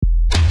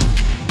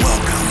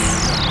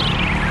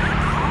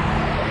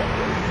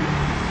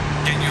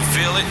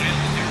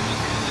it?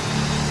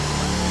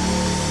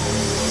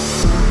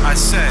 I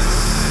said,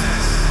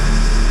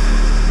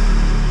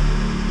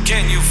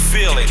 can you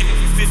feel it?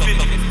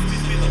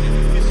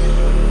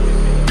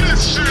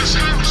 This is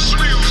house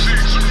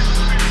music.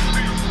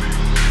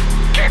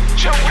 Get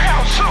your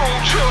house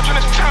on, children.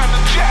 It's time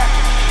to jack.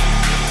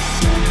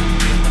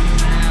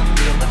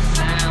 Feel the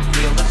sound,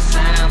 feel the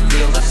sound,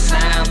 feel the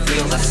sound,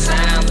 feel the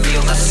sound,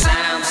 feel the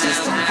sound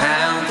system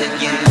pounding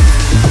you.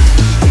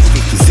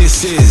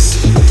 This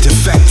is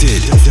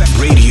Defected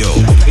Radio.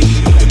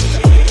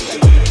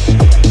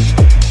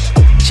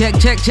 Check,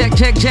 check, check,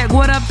 check, check.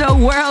 What up, the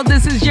world?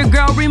 This is your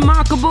girl,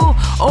 Rimarkable.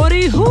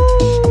 Orihu.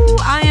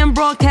 I am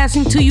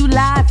broadcasting to you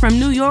live from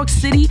New York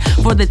City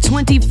for the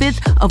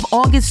 25th of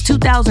August,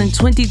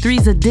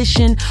 2023's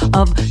edition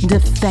of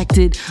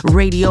Defected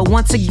Radio.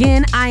 Once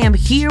again, I am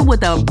here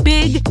with a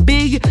big,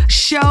 big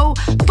show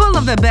full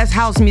of the best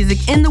house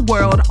music in the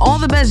world. All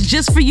the best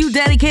just for you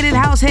dedicated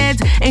house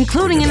heads,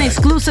 including an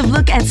exclusive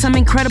look at some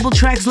incredible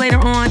tracks later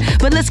on.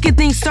 But let's get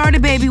things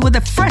started, baby, with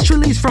a fresh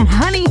release from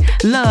Honey,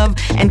 Love,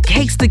 and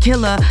Cakes the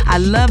Killer. I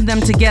love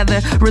them together.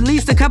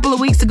 Released a couple of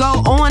weeks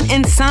ago on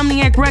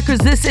Insomniac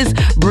Records. This is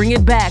Bring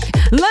It Back.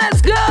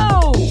 Let's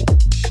go!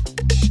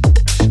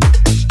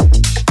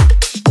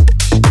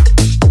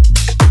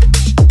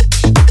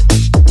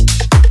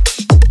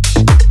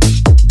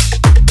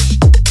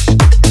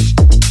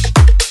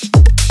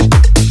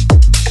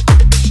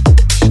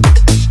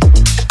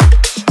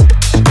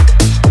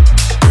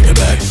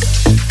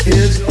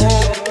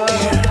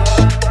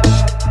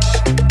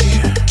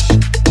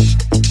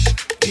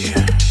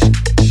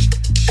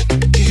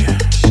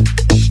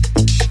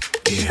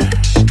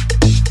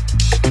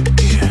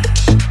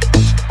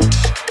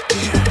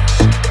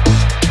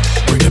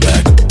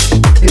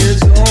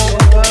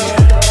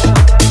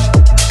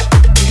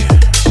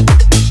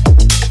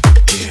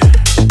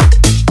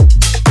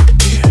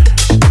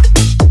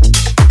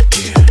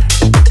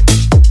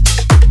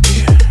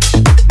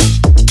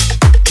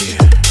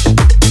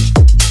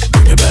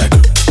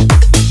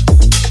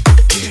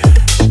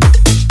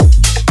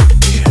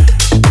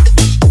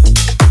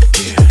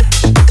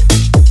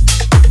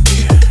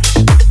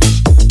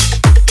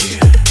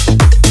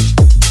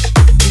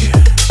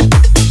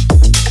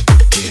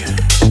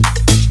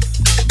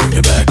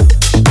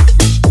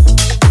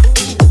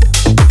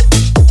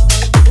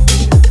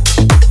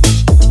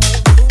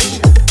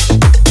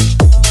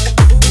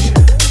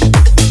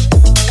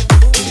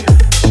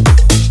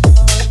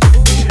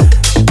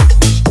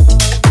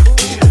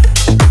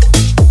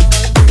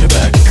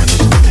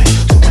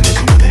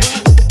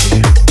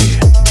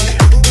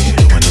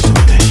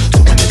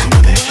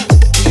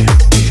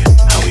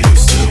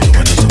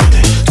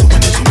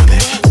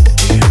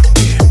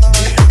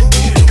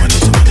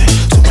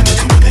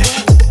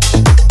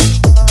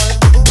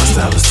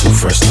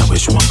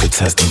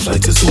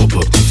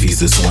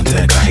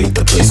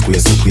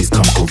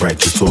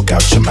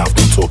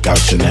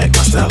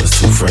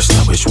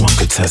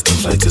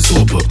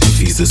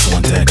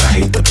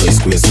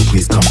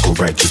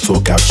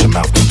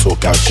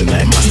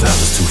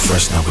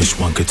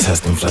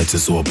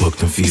 Flights or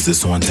booked and fees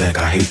is on deck.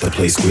 I hate the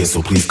play square,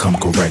 so please come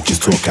correct.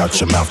 Just talk out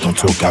your mouth, don't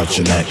talk out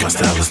your neck. My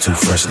style is too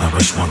fresh, now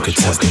which one could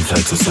test them?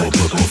 Flights or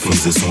booked and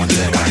fees is on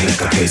deck. I hate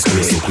the play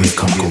square, so please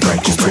come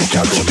correct. Just talk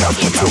out your mouth,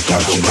 don't talk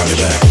out your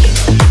neck.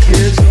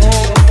 It's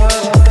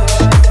over.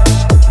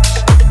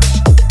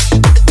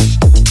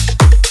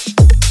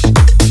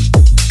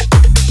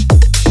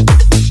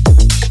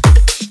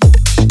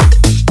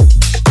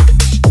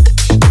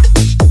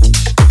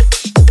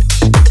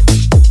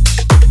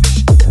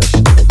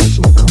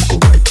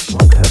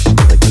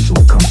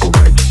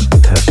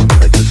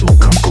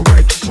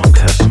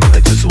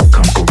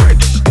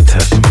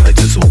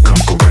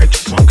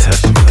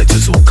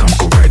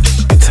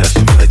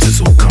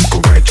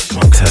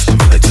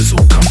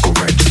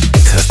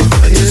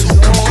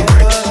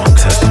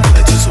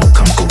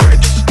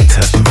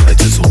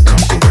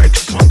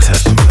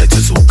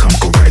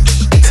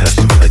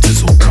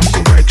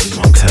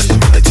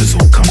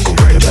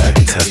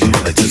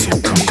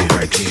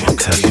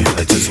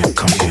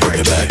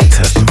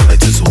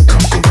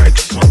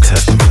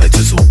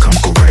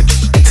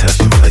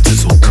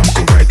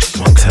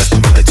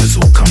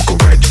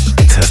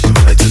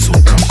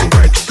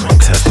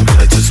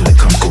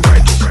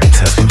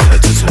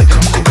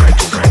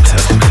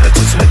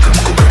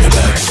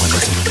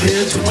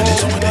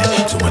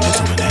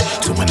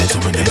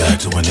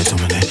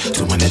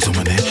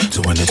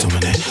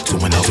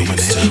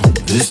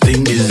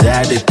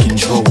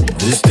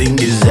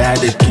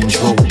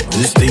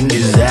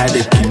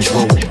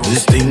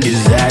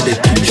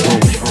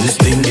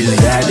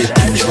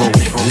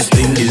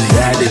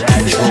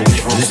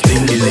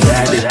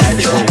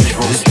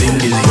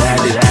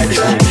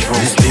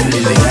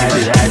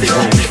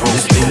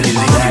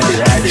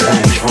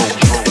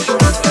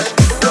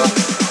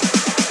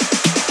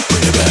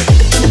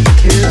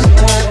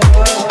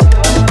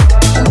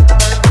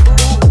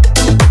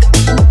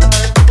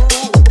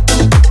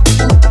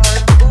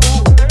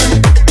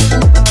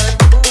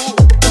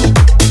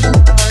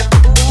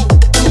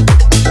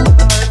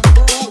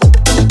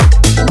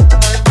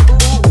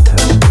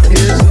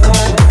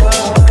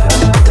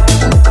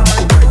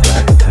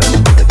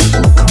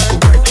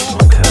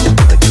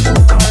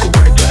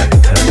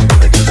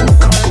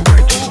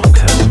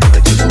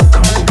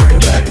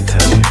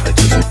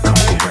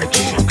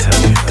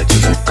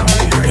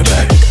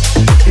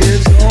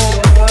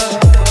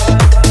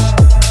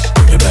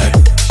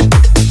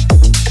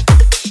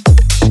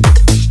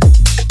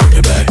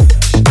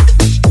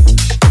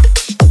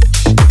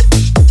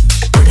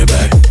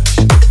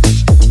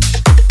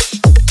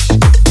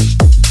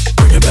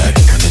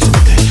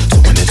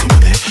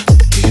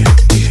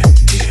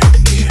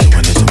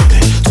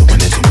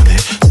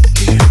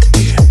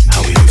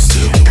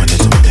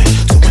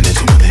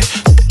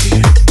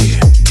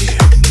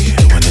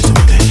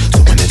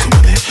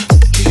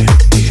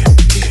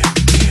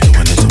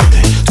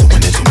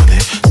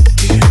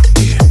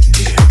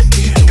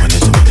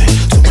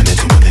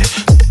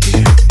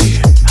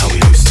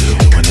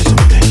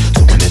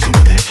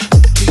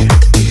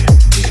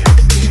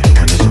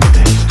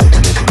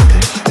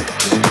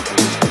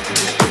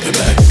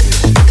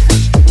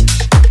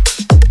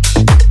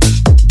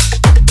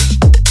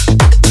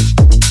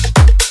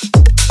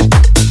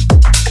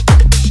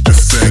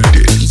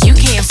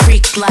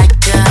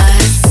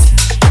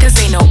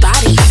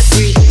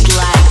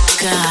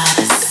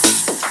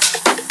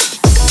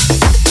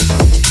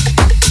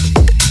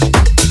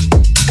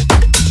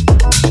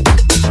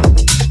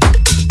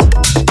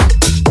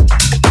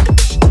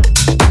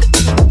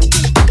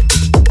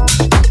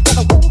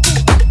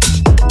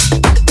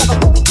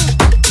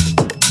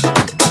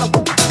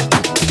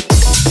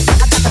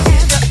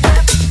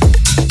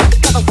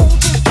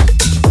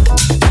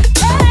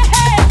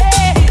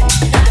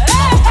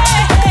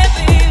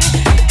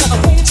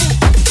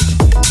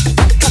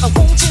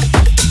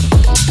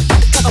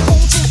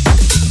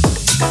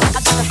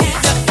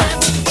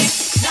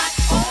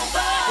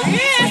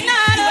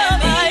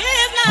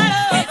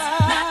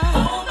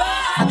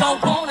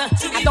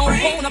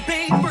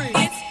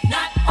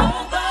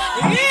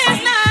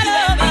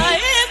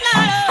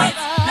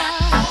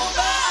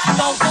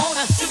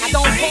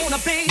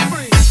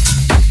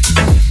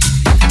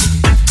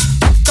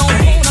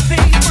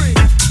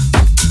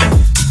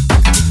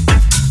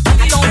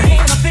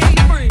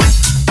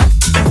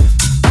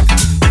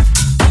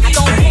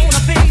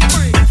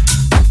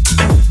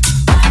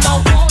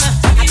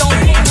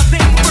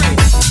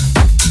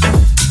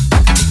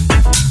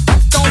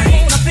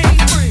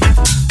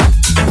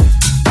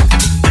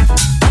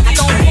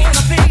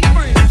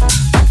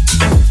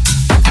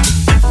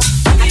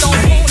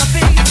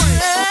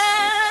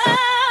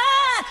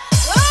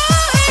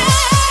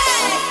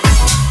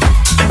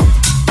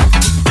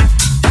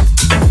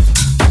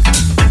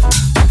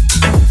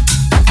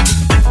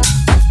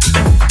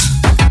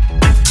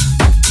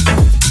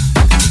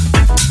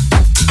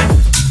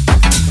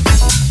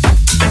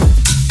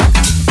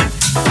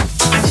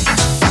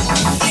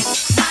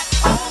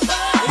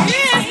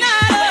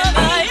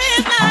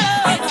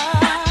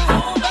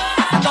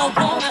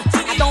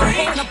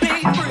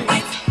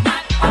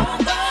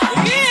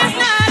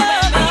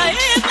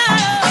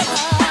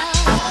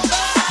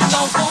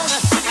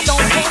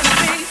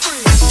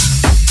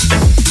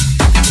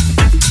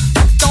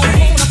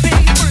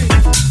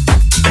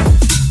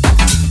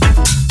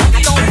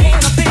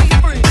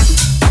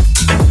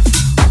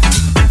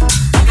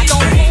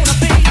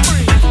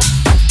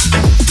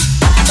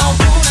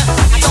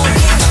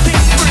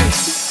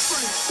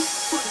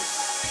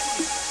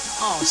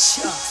 Oh,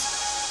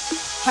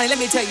 shucks. Honey, let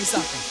me tell you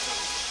something.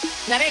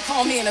 Now, they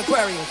call me an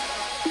Aquarius.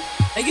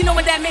 And you know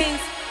what that means?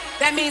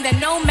 That means that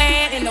no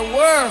man in the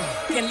world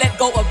can let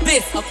go of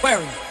this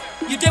Aquarius.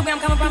 You dig where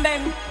I'm coming from,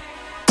 baby?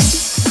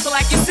 So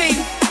like you see,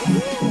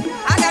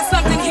 I got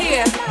something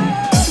here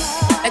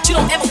that you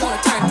don't ever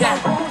want to turn down.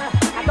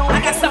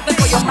 I got something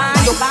for your mind,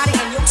 your body,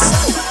 and your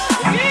soul.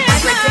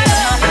 Every day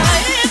of my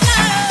life.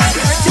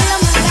 Every day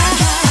of my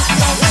life.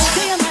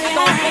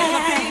 Don't wanna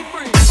be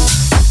free.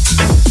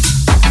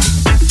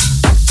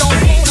 Don't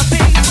wanna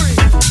be free.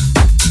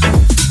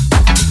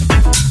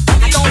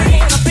 I don't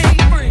wanna be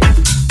free.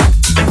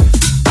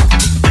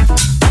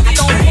 I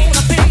don't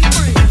wanna be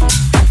free.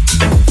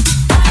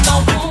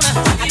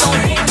 I don't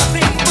wanna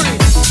be free.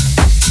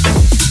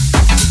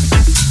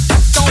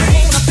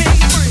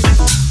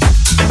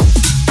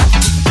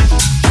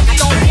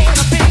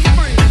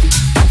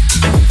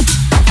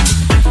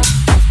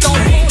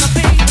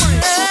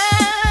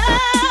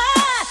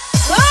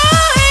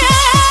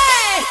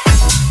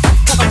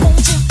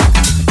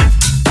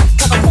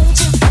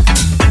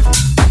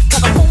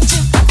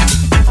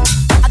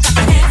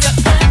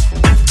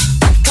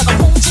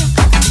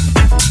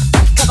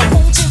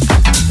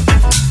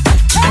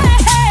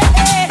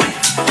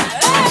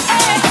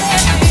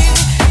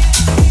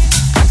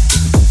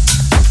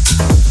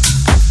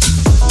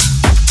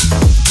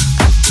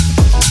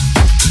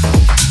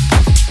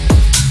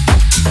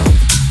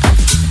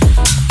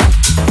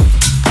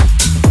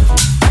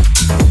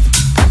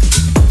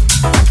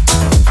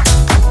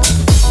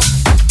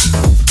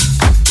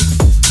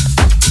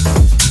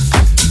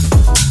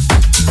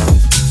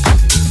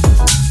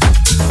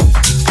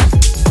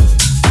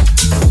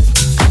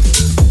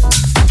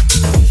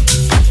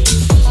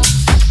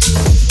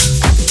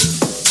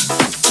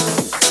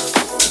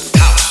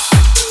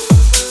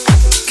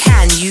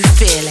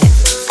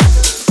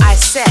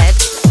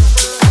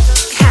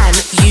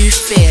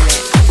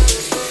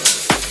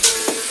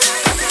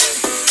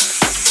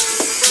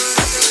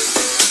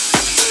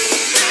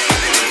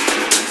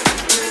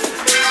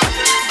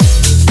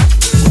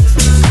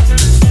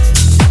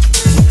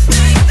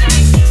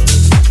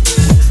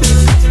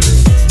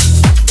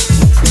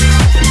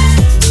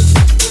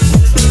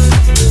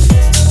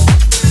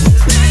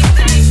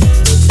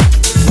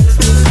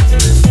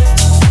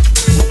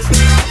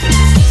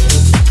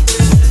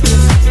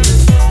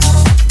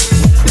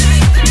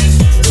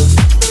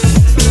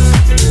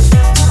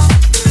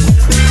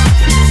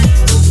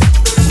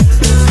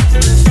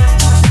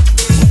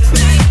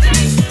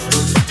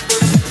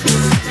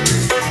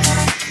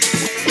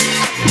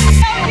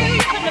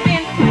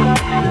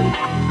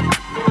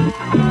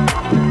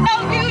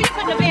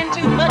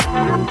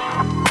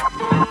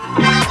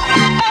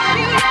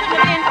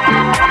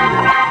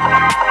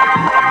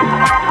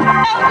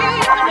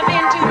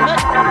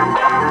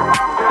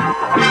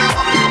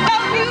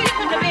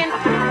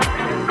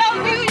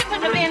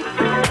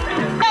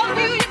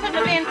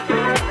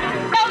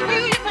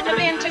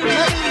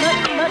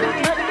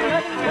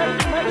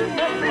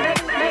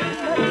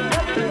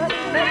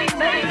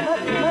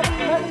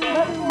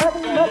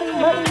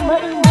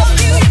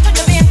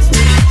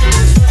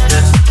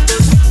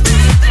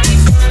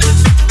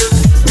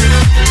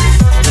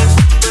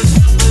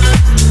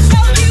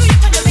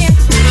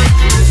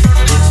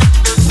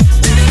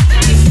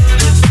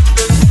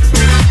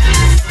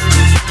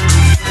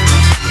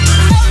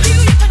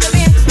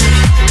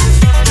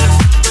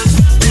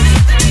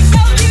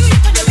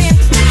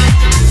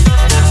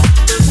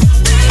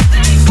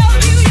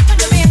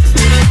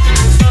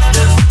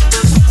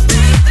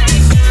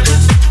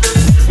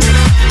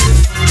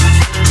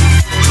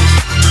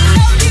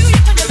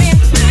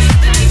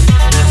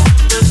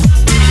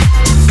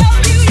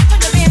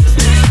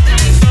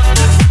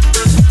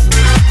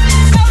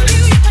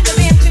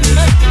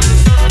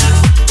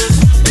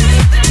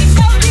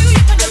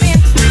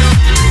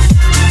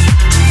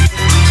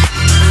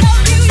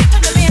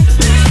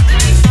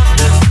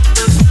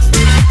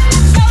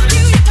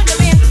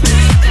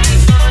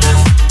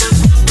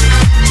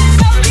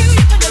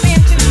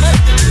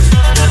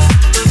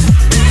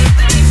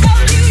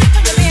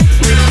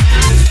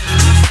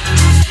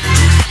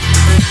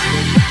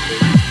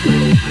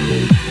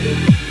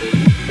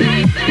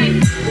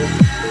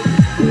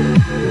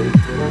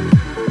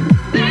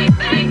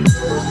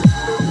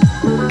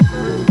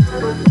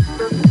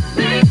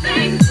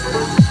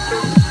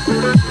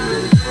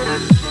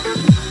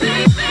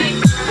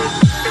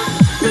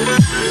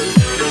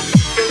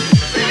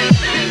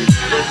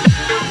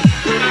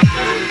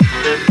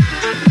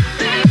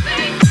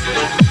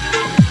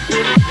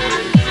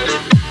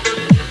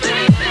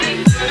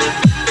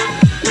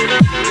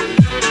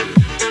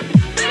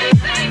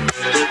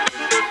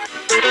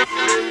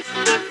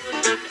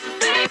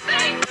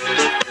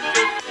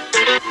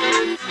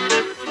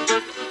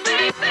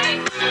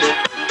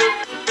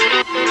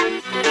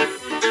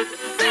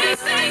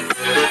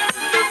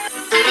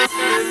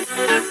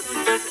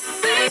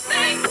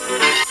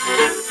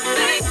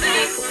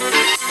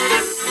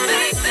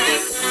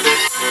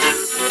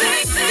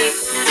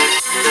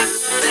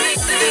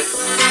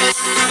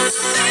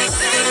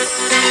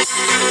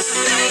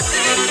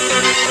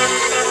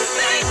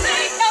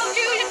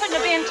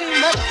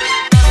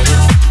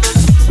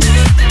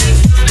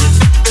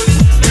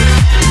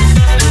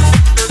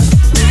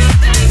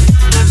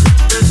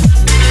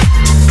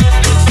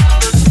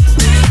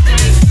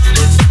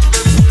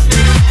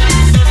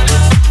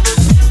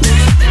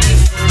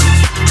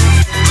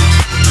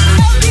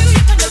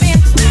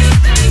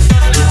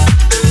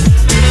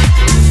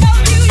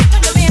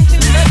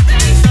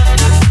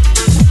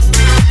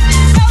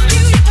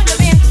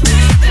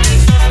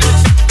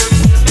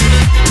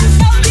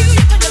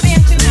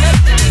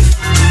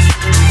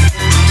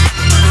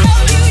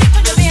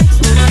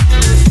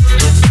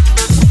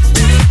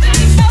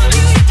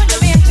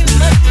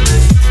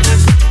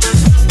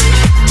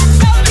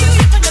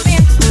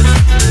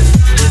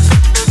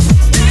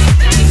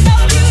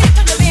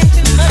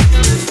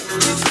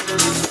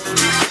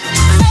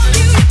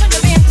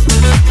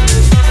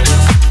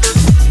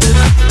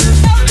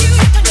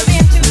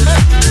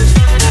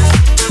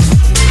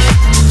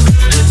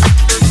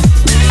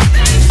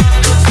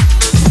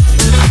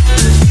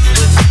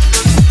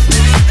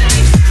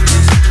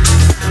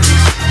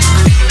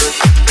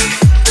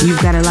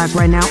 up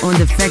right now on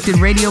Defected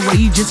Radio. What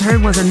you just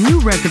heard was a new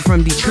record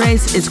from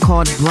Detrace. It's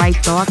called Bright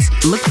Thoughts.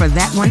 Look for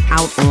that one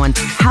out on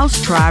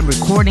House Tribe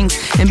Recordings.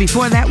 And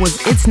before that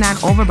was It's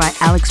Not Over by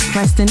Alex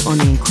Preston on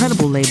the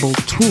incredible label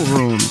Tool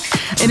Room.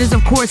 It is,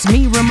 of course,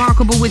 me,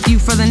 Rimarkable, with you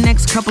for the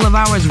next couple of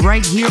hours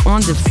right here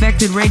on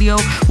Defected Radio.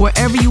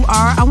 Wherever you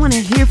are, I want to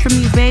hear from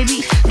you,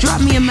 baby.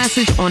 Drop me a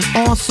message on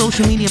all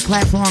social media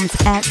platforms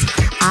at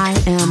I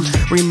Am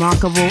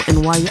Rimarkable.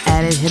 And while you're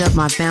at it, hit up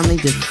my family,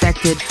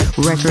 Defected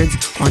Records,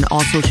 on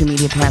all social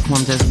media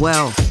platforms as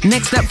well.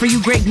 Next up for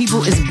you great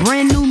people is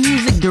brand new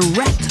music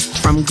direct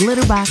from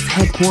Glitterbox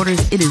headquarters.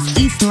 It is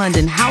East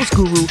London house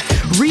guru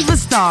Reva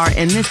Starr,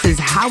 and this is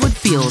How It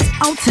Feels,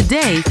 out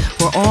today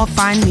where all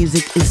fine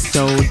music is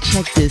sold.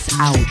 Check this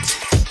out.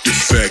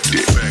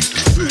 Defected.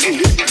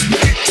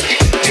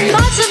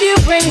 Thoughts of you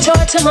bring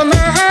joy to my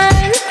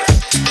mind.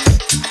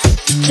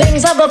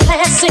 Things of the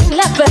past seem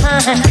left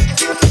behind.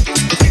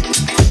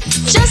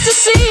 Just to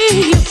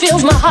see you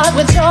fills my heart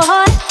with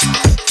joy.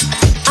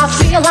 I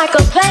feel like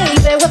a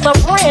baby with a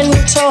brand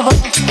new toy.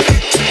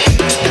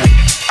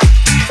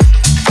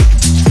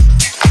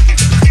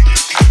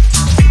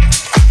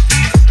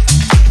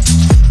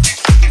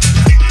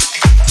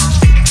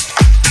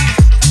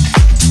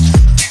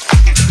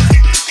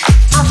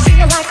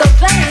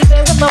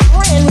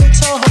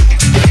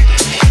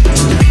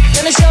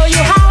 Let me show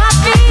you how I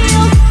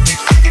feel.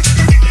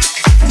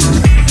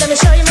 Let me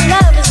show you my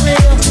love is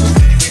real.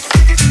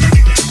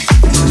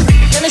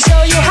 Let me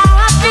show you how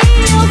I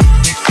feel.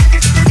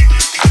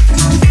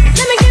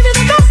 Let me give you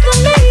the best of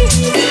me,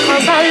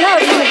 'cause I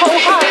love you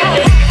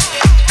wholeheartedly.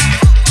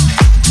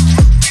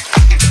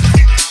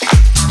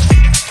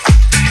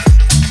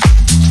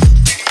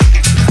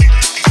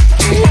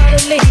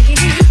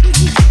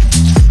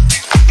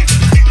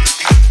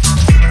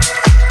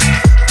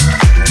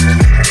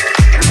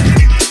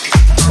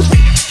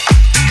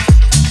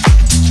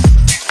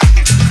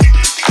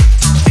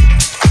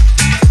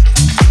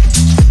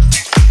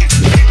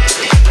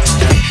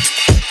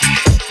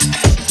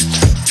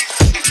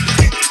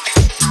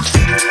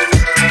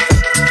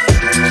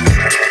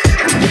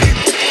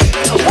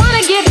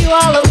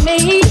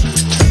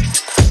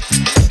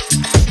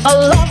 A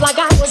love like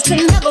ours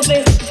can never be.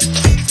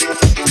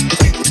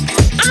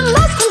 I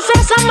must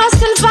confess, I must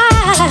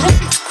confide,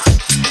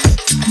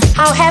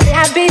 how happy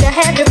I'd be to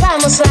have you by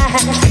my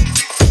side.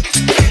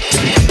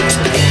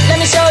 Let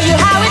me show you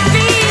how it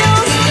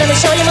feels. Let me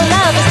show you my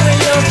love is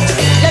real.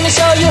 Let me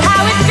show you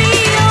how it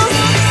feels.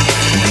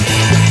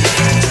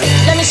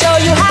 Let me show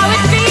you how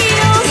it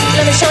feels.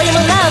 Let me show you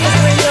my love is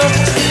real.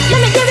 Let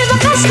me give you the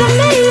best of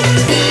me,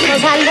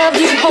 'cause I love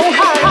you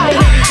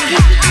wholeheartedly.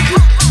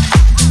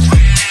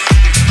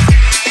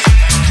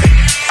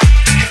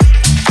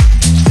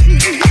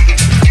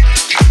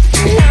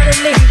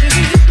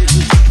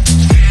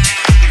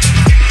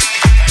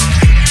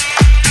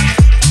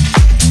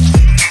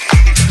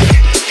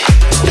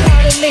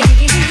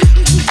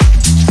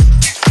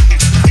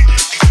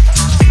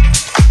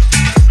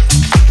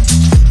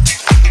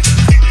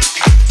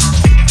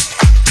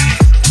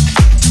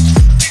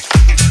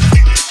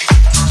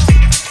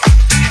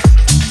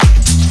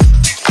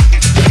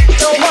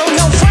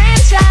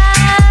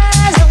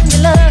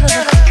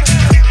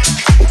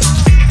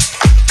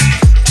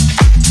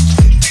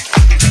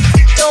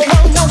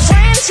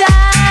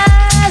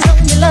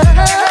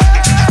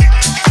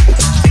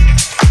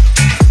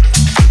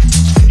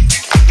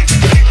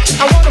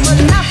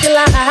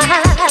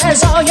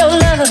 All your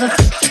love,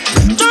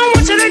 don't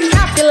want you to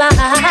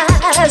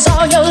capitalize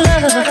all your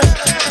love.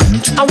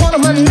 I wanna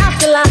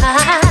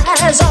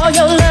monopolize all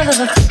your love.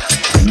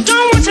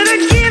 Don't want you to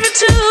give it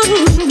to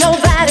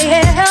nobody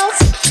else.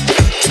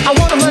 I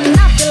wanna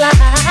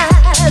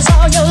monopolize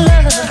all your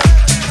love.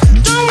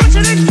 Don't want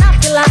you to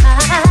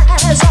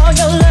capitalize all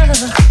your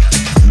love.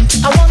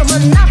 I wanna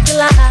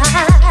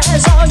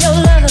monopolize all your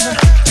love.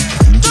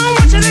 Don't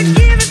want you to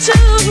give it to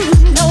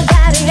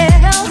nobody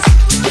else.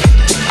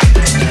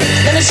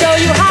 Let me show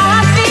you how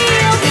I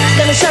feel.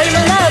 Let me show you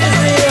my love is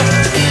real.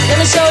 Let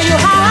me show you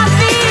how I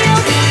feel.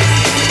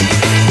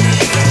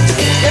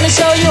 Let me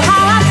show you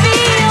how I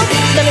feel.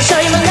 Let me show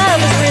you my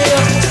love is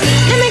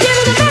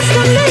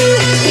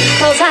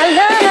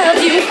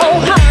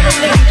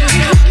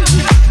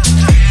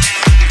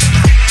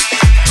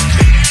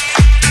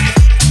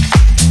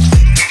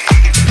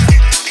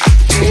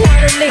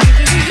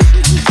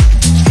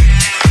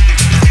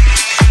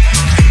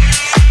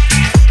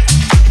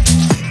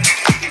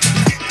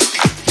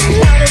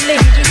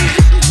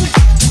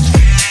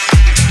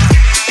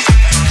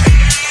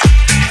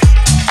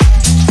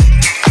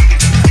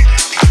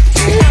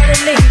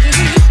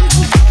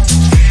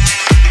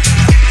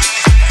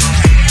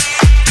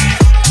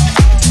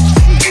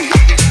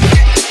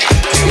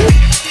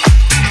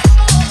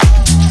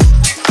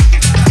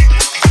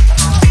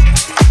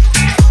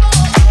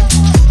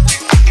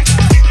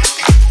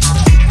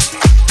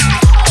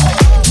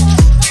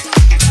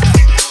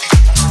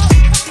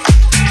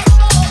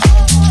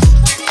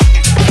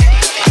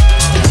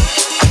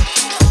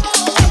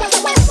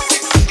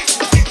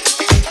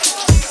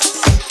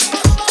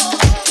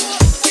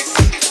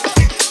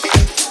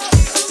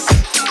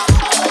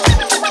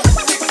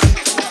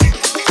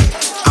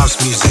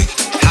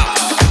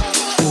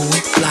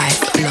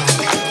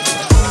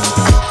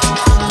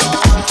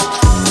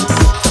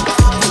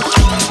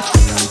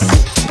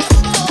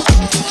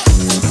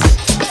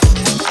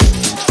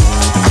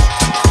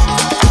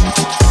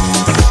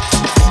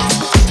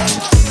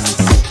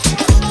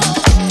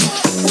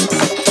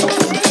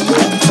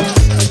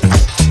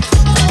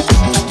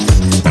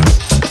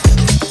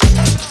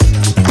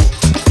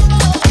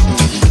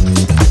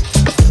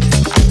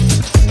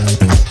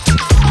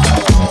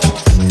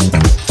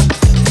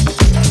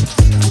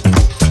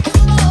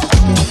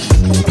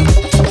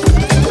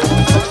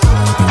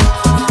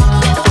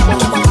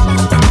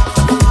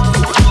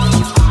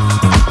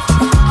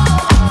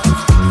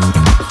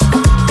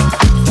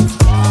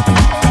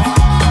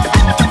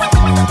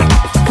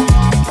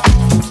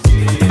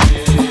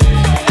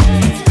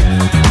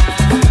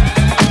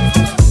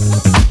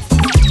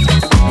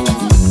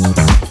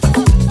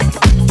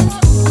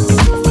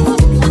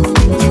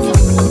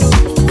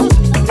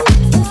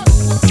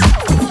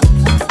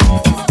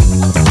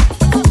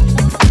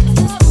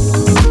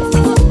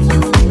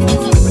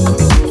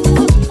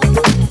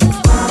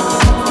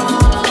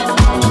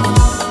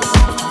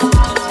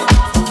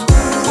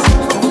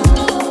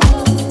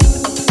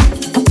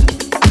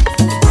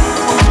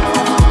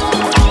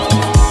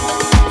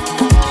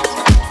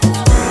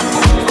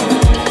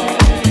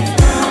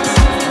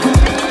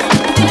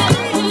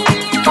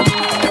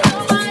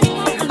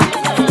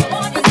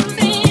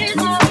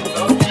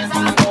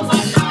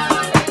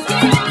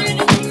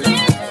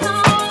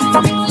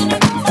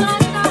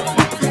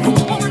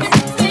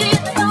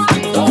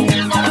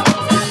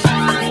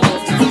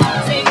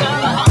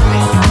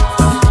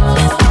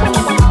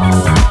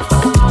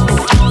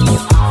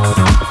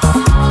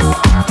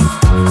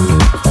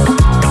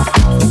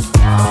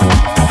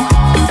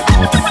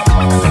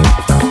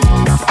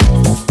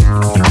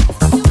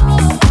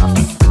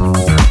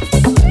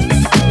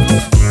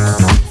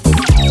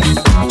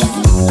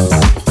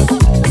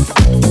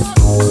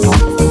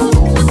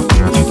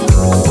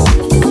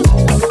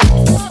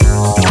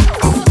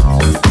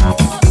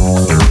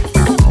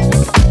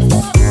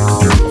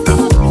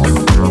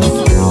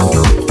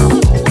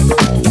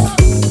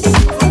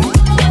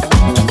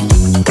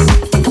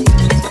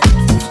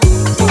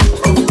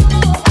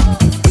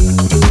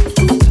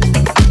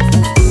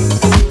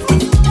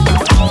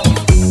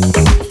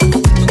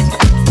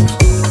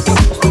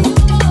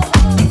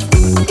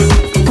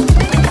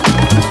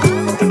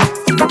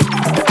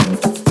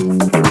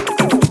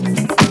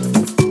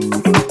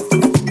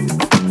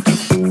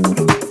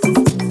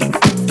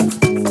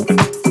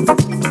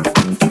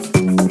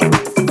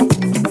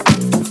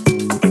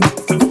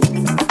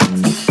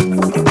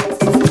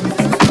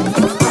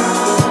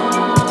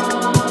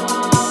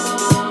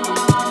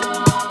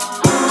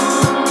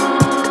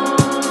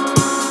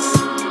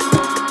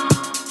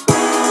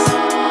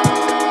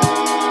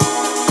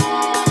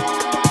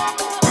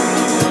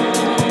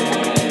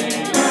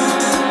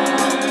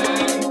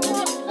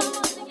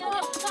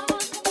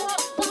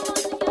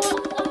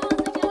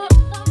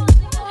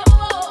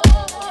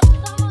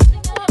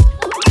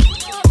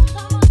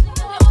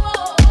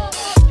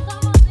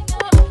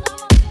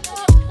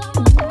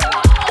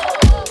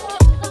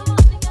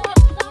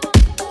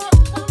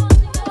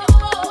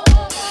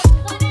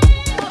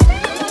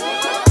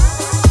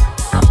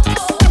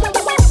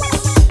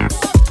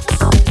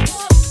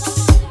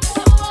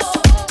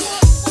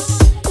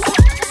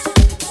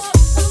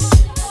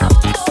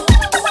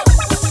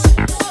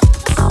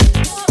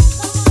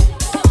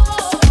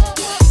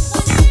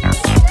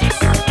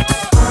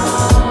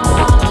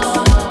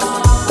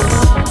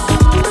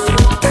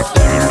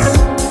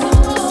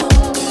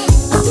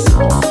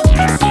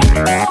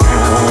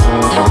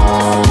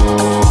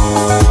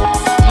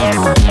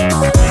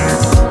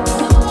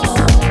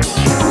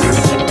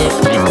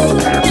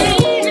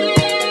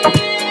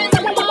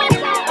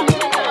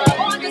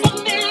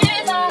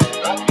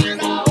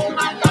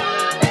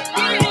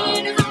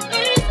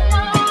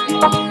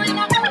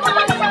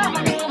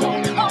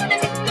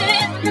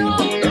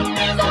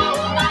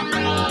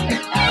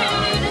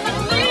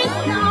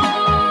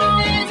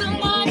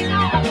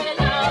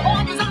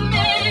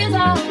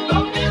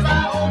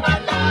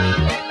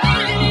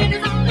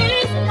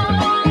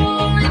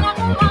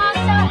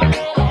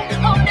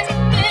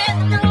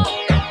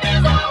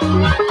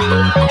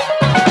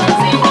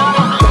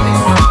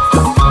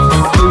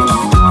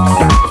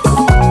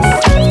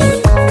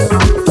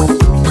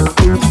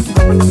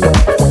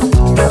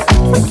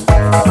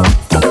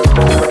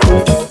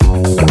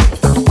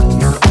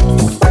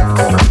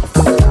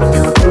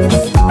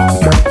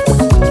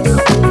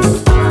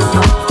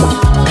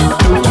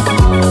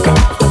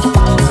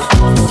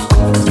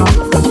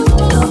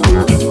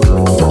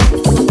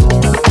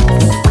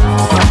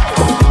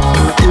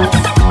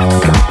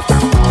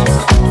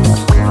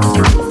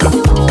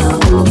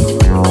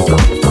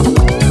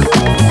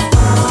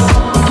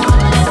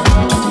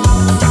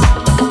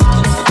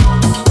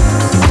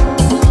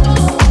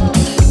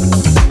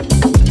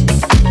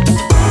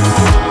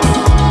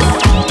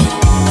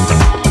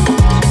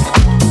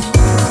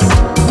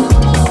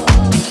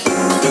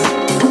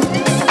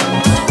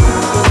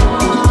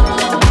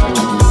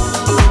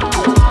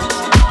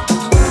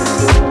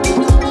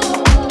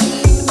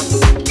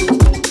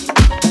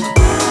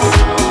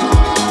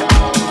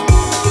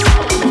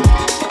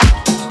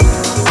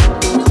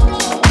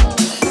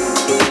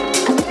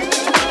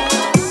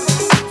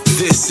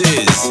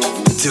is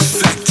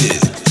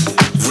Defected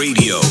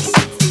Radio.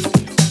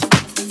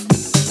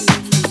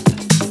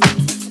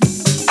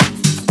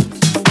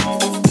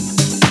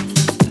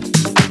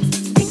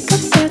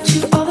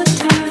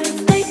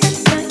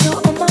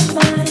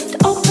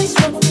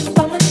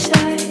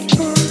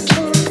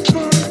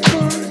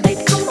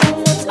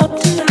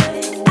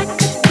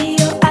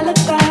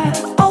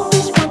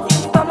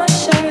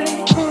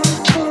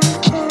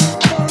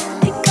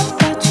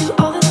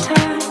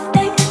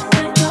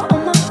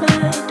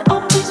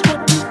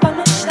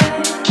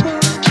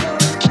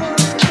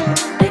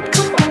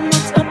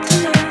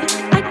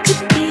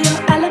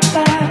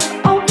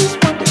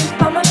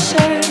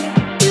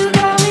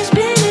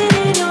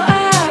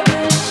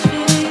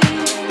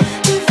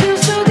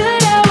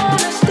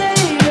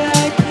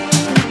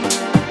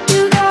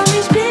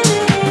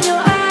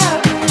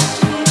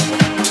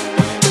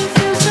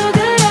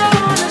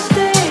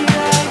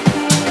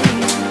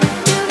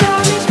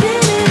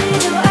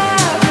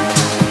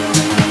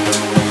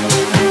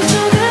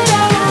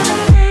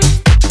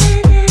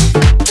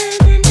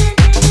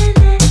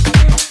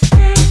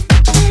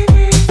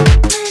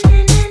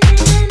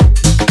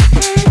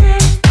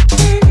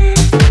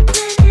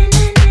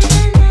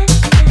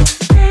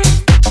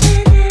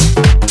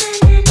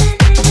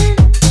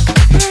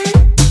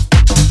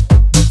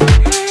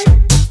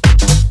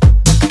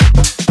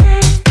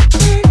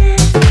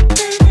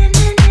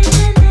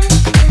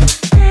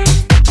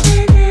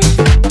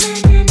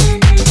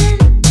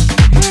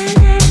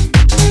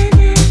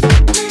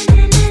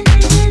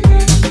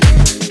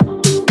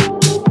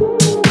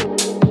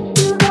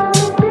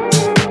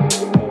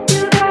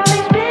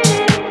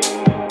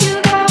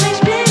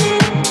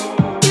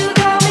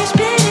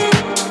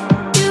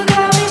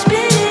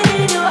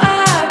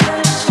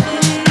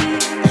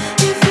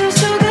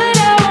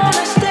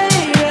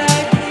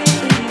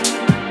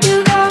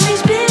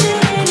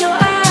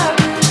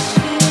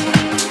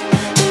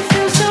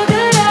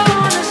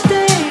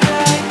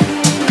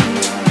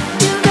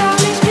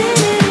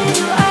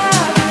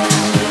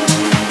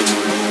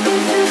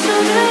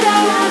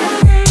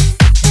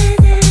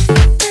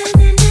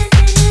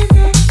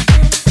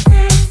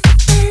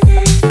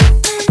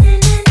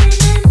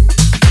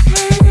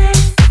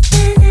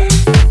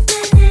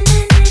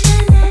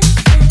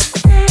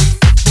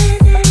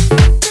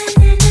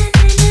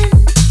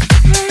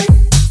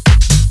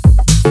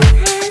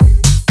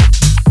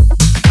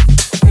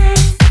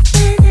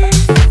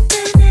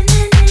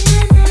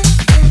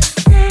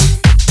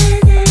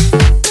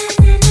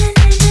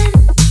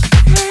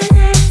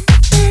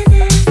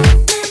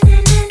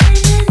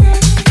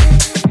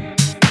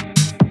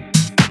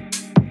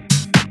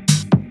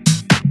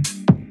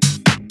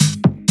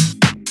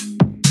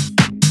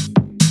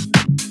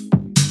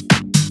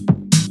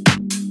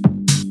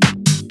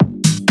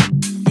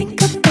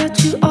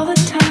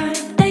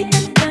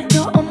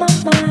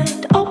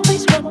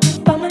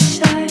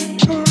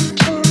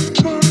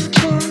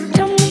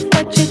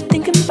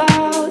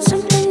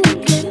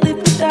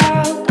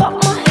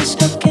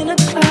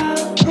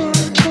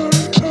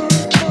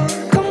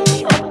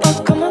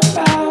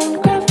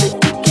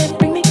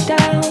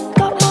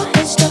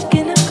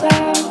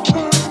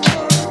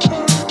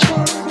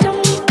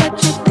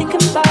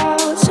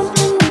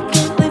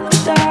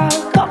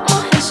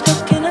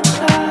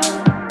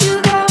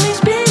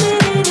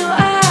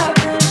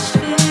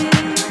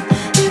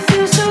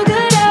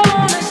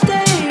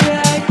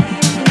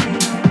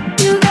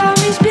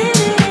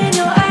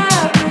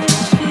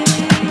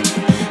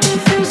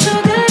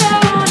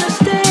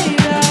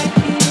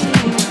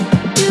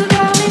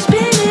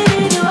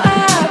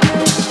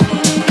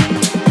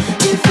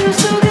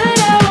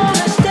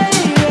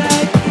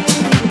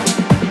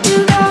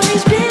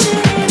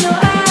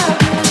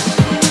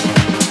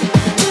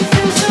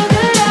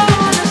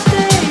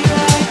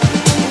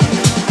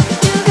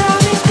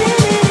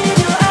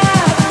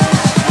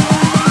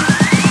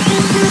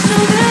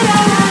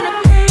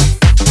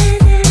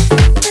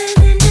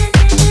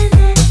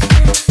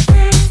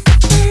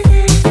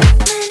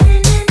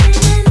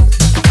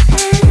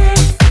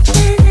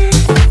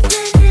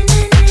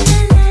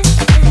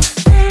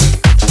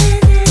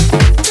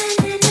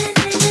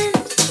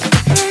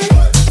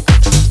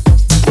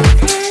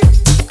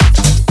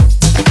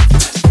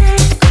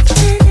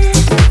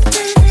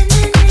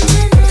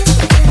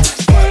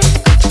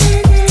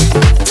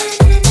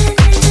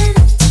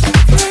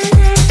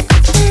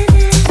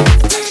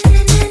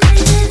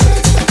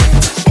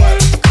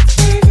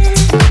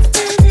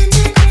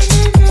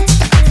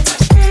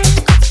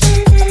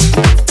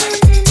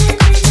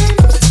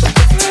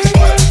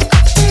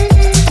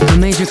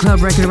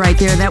 record right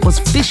there. That was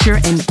Fisher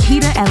and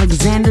Keita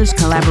Alexander's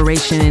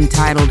collaboration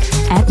entitled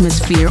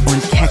Atmosphere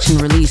on Catch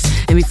and Release.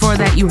 And before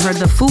that, you heard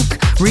the Fook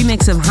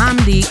remix of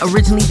Hamdi,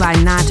 originally by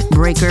Not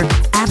Breaker.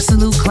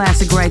 Absolute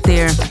classic right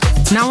there.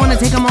 Now I want to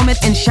take a moment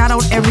and shout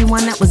out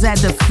everyone that was at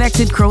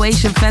Defected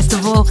Croatia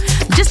Festival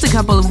just a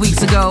couple of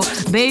weeks ago.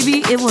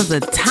 Baby, it was a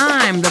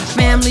time. The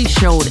family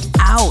showed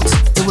out.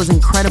 It was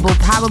incredible.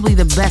 Probably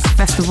the best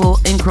festival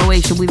in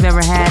Croatia we've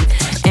ever had.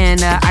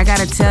 And I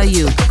gotta tell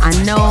you, I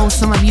know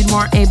some of you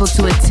weren't able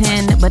to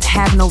attend, but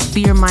have no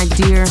fear, my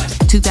dear.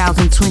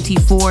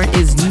 2024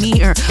 is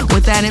near.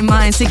 With that in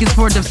mind, tickets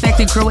for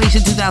Defected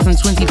Croatia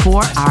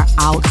 2024 are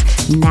out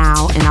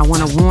now. And I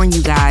want to warn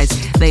you guys,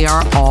 they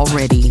are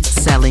already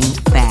selling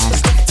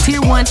fast.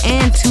 Tier 1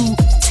 and 2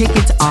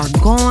 tickets are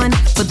gone,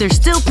 but there's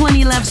still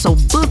plenty left, so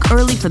book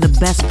early for the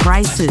best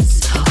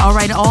prices. All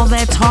right, all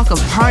that talk of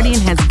partying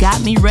has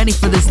got me ready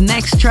for this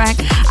next track.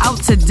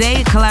 Out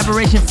today, a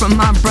collaboration from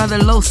my brother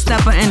Low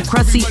Stepper and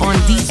Crusty on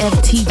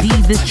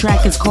DFTD. This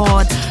track is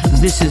called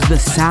This Is the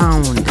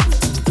Sound.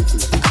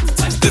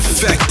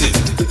 Defected.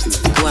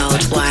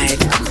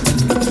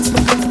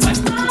 Worldwide.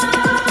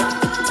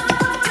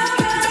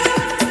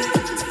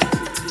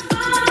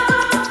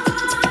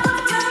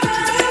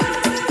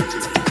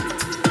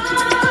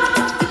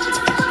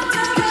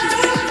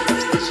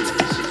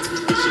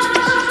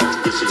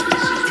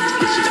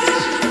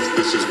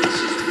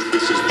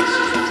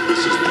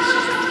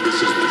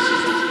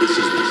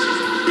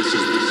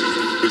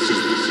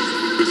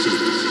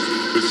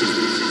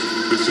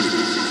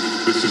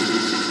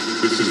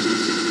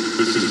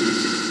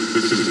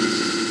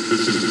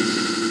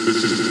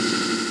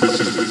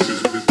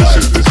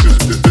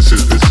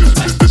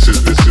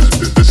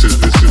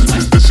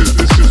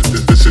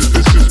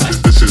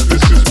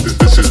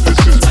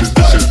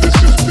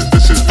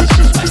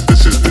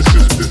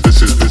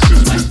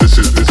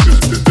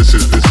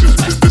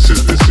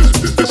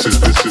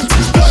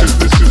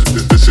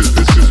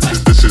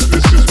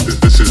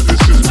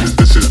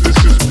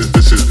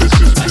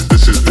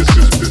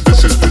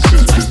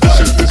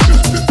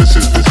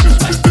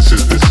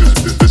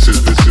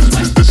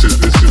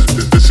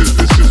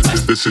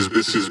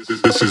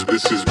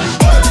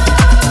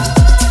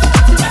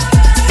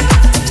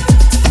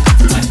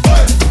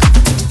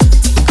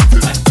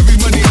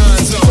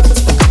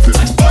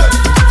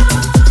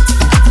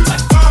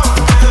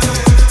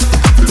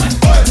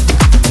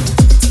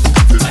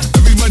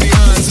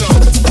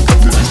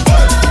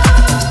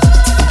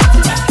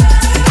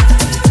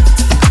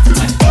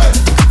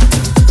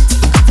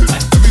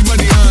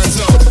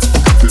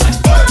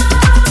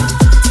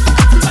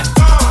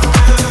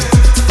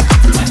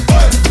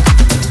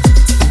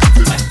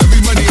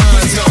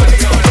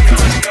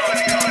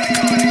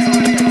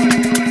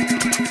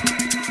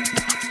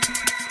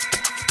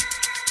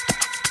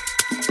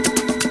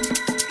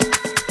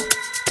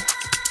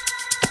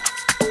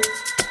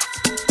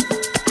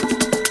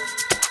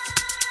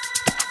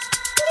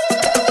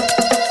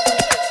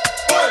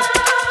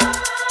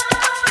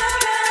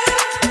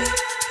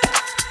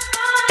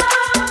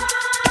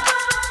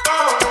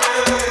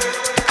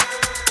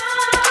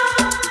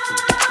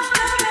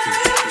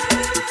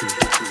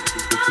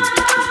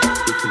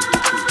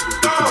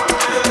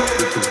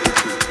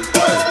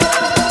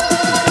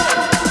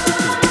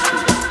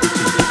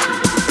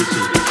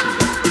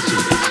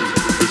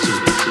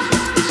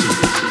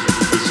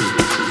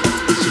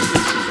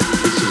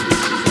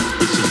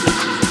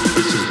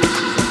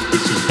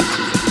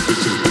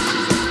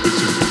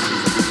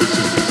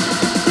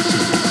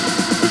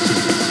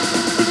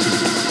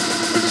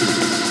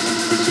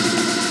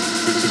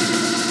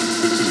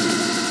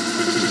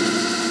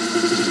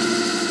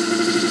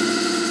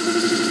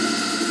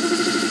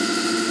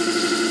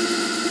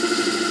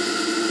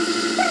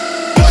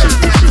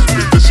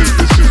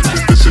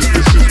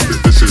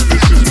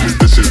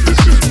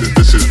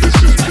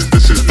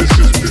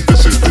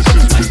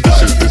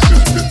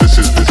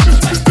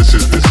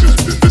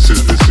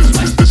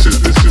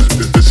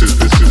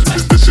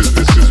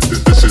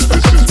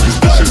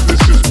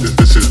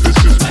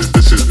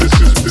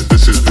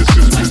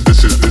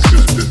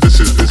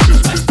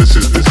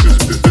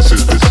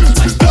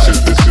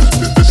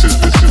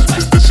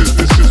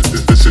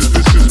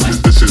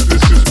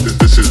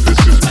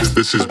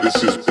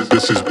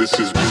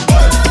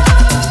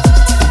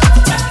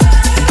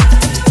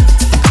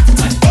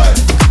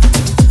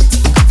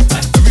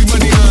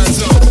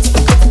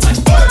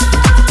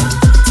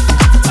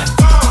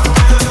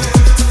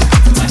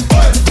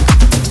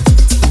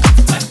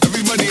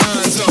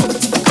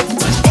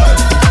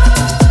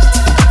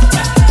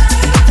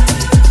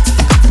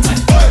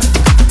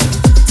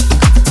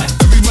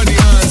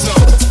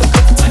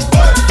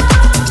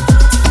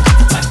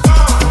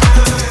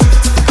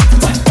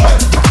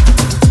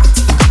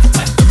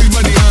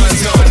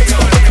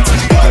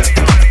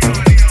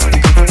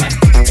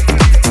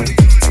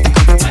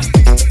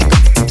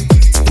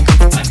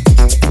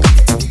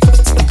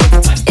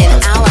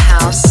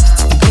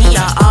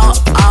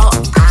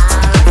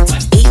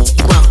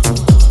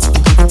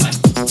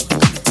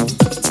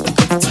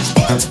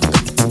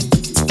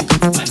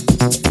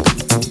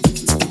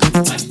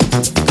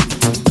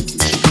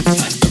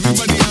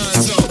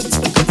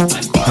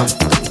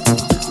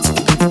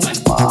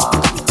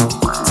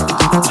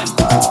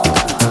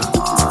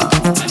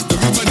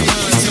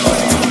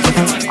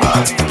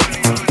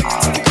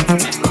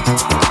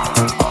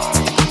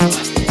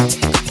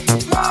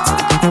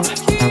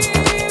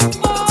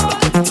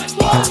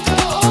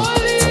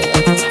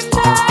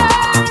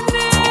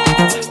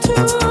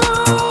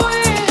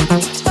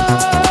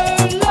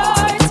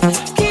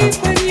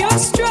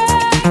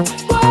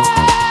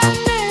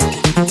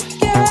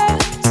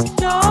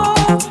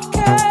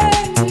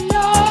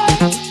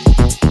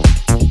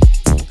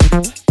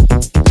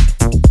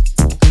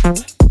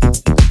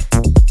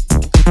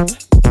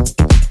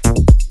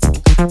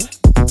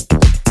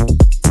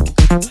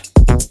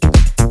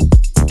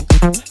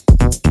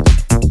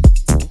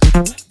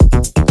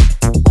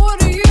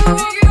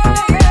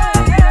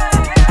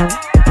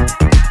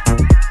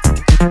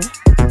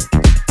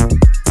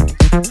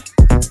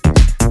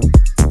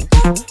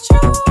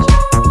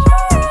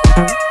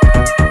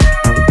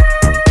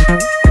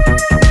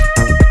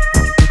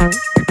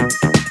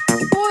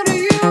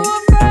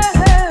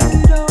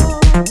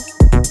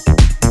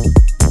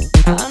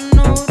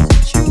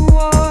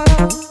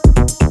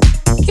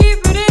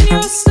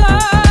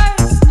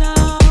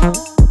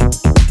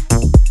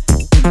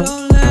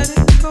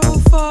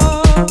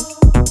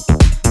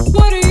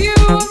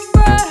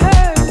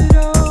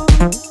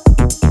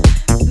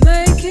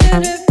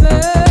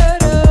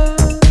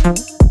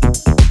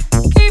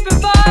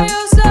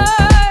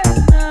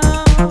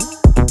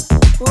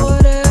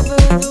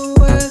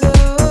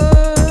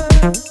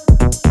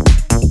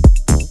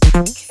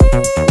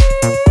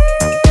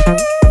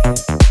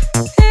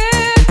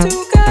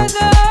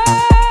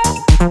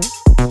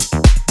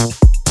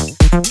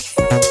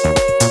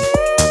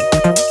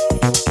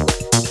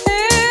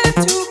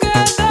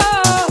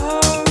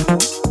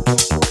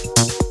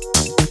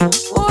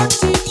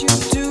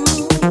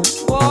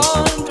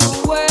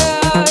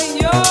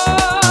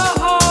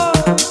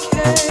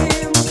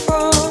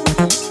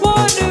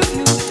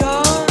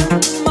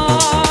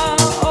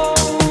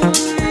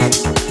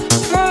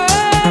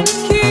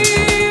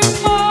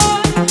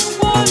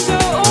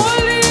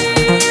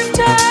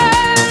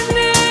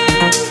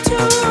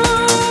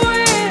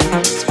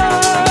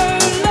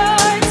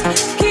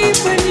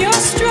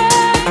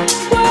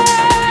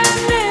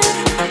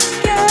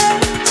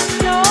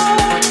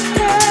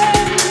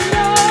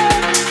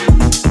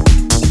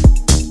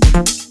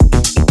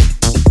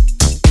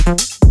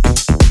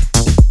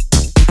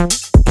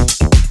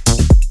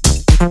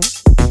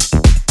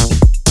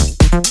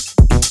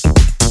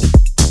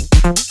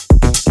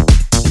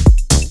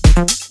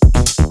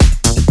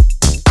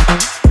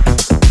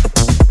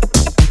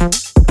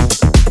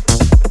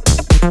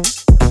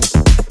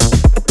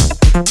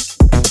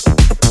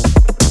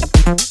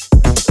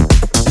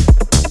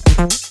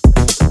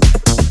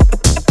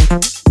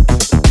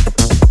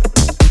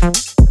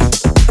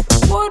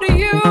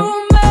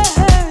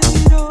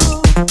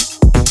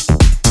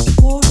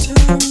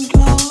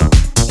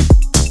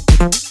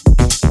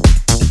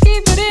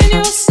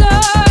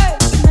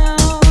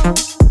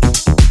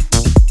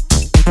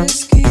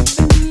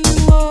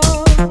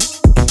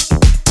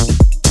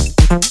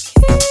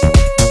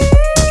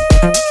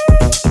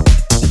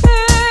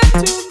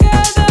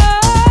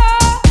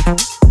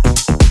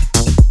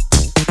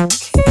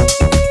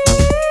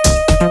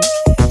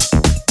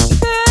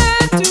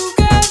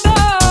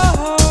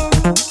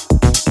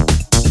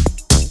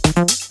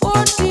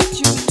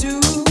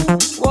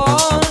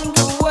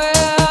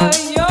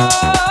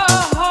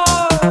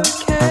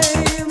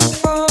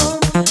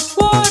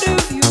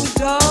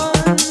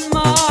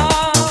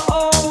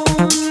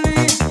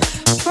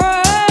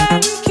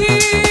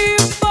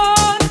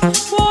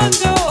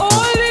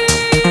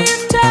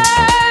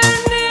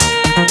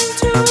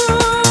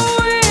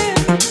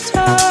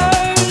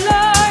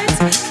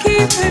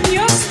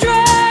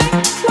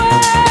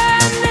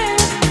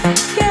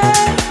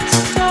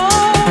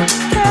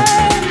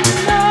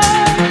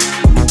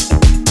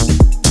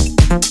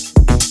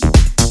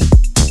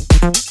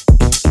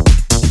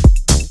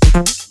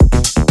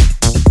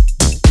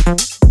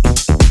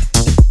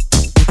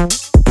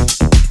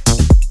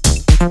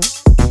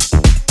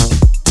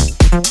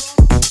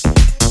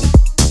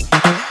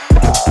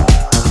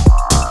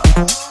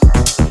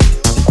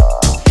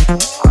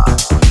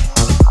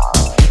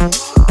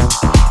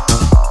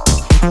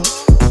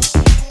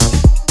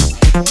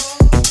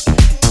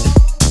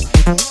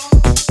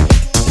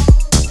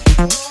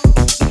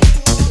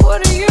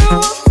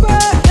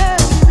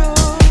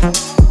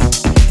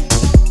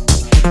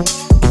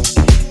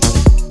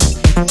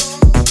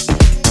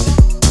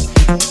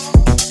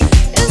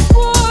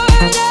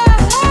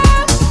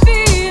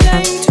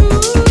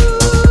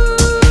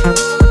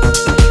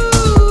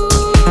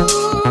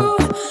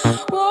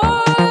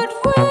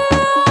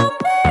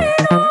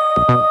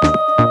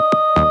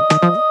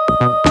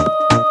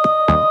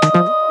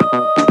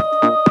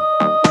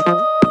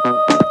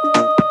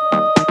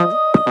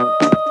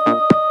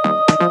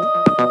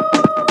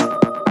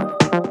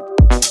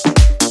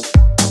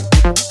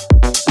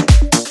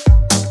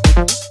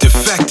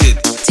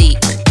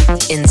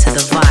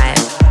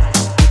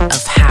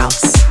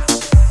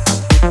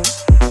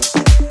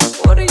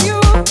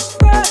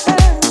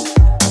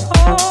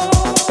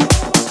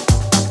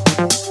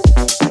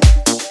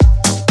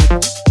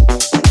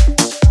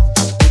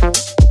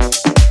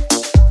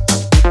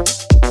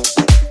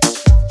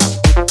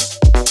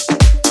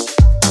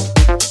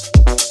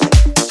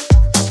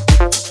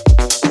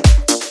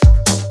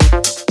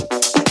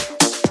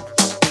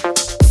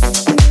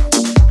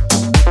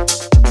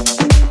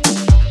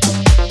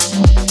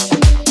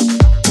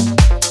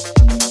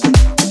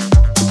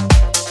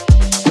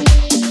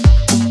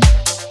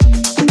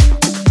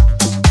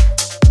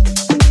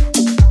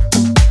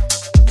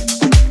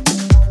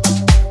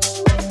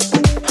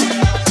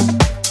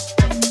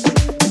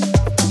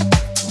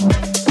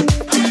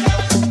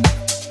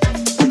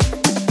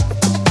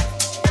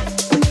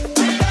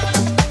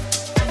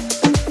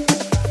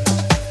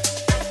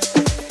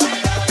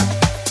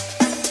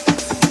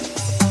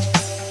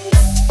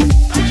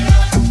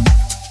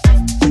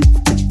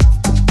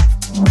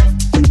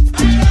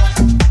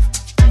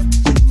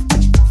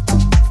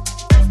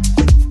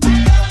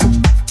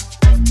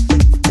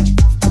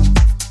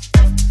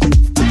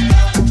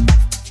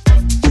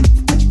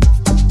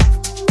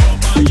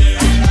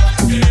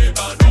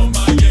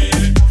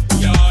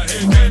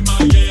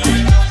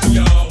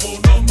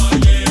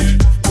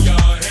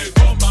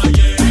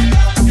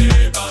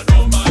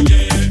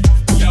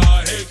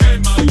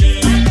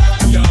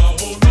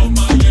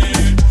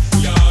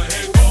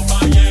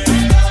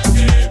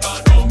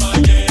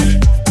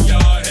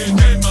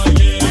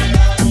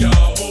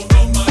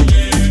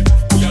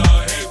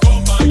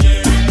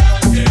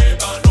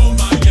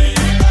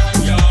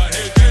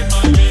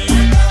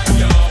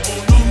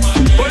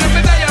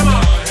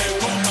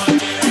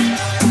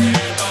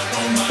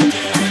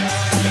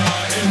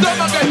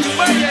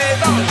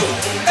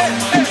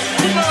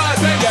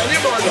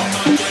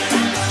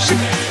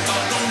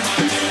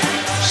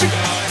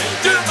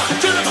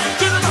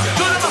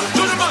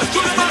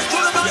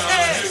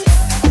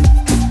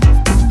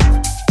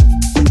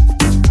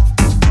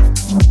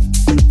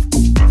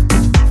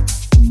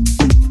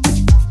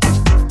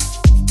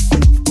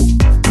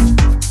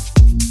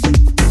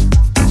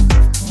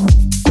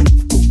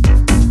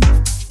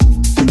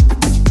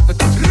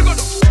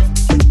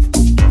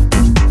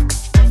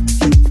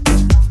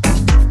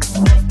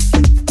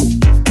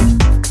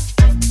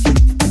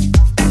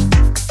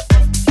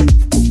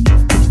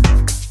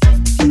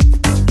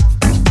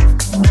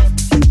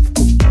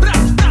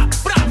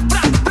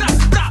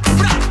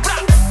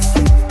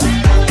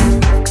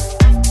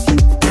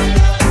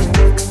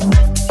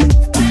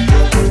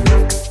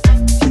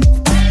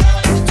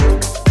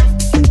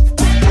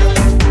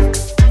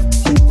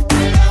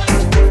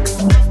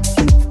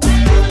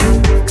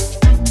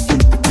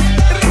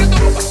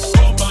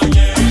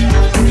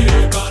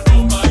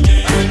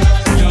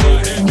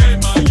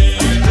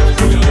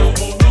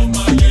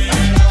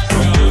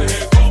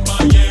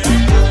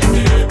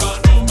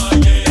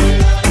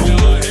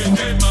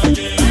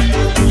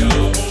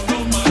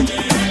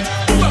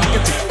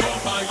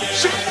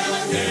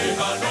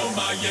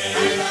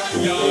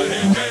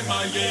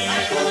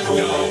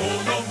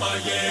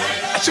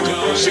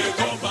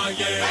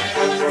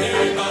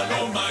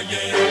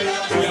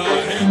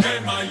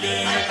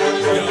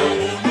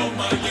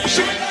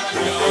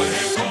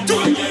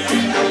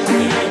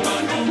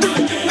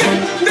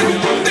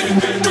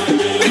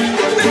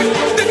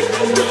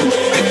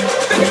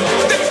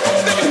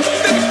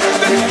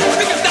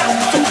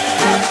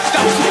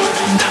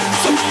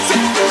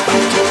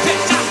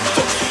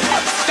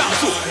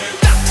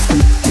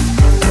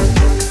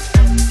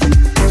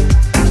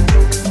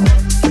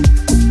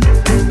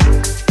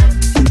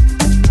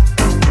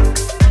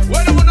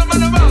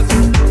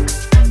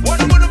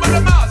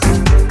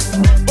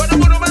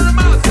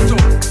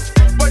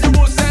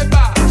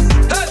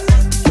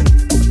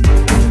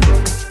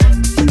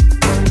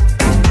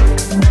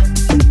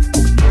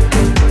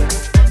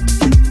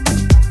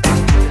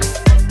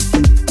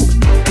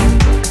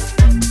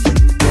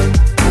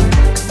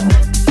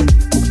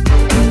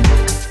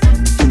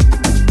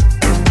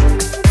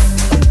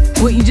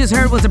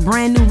 Was a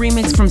brand new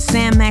remix from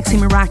Sam Maxi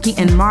Meraki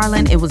and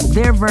Marlon. It was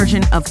their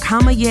version of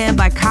Kama Yeah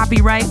by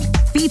Copyright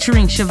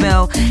featuring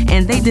Chevelle,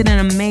 and they did an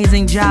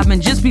amazing job.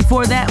 And just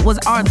before that was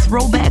our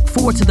throwback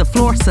 4 to the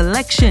floor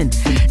selection,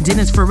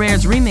 Dennis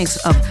Ferrer's remix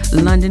of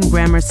London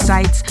Grammar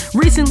Sites,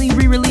 recently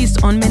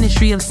re-released on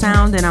Ministry of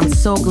Sound, and I'm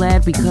so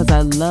glad because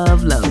I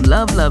love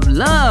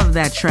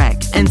that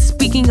track. And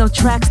speaking of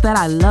tracks that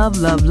I love,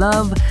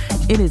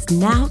 it is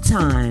now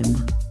time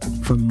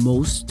for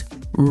Most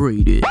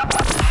Rated.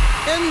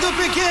 In the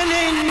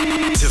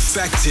beginning,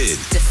 Defected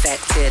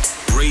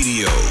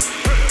Radio.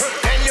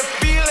 Can you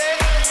feel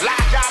it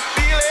like I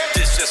feel it?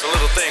 It's just a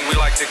little thing we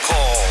like to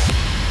call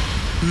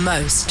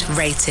Most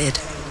Rated.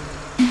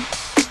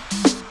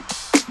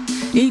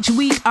 Each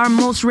week, our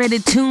most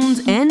rated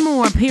tunes and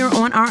more appear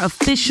on our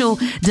official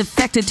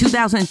Defected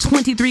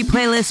 2023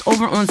 playlist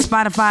over on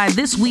Spotify.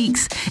 This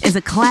week's is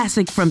a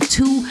classic from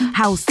two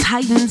house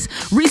titans,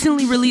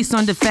 recently released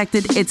on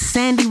Defected. It's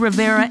Sandy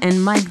Rivera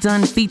and Mike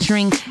Dunn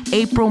featuring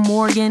April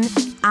Morgan.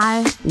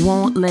 I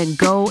Won't Let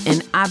Go,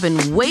 and I've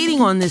been waiting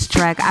on this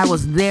track. I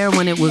was there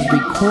when it was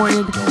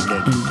recorded,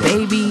 and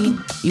baby,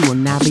 you will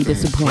not be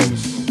disappointed.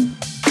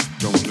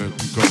 Don't let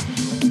me go.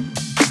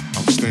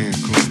 I'm staying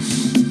close.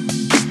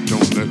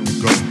 Don't let me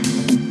go.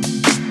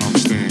 I'm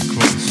staying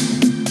close.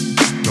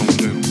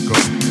 Don't let me go.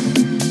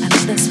 I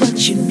know that's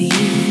what you need.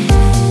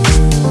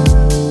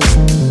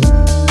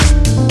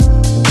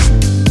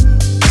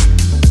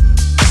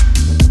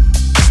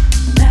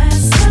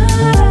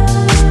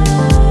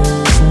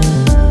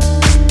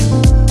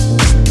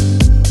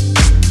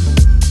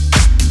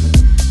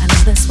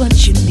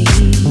 What you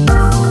need.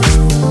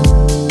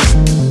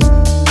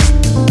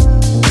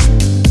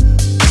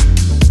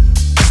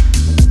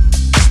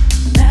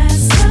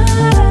 That's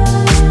not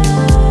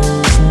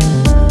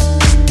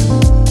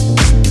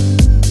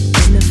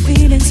when the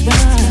feeling's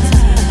right.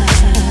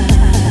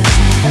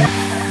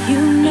 You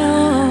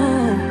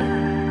know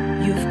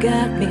you've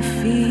got me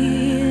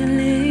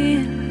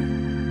feeling.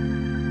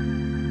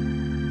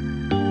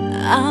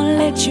 I'll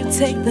let you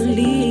take the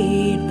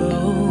lead,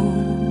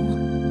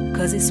 bro,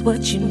 'cause it's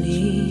what you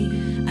need.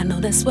 I know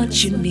that's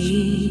what you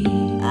need.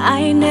 I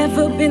ain't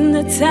never been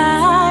the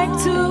type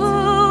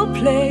to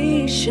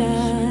play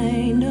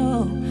shy,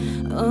 no.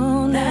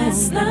 Oh, no,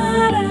 that's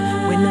not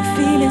when the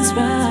feeling's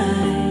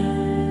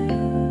right.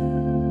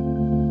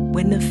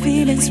 When the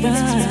feeling's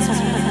right.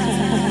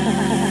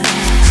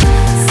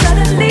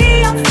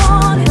 Suddenly I'm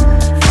falling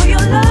for your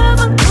love,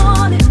 I'm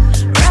calling.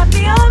 Wrap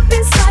me up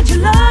inside your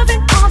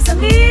loving arms, I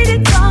need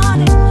it,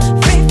 darling.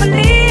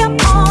 Faithfully I'm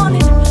on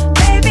it,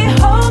 baby,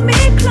 hold me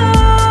close.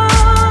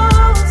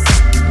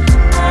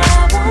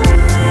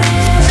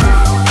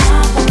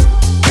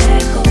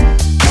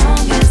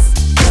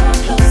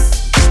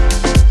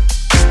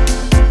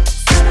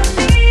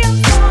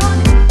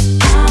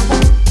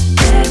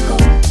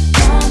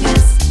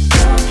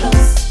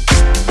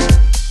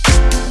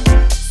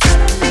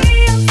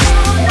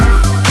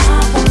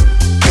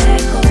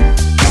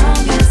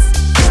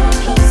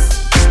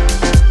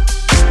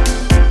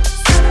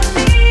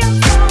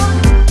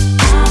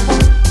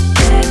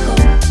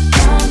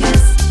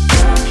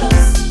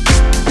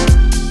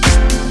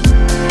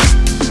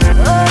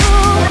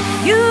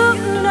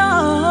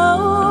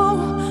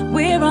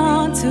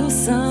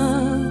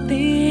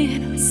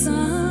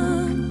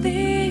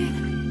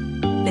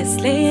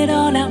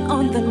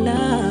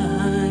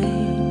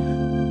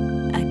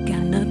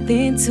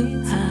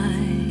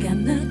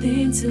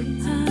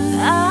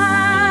 I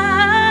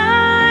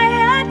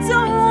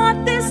don't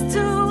want this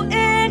to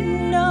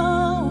end,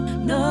 no,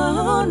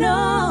 no,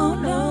 no,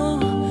 no.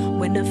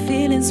 When the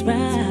feeling's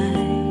right,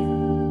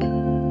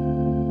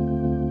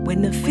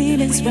 when the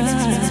feeling's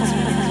right.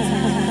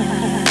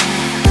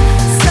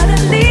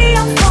 Suddenly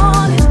I'm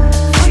falling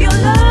for your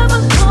love,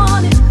 I'm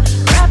calling.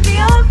 Wrap me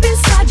up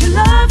inside your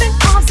loving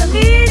arms, I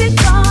need it,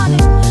 darling.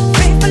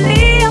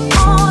 Faithfully I'm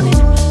on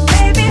it,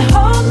 baby,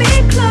 hold me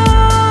close.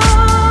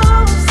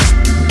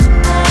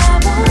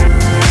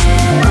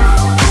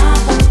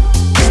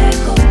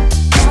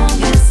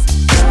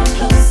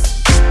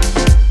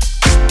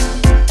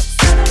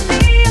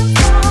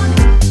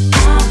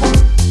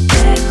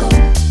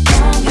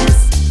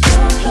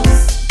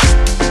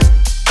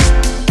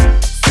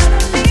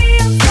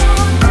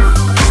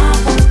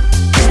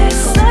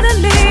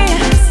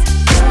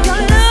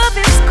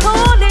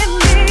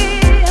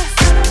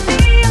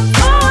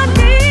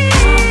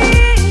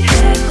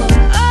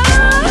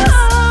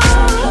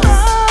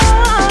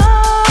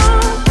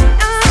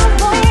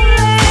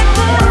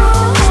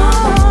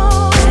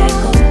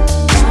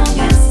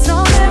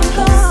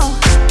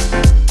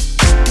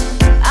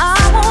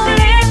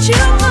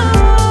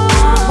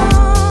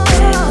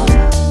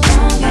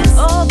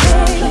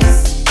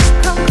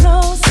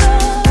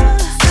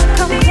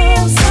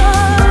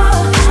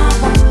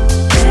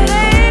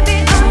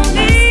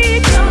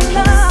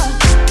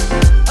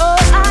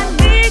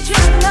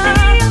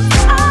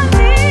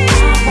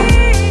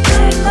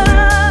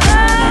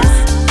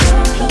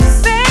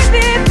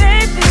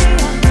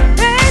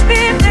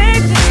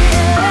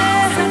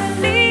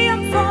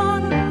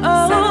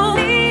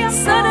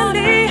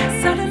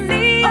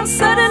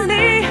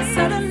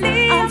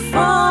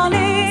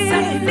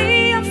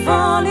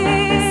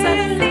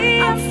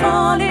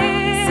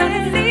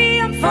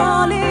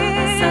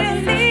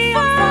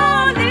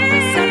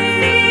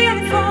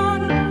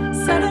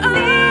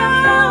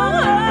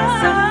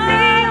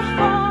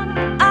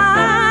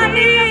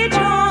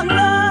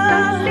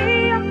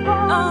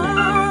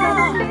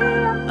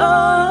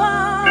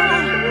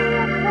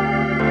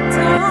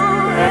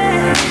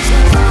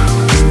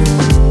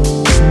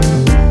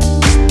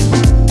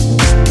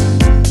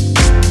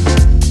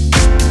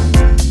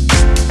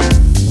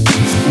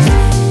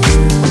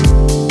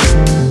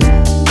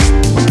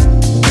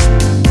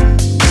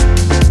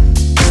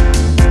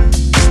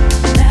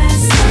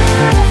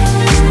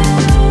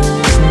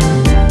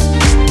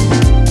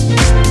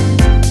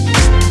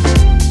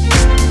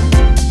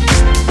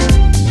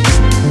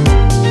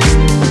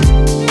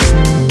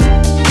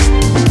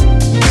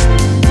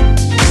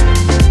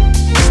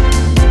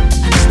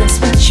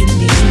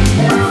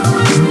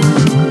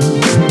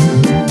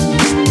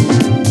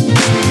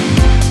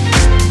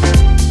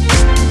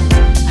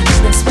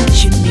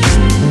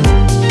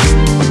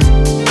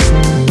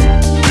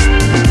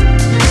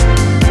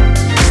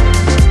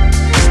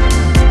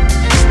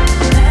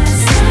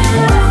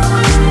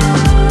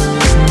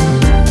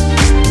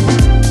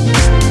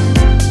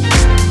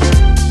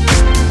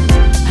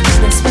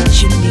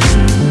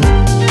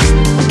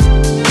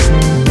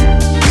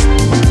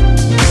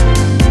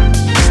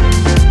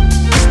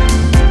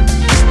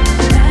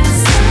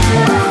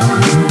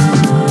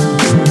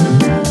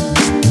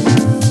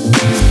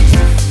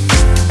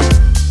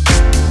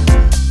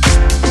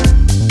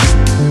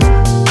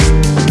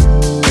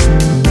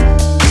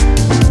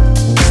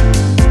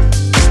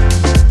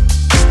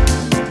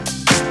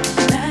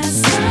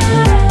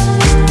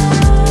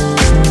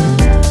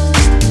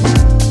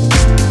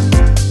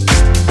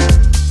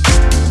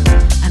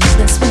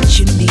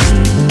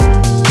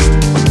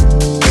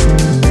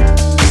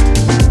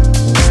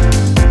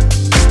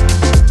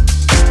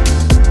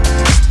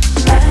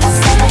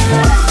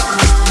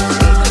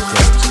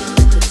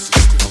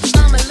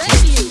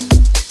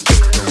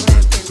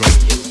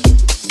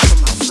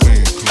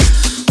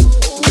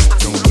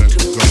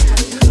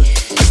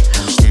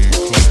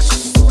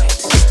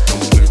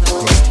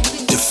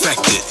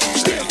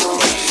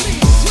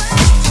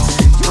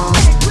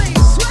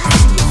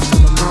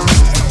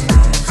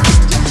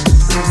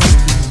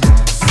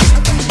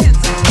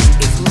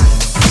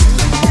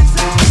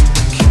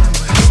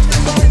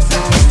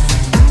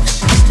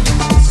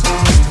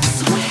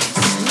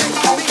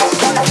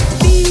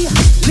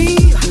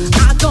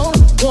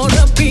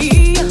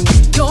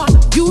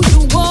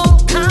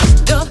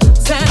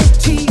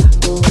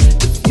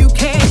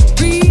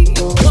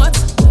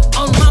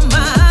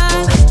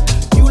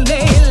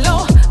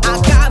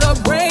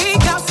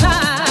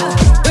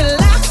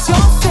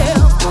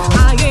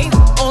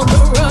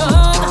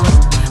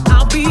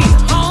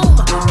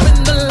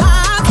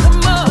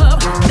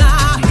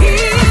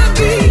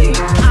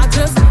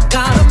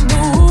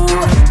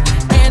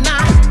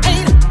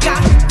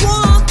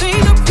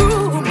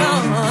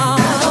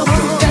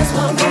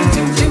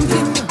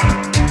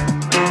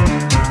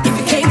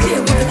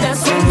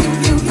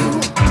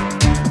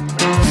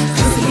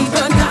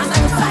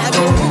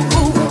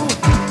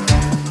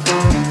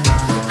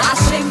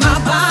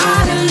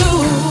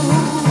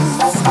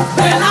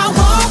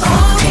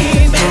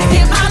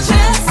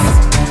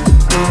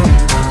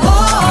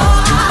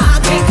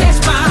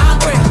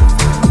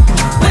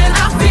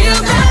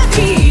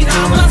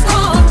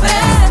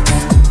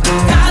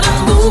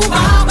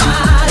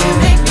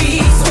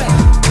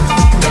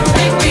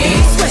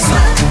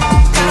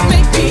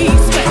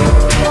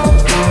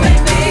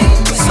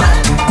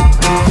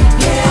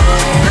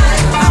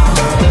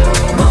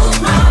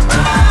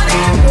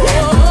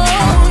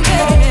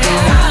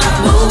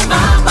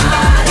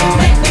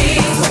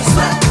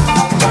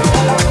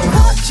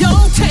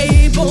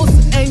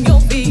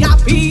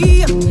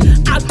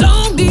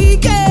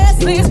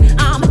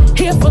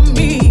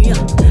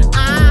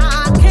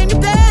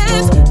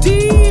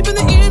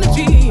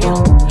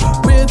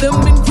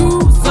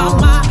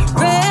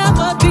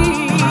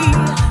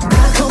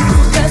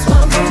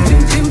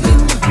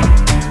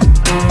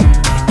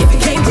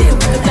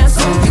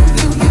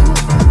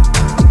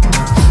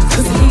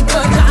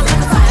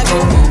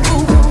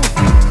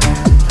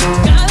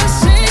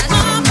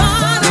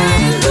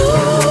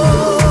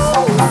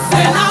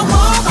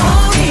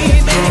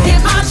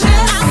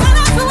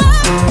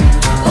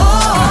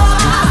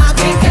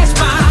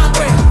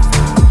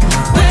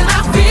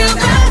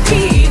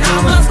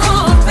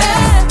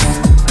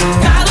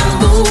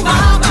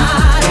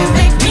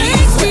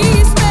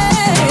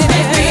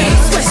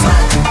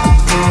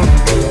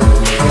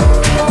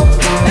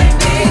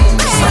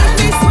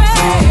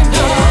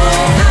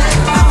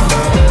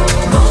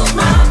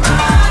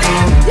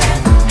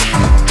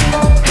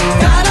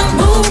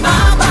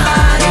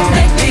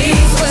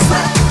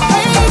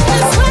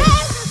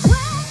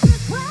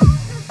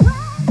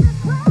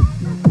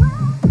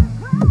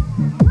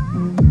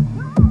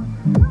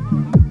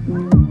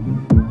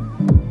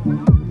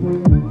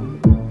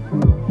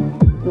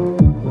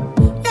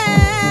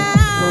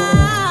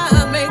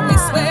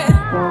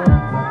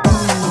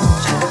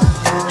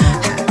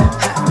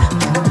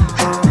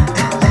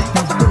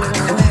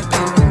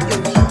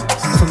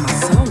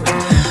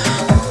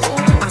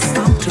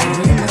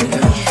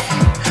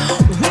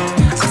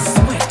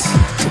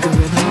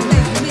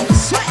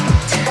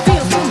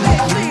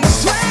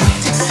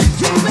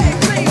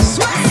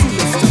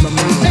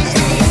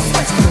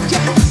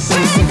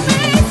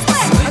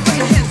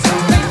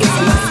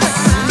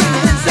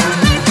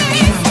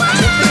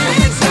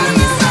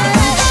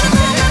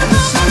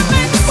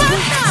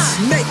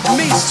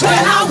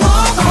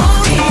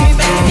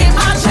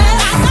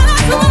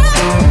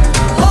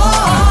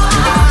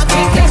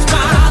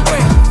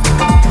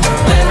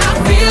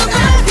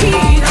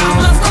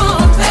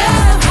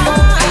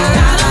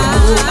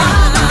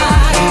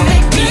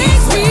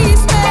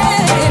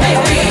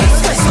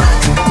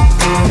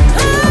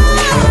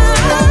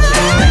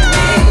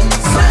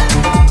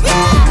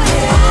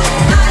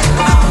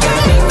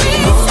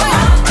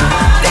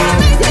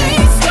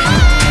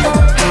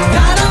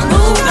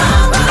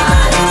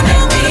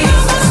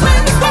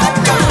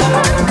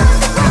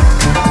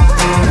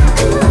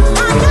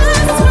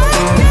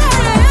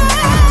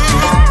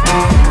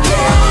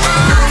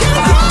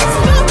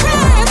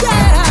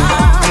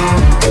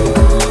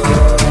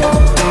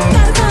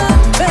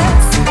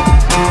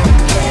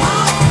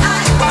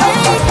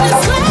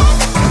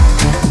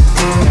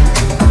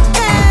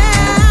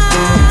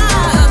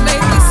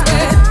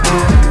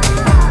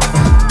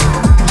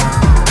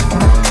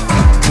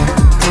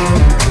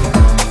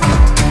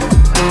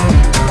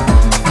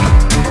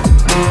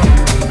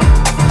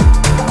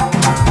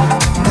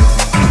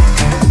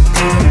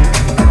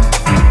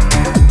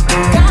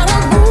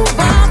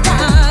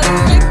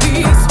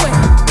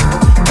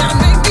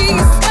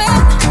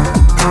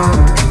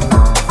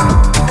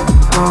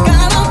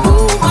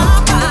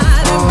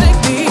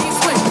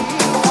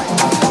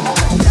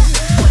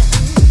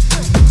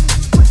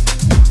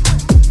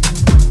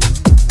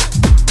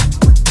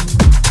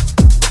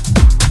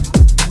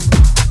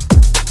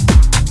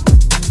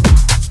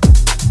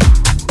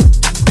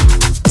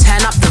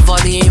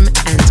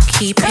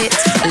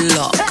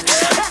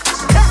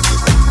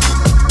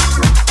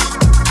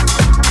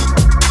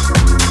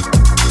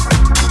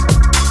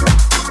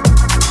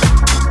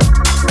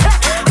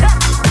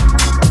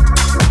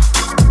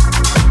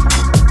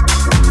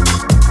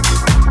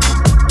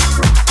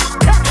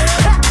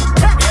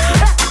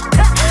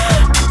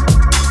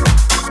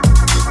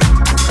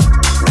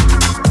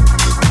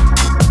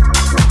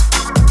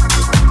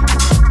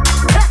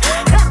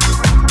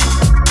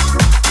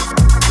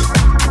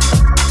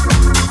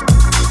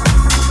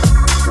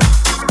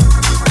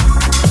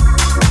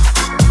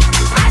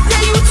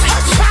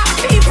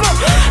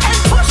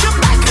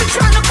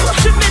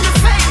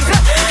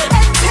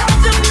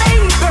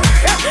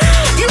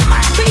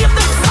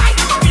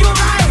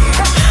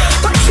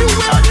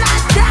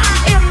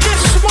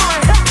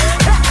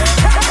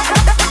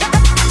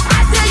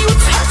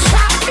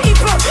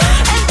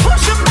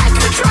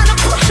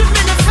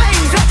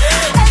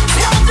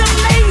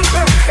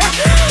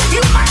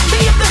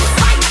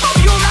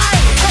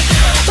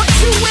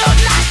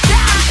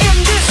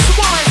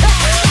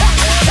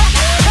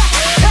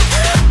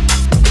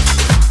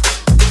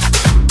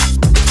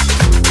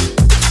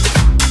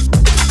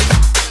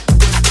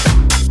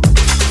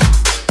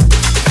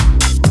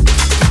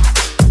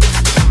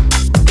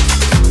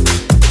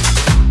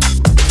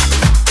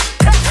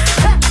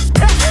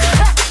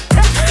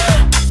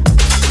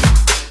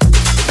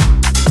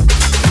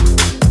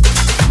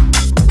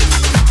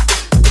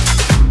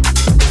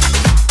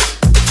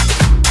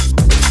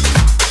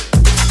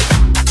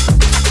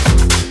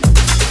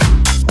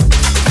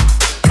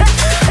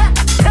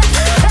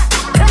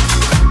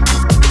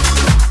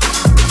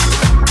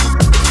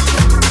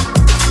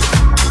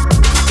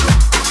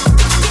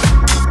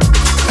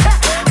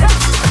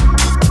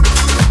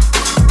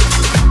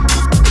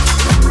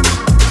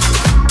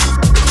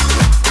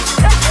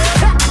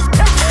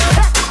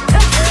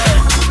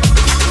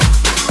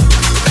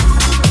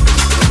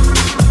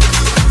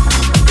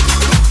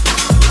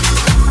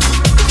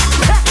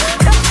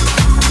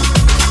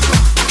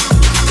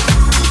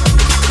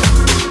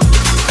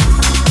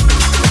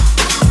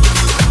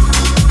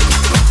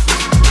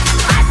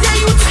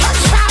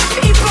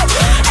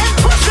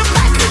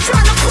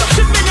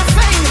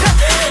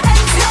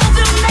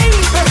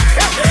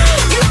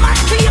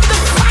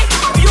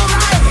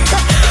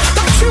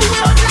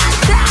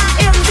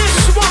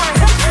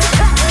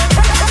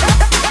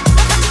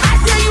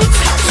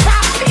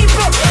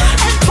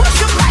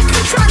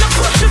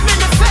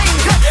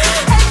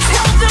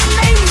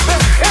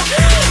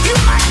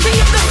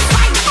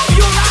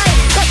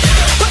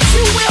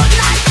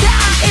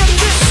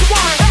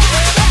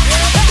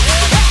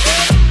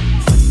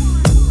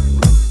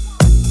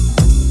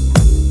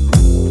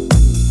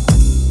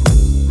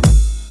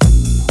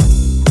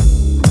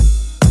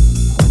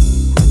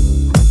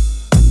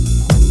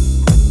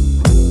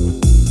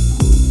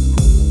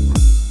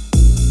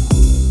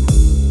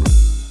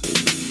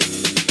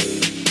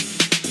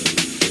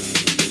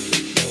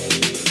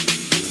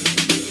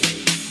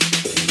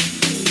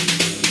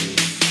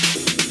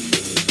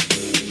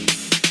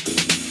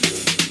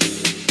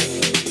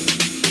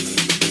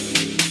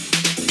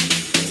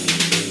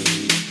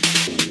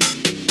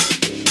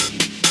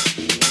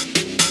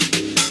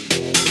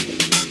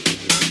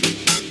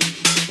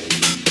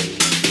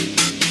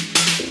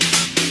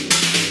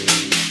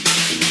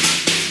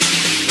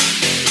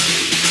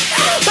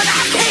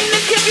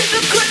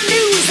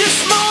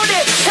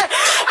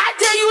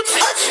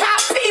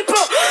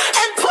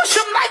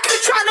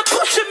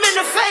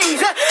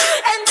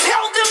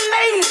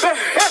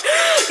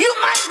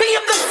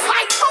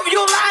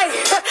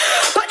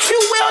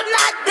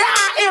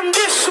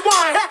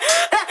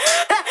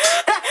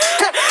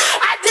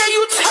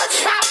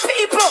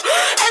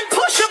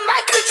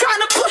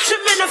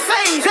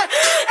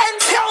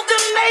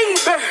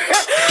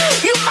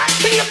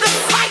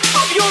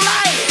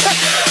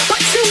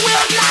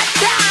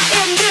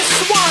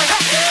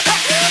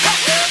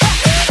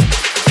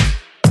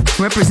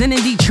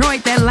 Representing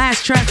Detroit, that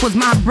last track was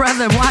my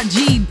brother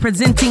Wajid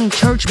presenting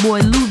Church Boy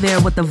Lou there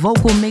with the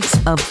vocal mix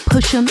of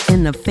Push 'Em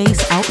in the Face,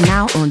 out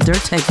now on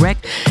Dirt Tech Rec.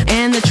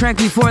 And the track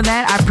before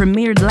that I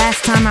premiered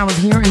last time I was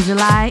here in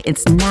July.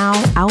 It's now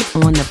out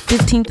on the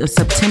 15th of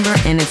September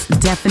and it's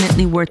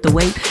definitely worth the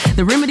wait.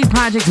 The Remedy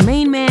Project's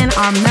main man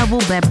are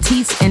Melville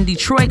Baptiste and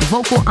Detroit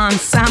vocal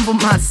ensemble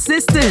My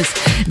Sisters,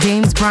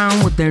 James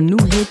Brown with their new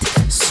hit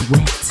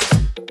Sweat.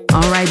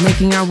 All right,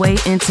 making our way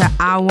into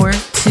hour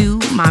 2,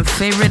 my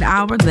favorite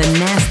hour, the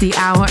nasty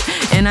hour.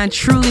 And I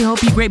truly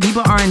hope you great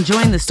people are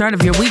enjoying the start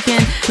of your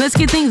weekend. Let's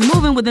get things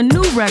moving with a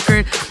new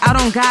record out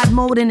on God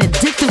Mode, an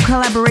addictive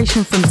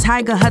collaboration from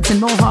Tyga, Hudson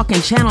Mohawk,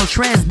 and Channel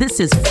Trez.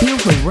 This is Feel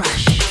the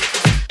Rush.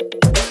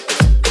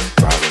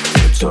 Follow me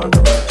up on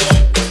the rush.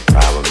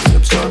 Follow me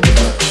up on the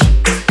rush.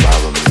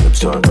 Follow me up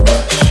on the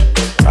rush.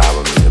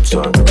 Follow me up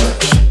on the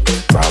rush.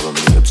 Follow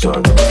me up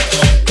on the rush.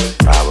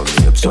 Follow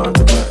me up on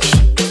the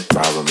rush.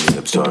 Follow me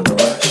up on the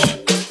rush.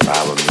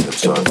 Follow me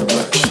up on the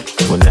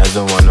rush. When there's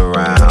no one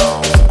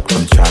around,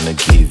 I'm trying to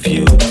give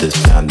you the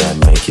sound that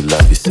make you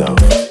love yourself.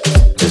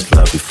 Just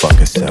love your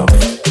fucking self.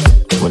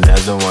 When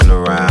there's no one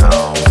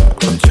around,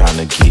 I'm trying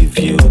to give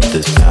you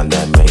the sound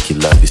that make you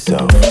love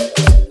yourself.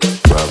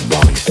 Rub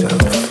on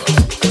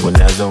yourself. When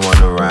there's no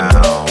one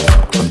around,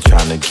 I'm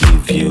trying to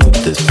give you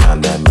the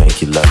sound that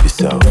make you love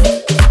yourself.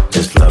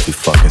 Just love your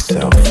fucking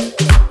self.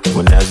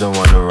 When there's no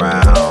one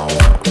around,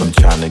 I'm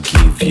trying to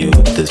give you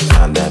the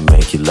sound that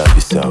make you love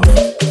yourself.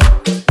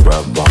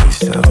 Rub on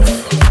yourself.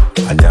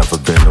 I never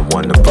been the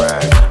one to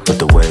brag, but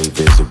the wave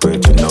is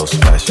original,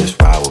 splash,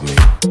 just ride with me.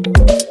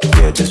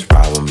 Yeah, just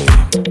ride with me.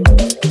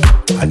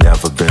 I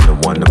never been the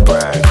one to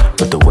brag,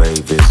 but the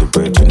wave is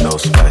original,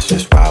 splash,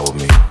 just ride with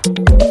me.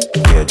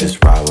 Yeah,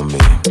 just ride with me.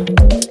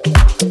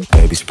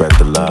 Baby, spread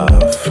the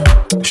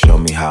love. Show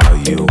me how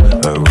you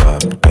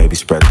erupt. Baby,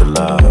 spread the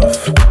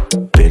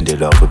love. Bend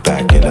it over,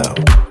 back it up.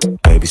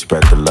 Baby,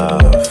 spread the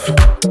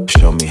love.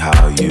 Show me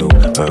how you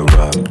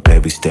erupt.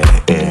 Baby,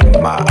 stare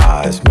in my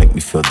eyes, make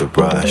me feel the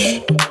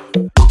rush.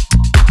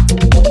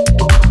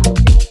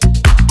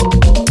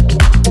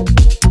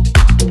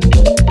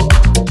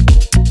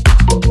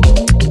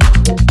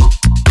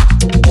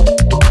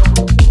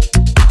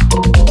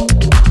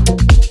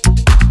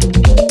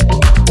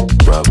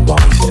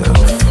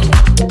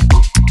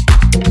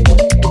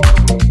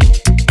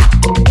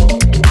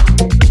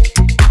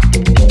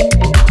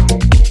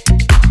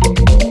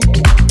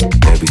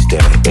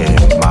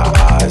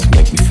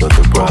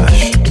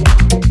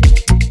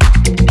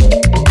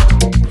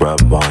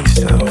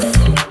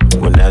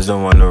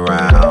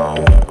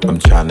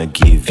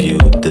 Give you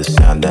the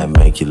sound that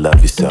make you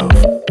love yourself.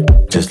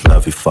 Just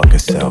love your fucking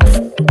self.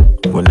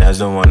 When there's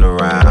no one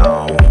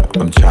around,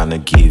 I'm trying to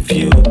give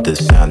you the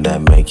sound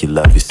that make you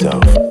love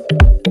yourself.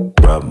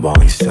 Rub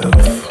on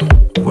yourself.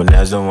 When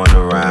there's no one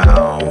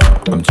around,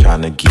 I'm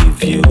trying to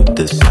give you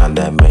the sound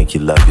that make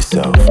you love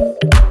yourself.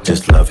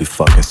 Just love your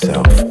fucking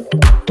self.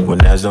 When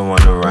there's no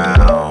one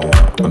around,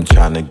 I'm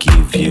trying to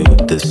give you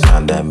the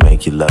sound that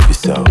make you love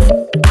yourself.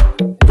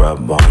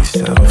 Rub on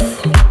yourself.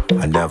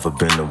 I never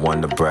been the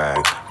one to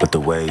brag, but the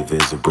wave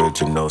is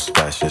original,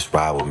 splash, just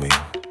ride with me.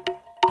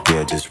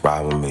 Yeah, just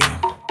ride with me.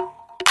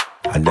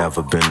 I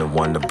never been the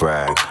one to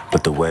brag,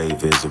 but the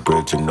wave is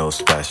original,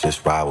 splash,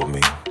 just ride with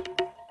me.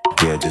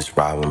 Yeah, just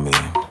ride with me.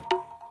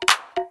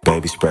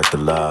 Baby, spread the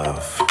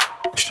love.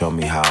 Show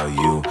me how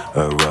you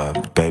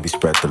erupt. Baby,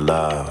 spread the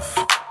love.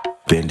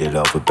 Bend it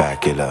over,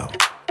 back it up.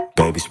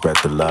 Baby, spread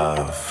the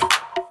love.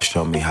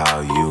 Show me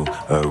how you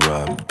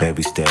erupt.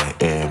 Baby, stare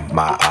in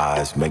my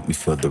eyes, make me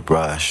feel the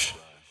rush.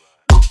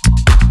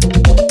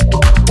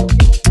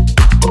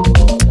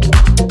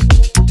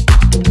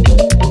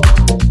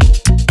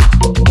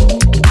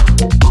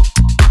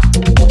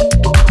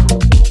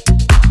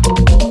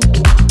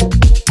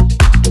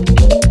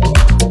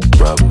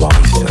 Rub on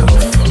yourself.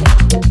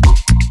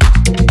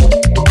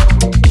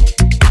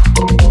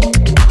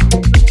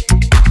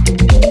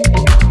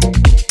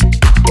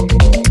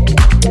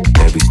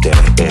 Baby,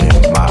 stare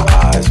in my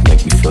eyes,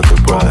 make me feel the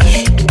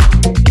rush.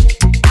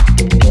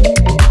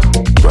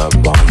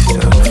 Rub on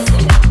yourself.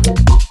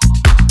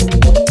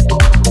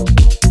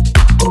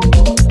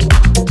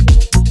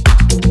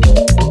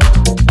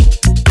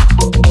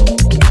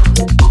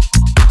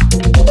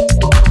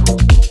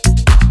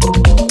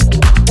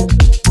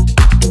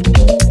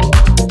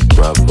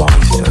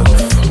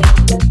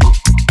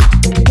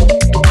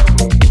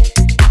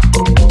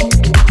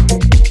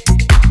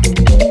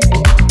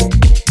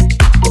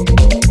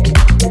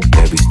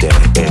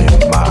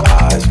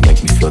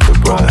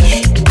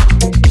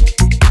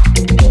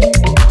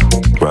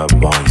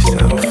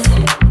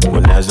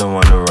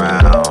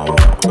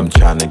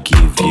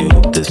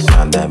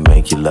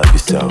 Love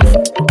yourself,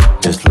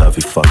 just love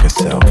your fucking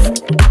self.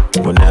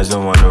 When there's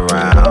no one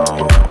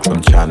around,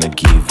 I'm trying to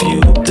give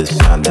you the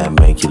sound that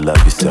make you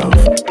love yourself.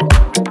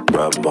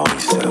 Rub on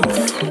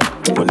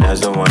yourself. When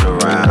there's no one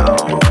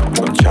around,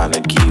 I'm trying to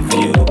give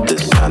you the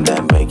sound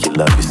that make you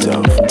love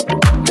yourself.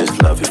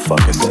 Just love your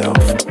fucking self.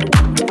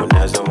 When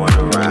there's no one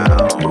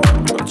around,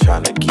 I'm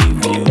trying to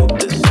give you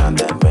the sound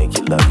that make you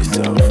Love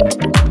yourself.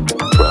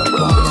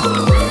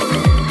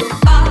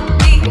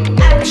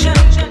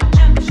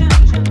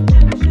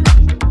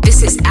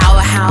 This is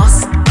our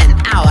house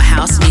and our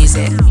house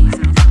music.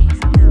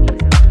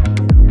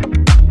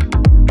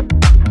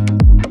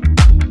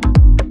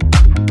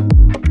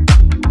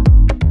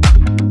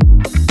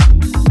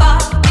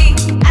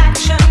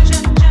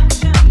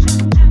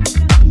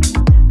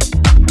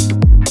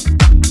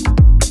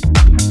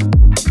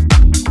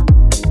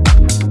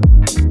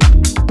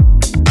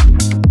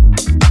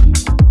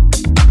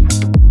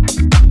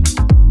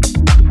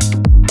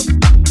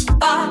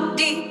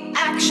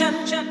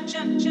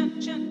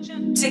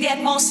 To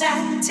get more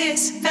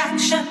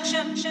satisfaction,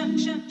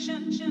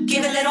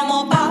 give a little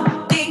more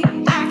body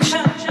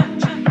action.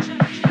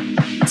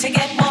 To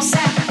get more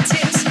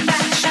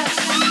satisfaction,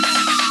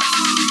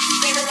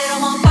 give a little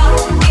more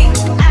body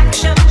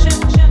action.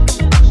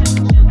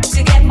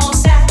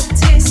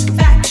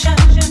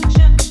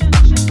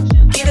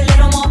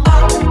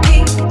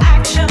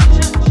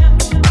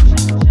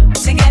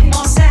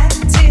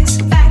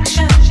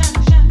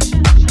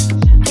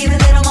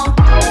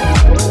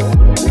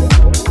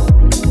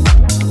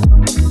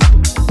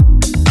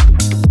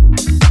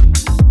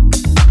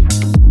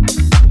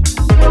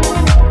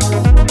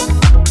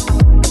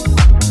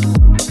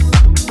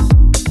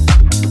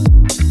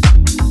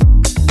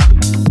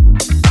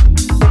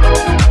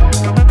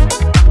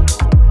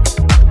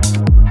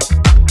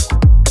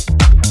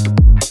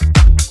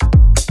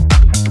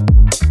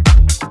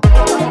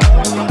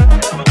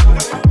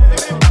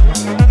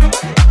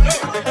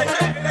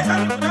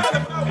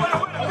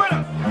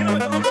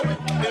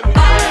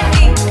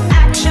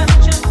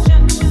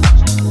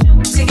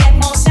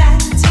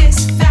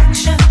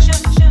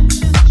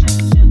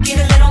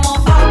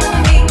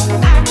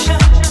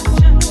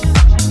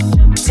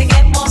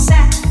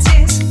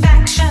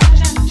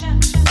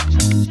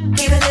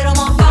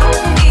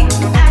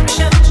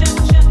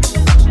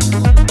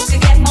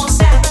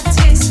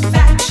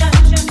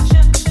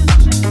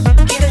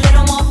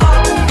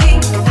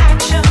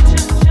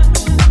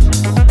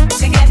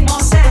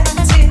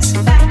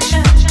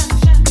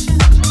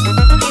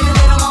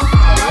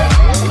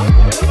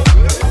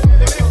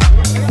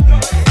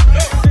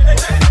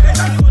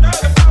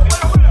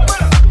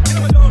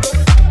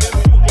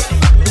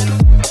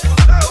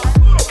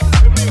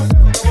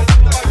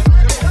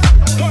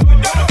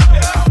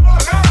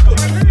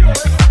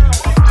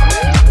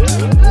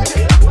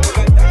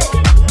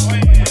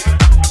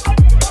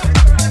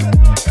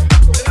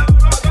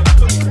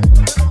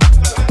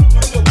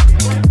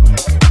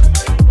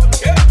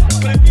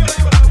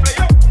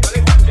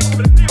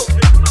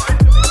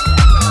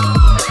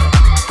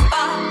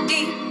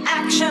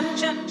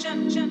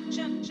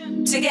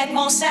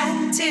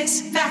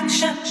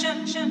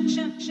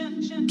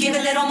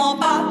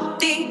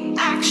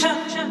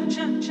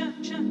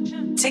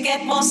 To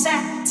get more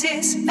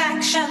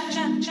satisfaction,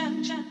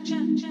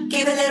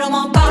 give a little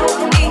more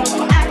body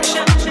action.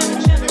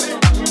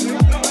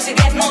 To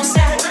get more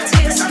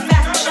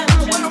satisfaction,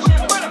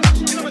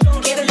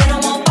 give a little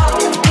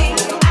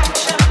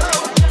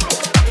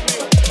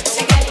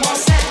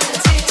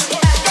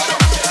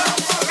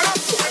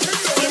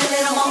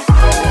more.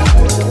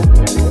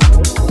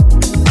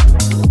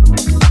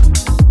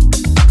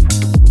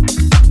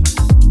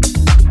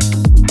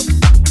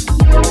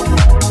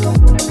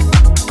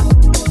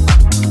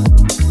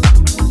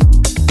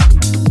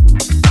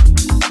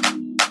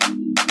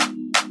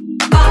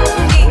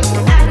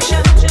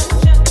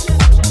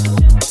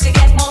 To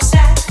get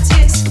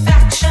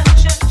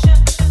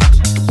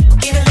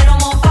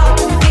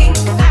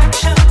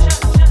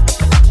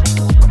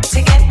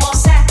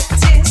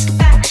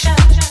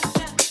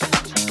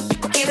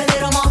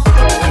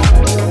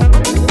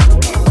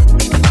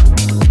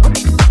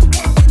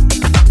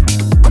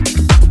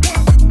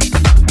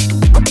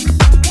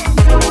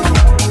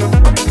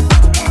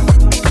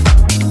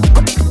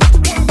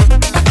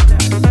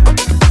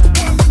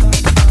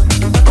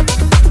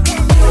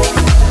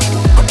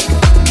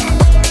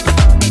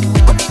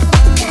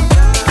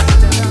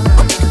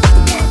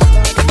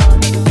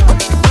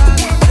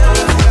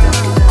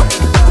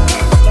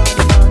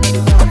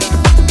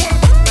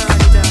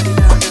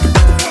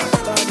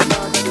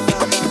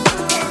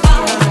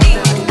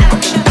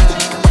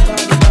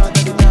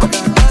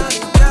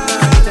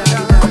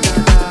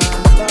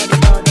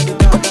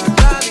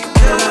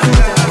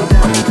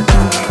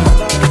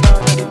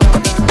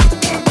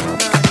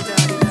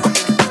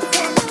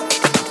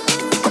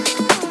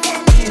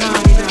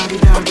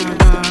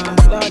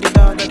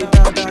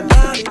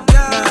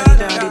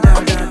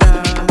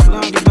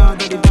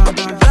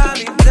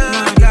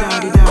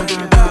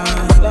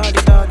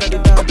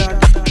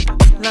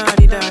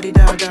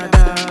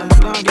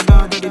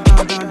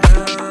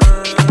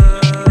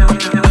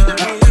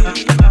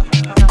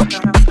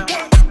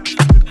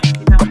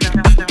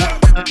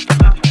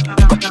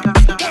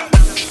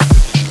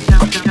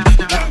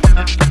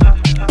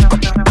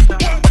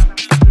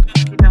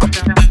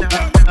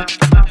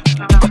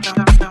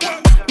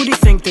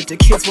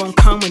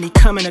come when he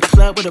come in the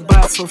club with a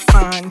body so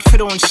fine.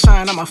 Fit on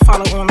shine, I'ma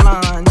follow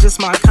online. Just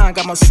my kind,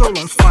 got my soul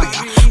on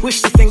fire.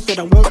 Wish to think that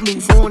I won't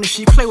move on. If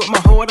she play with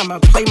my heart, I'ma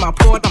play my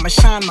part. I'ma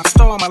shine my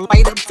star, I'ma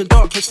light up the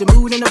dark. Catch the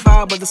mood and the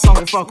vibe of the song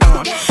will fuck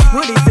on.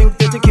 Really think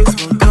that the kids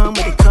won't come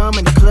when they come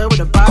in the club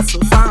with a body so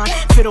fine.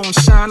 Fit on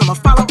shine, I'ma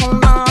follow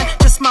online.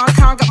 Just my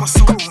kind, got my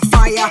soul on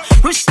fire.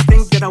 Wish to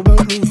think that I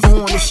won't move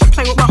on. If she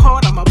play with my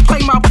heart, I'ma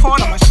play my part.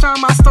 I'ma shine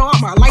my star,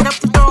 I'ma light up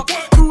the dark.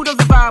 Mood of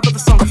the vibe of the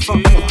song will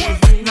fuck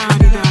on.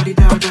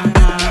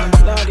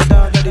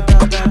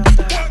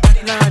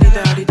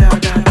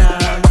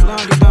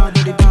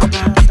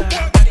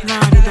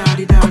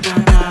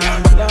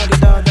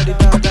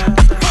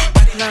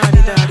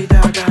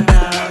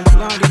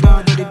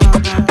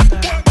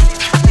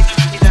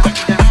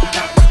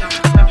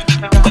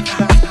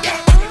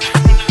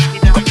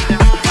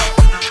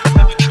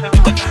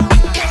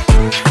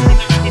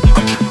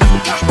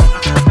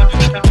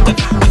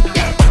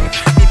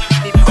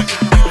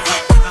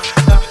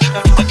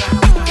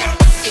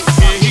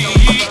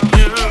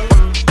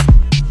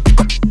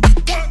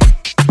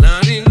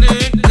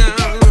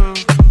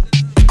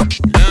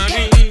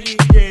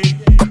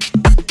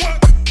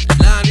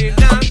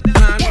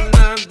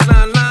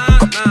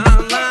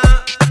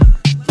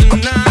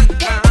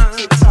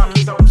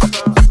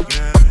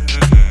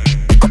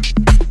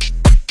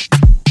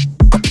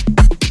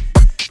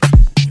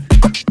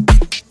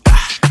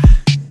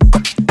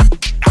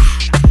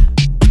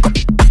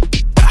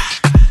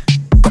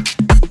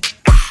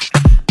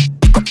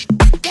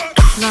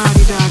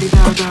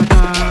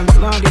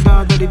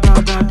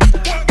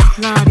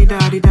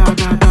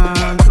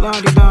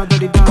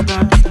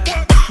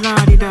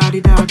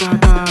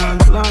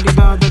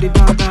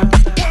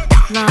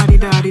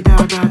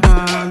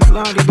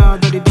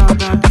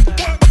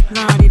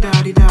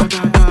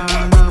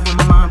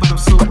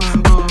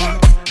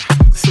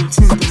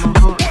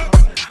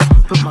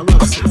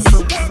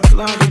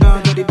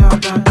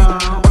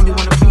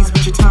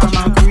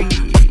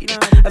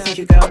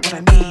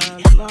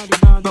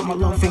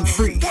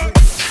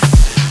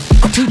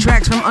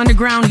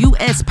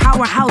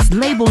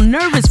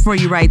 For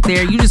you right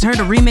there. You just heard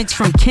a remix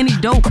from Kenny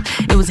Dope.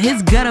 It was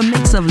his gutter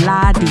mix of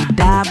La Di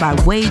Da by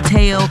Wade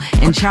Tail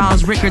and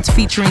Charles Rickards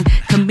featuring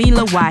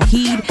Camila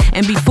Wahid.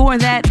 And before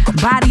that,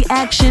 Body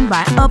Action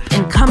by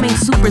up-and-coming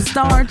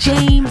superstar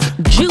James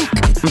Juke.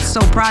 I'm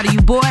so proud of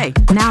you, boy.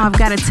 Now I've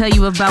got to tell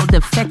you about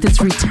Defected's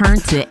return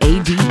to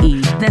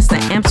ADE. That's the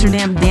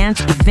Amsterdam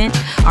Dance event.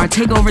 Our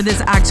takeover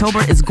this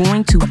October is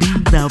going to be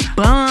the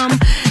bomb.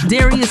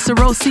 Darius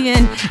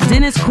Sarosian,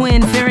 Dennis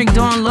Quinn, Ferric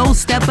Dawn, Low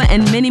Stepper,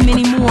 and many,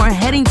 many more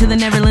heading to the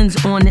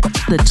Netherlands on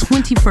the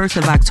 21st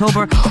of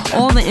October.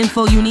 All the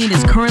info you need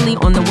is currently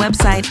on the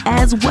website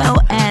as well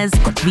as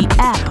the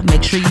app.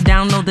 Make sure you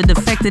download the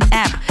Defected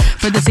app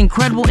for this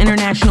incredible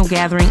international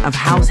gathering of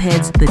house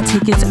heads. The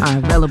tickets are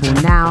available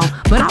now.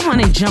 But I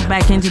want to jump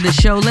back into the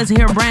show. Let's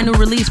hear a brand new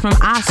release from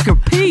Oscar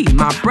P.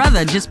 My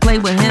brother just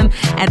played with him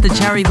at the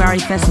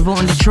Charivari Festival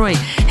in Detroit.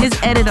 His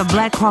edit of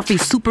Black Coffee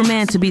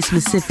Superman, to be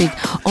specific,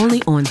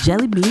 only on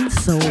Jelly Bean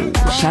Soul.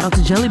 Shout out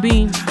to Jelly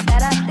Bean.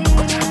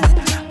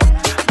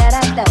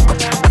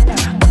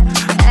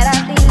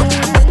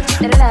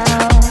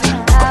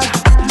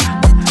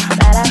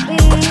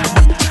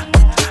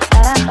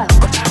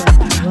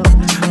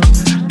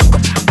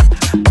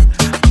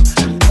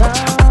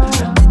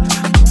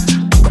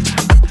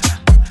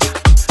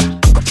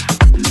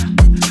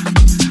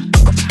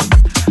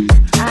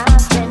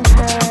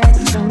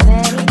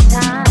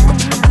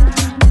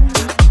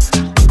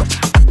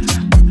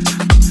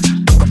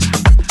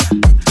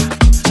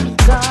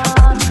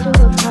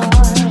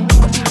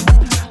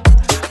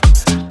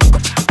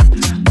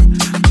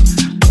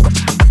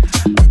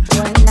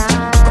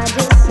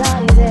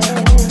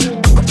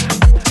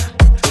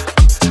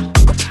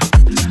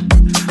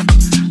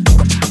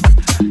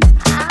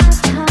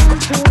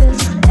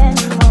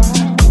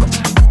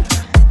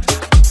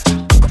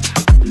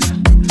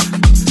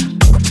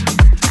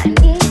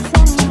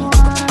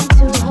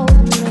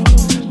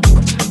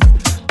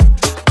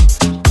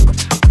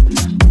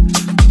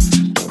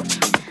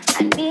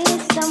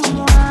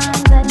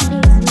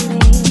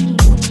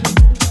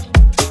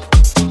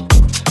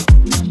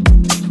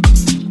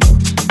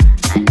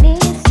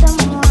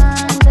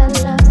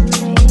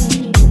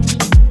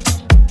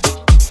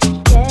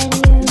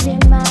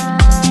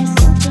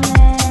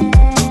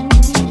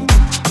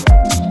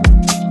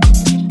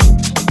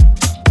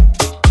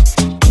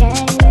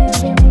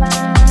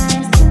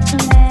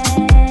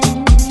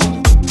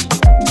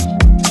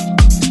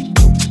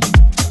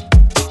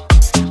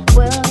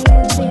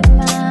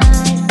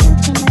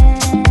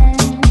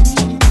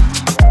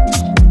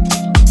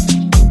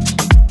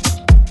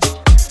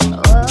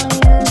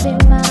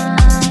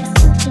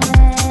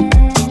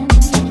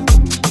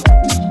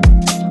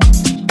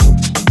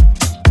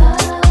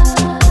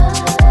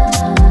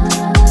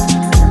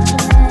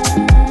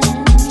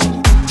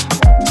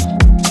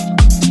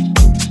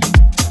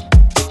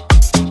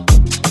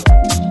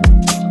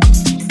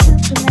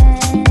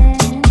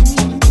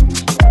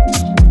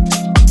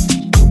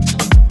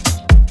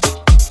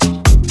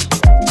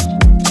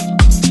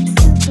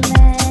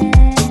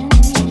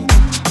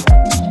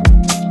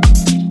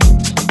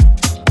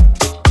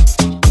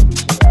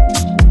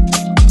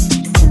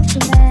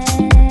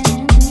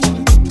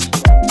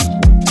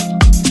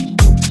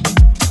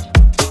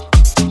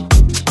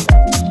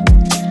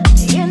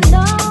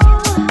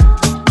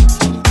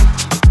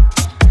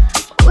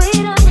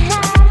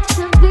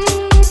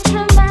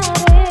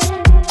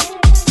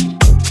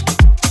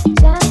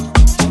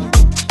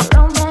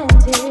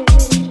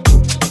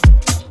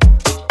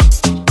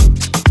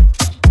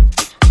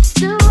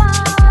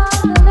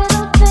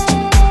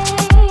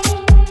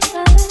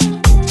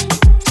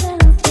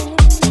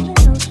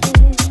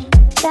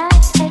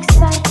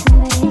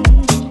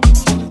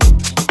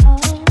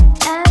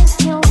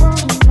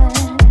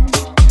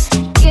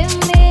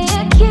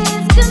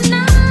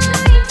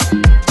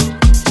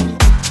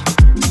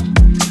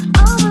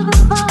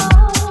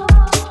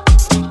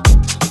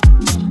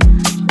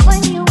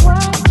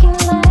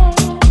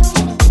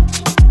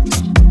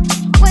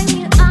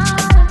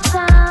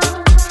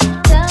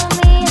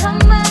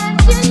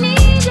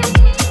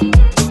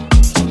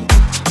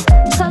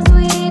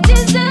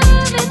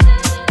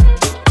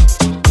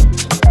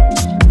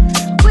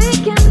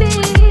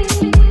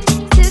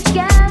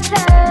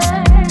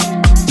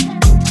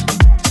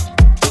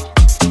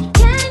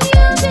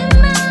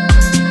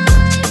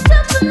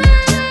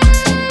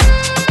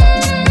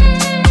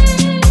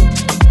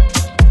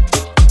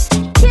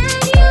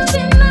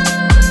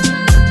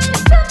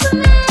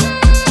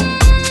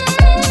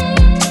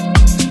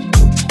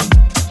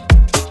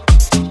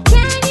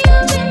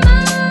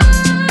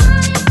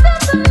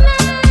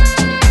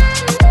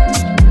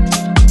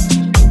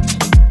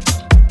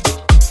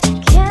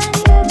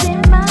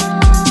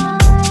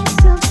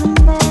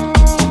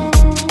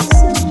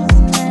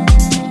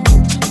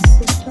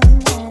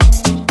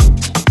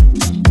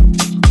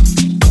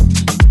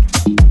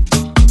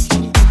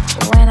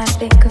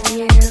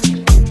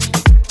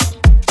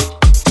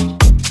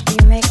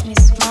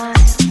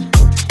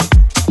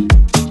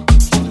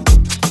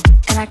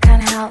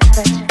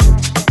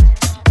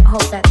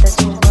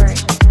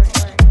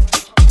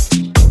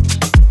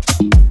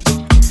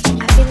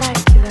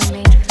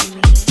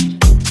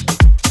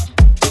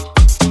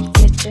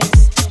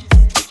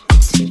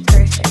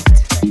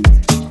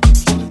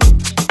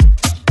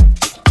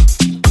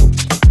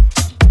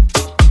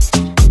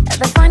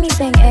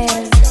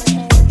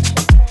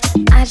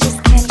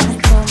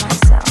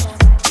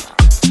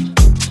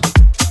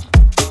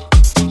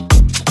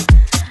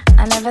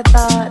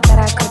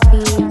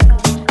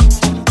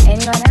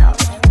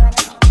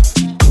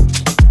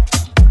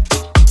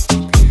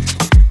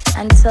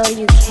 until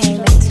you came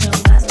into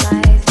my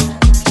life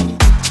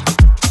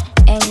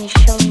and you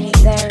showed me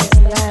there is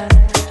love.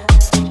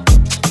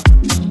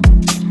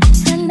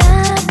 And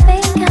I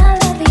think I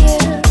love you.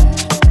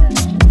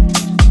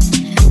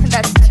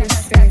 That's too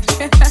sweet.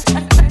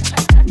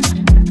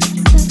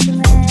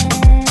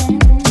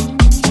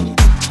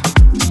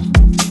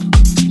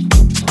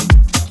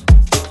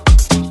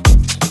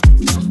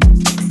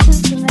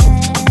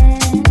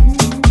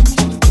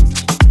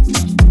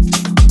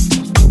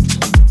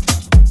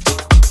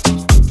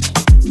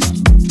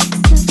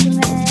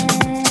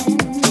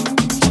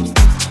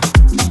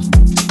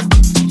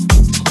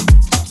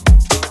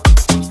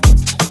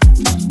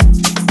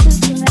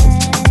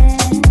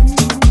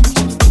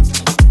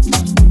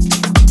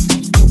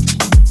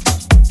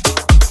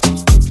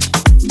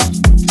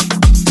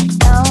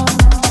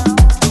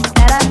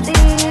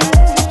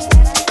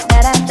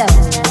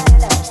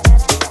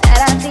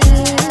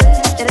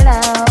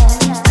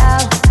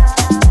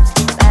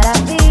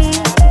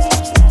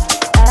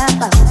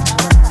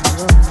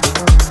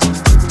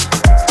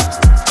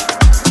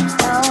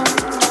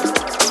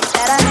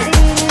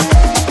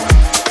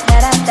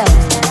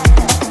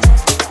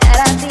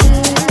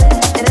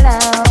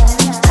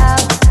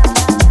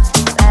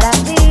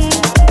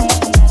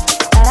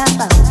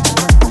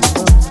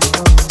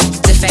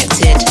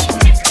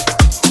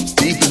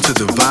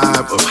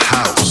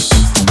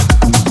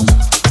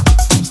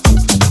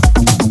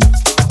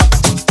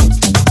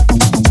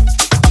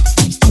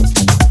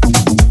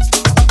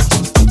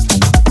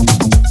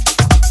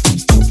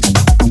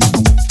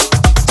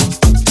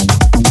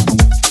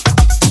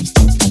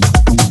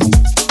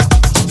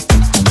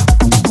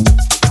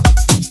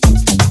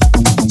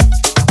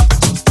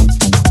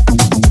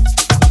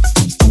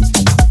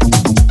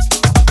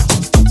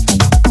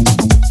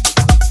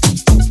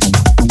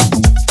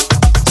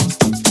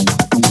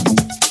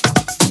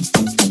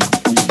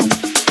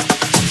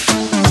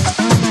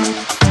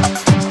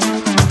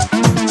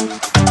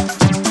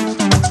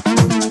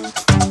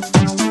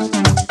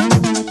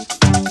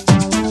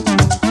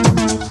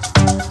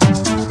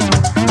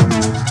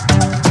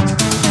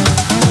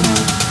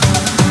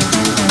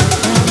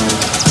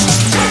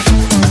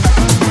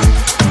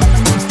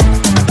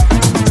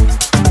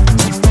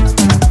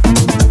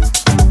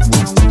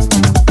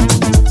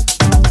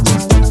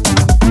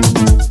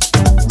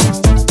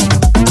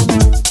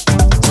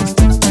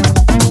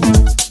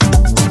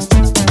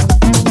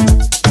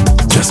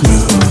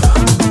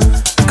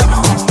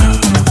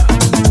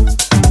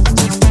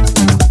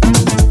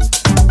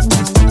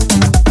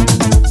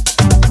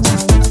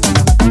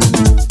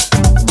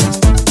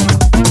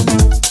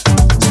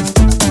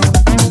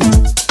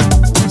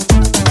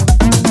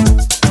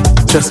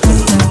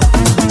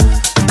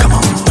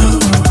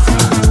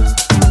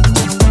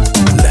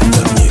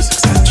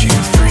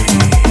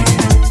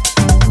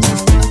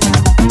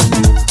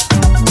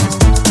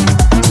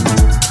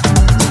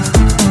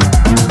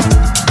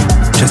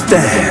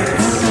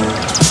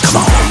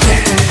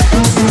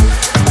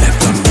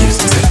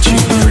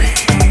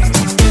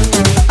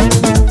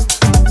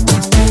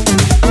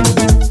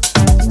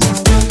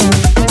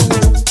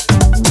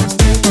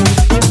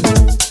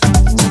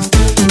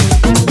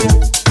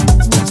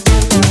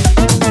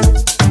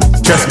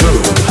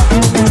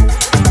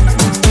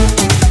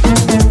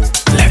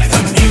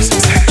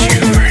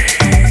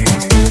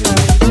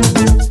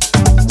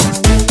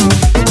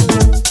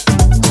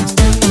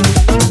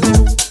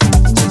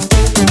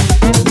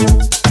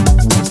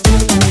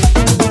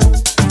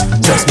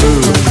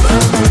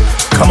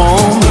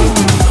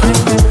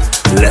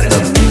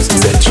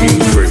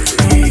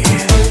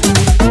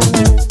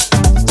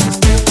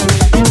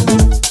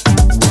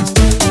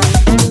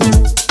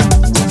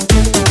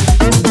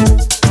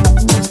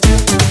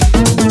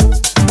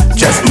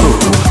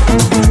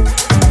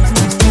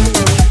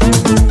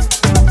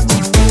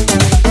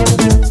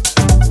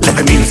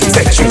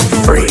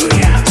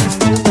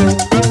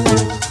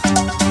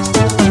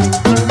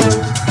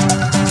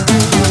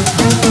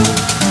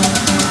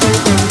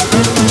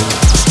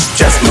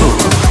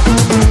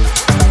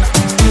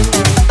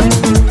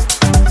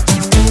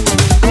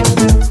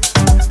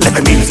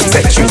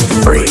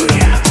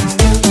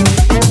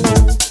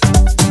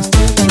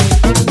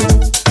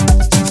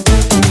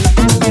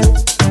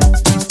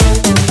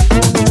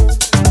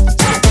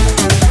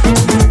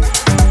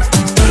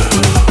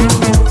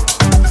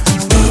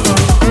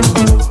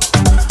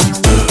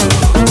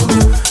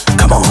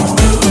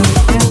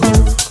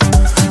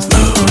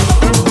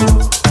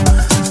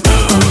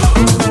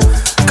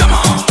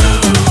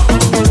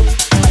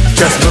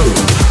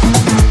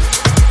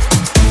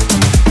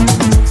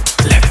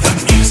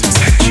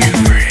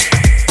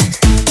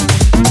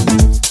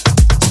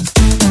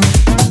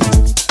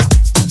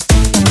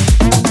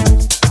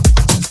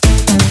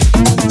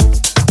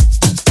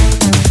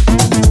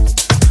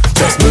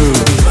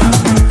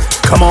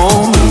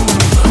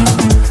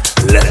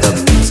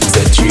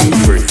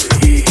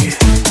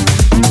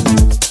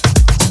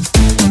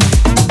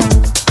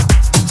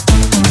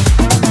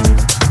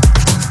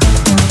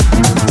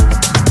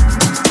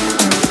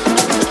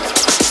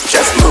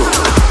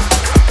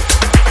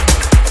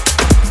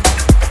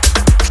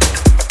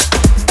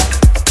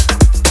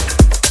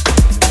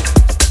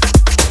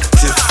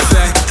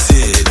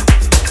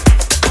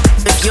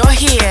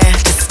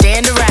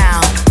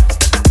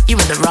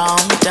 in the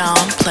wrong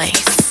darn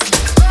place.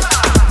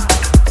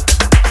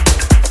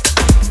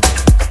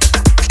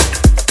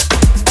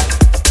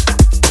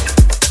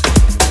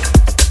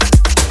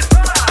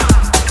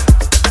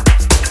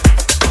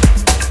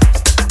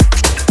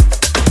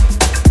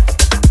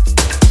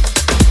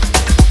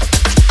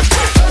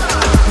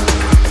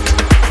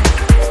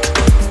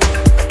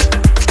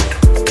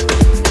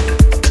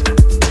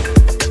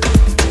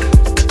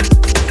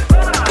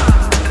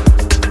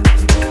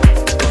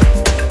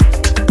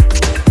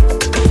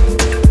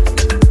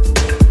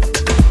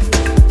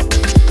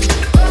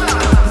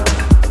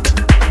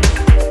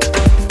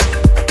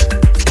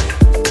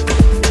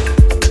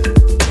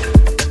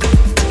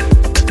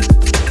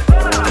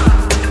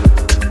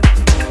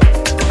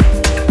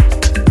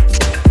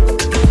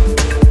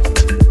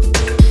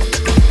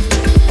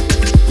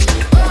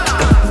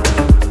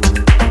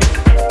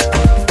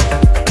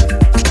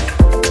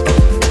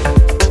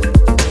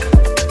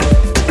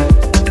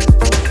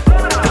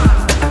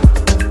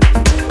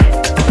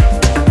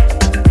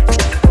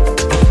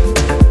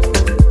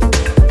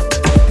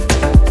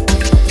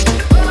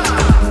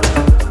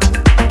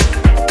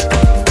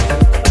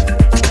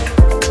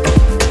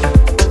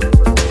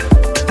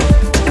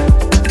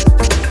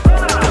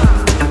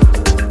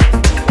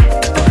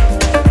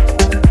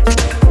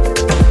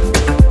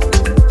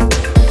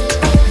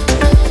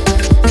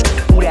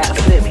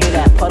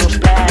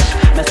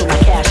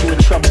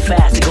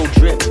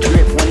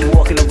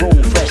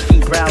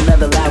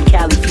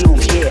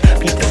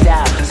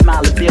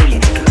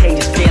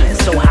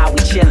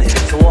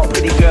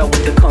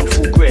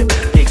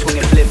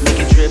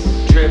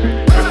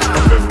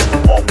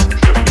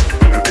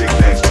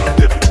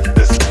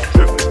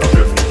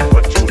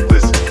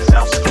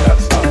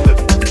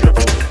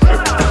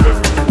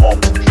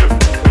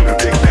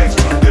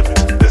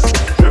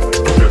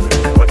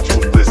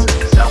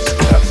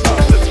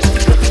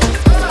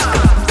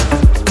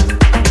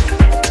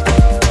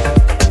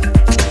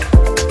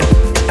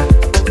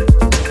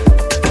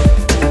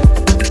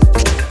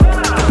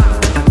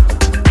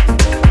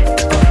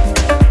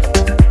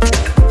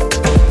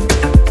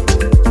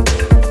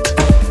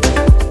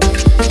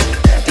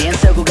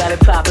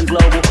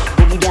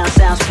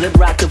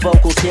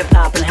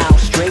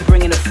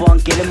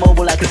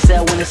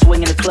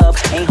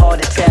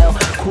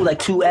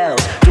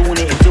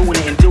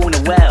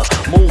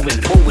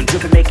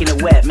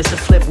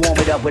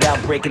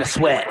 Breaking a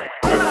sweat.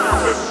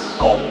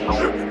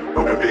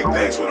 Moving big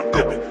things when I'm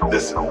dipping.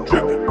 Listen,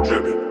 dripping,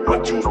 dripping.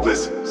 What juice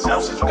listen?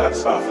 Sound says you gotta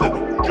start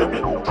flipping.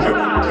 Dripping,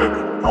 dripping,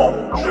 dripping.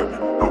 Dripping.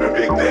 Moving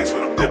big things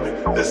when I'm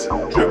dipping.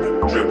 Listen,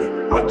 dripping,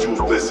 dripping. What juice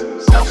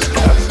listen? Sound says you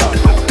gotta start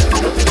flipping.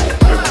 Dripping,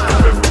 dripping, dripping.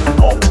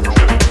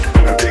 Dripping.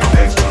 Moving big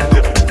things when I'm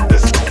dipping.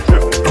 Listen,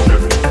 dripping,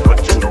 dripping. What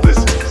juice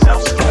listen?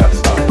 Sound says you gotta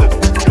start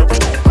flipping.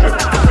 Dripping,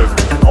 dripping,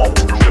 dripping.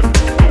 Dripping.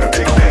 Moving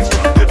big things when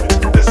I'm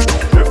dipping. Listen,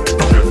 dripping,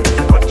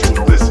 dripping. What juice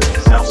listen?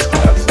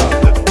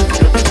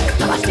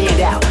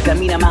 That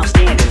mean I'm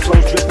outstanding.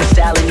 Flows dripping,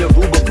 style in your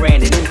Ruber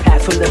branding.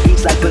 Impact from the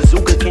beats like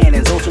bazooka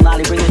cannons.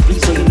 Otonali bring the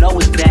beat so you know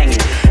it's banging.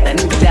 That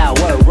new style,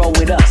 word, roll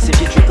with us. If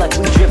you drip like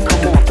we drip,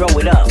 come on, throw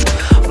it up.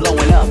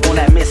 Blowing up on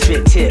that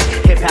misfit tip.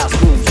 Hip house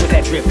grooves with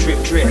that drip, drip,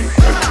 drip.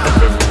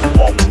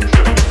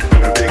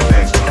 Big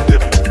things when I'm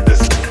dipping.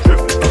 Listen,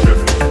 dripping,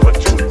 dripping. What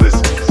you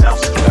listen?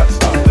 Sounds like you gotta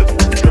stop living.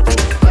 Dripping,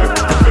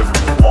 dripping, dripping.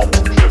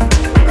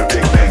 Dripping.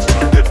 Big things when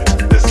I'm dipping.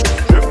 Listen,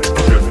 dripping,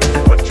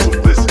 dripping. What you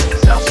listen?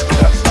 Sounds like you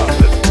gotta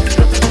stop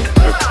living.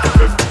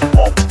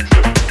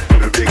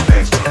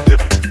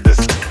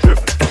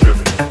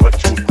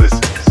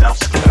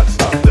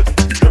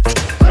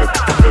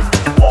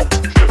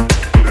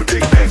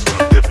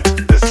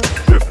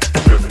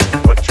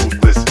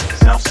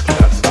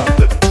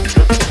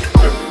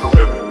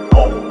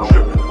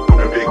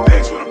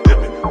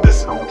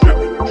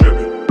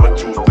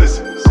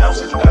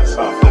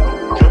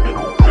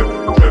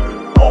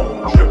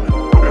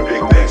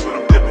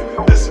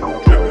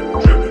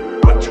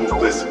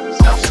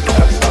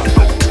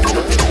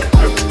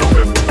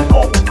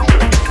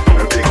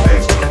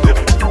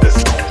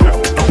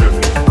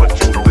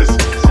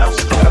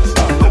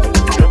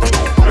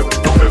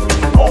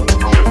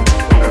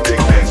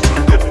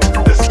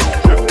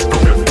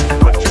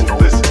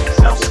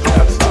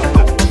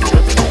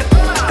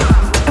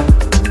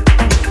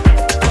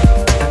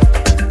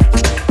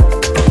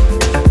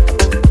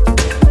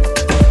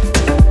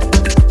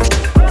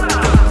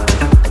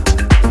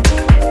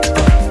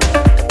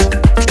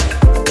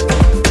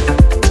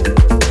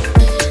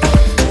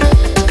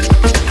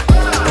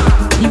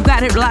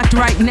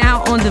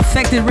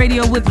 Defected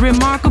Radio with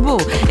Rimarkable.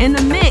 In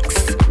the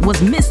mix was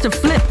Mr.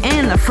 Flip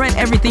and the Fred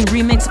Everything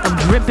remix of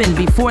Drippin'.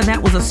 Before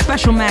that was a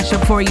special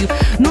mashup for you.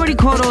 Nordy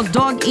Kodo's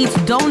Dog Eats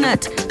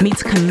Donut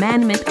meets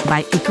Commandment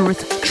by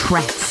Icarus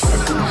Tracks.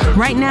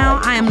 Right now,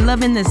 I am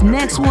loving this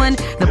next one.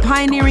 The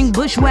pioneering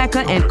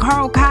Bushwhacker and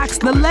Carl Cox,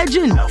 the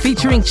legend,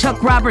 featuring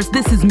Chuck Roberts.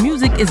 This is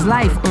Music is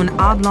Life on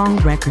Oblong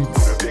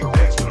Records.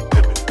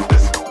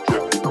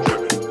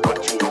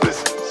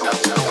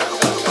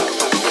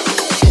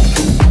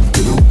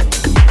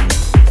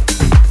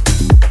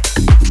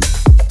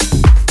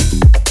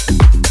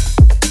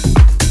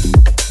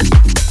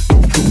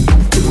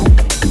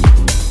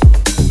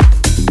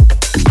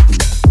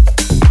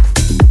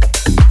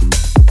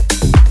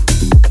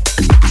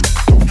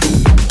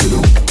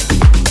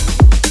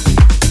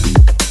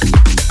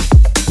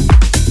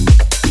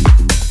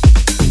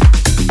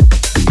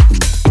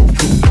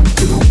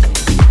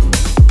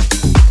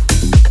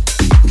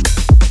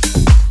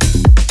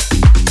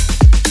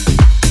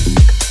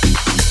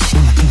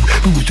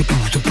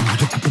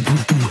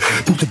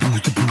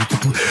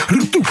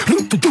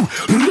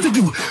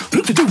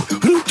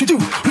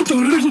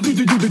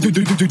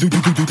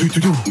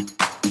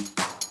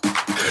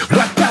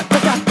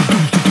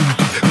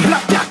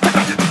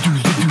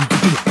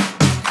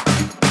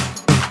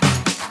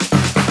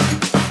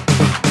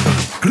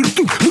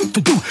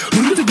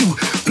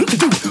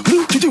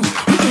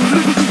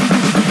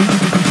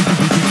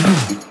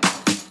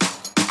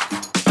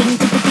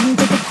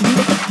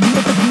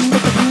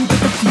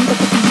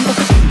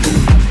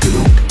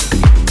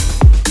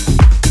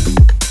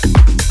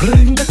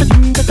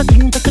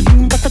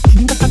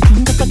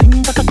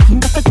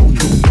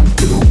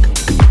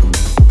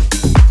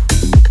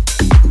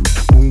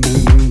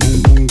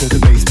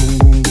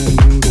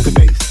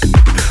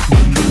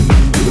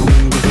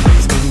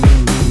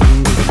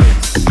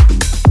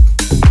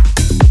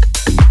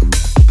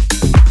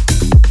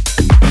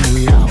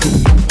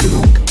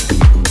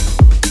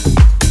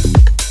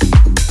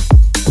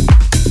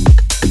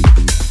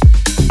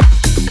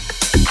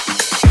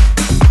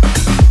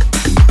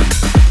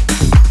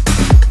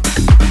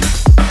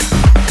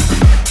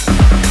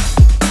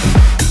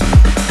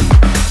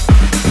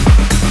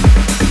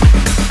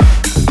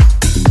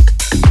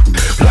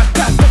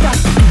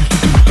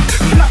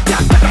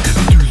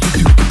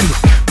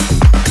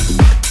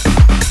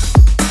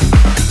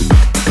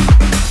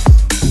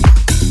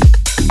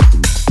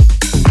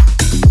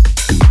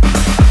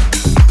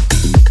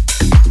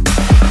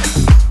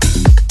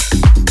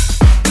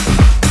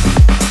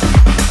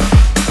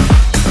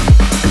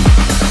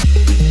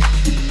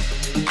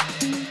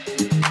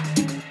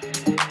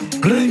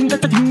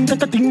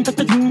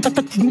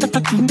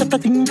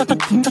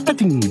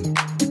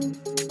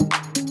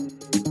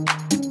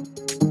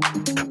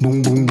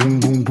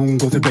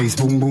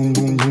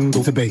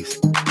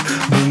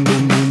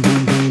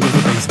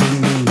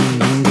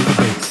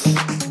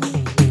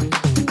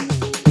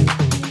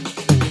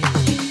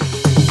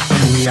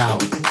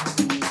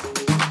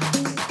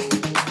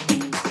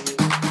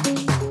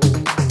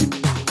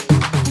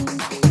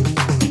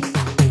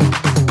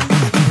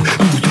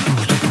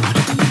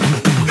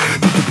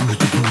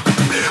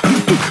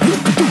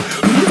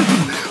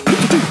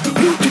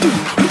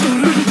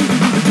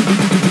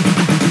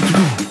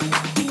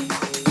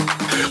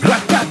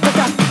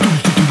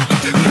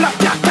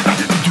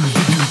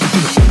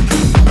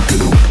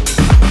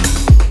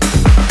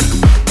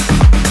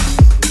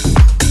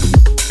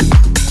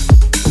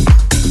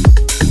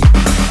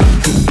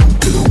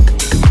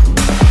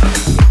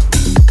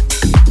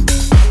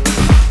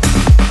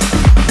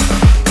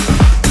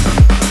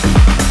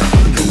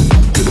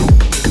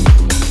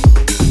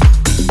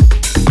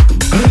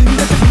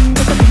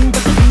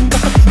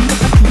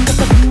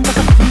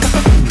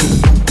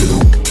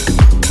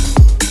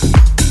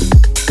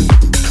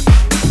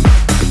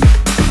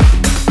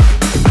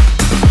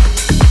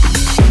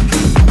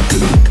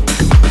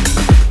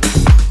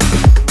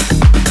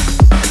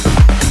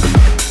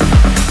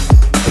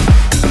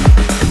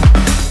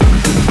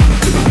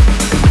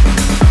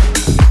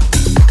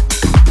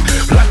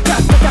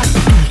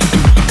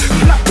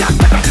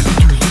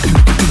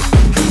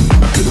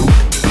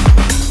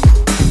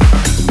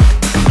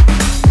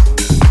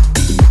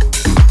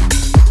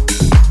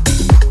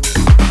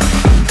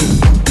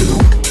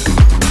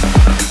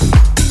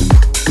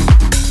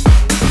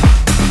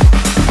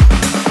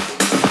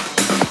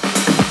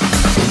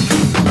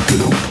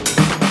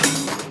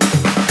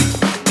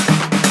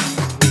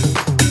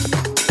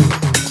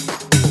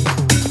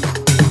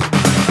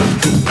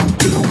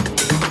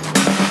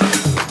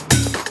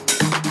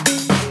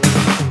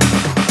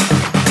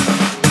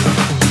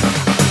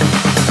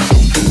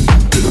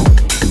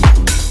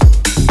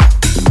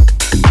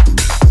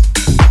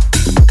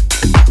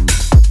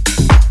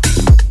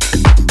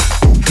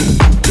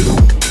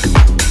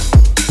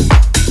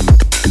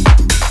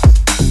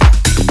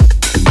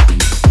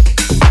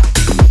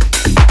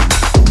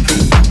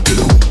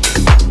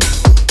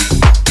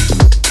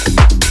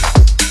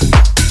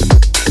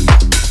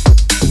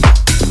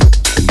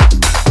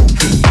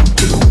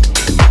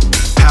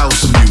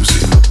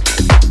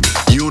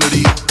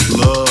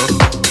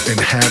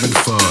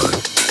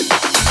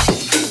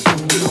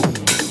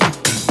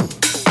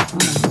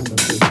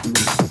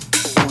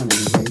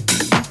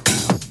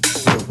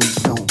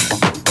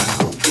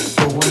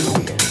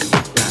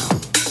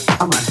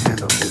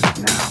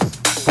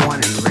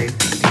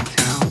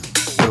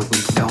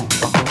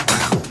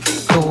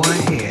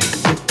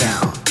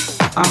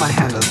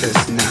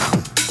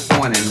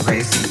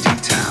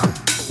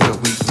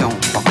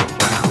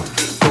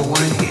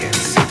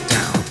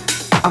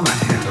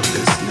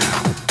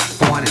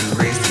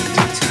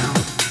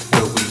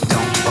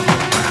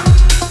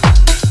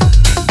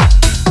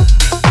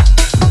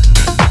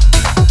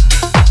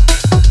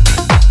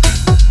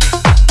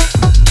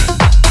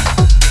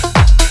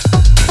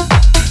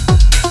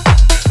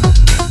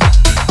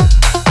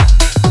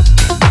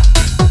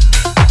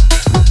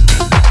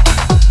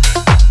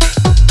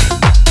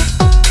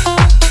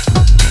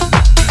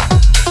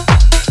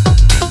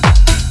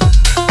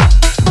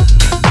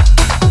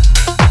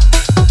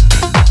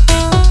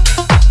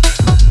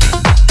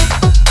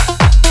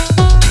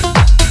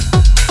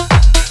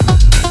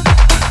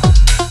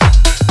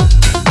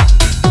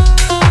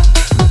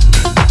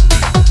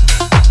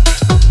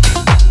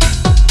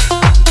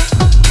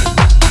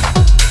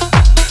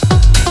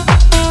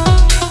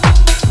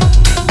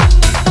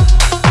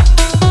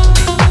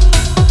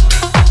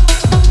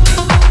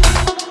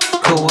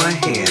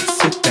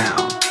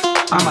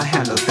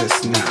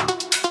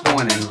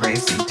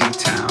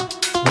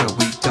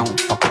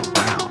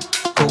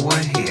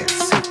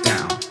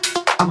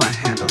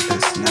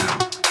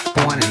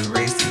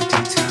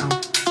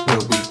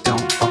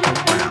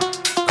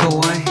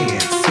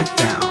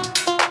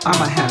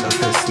 I'ma handle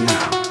this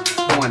now.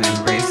 Born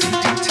and raised in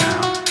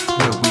D-Town,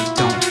 where we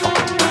don't fuck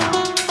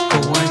around. Go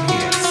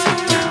ahead, sit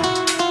down.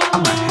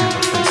 I'ma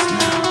handle this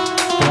now.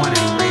 Born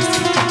and raised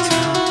in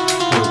D-Town,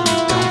 where we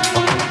don't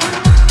fuck around.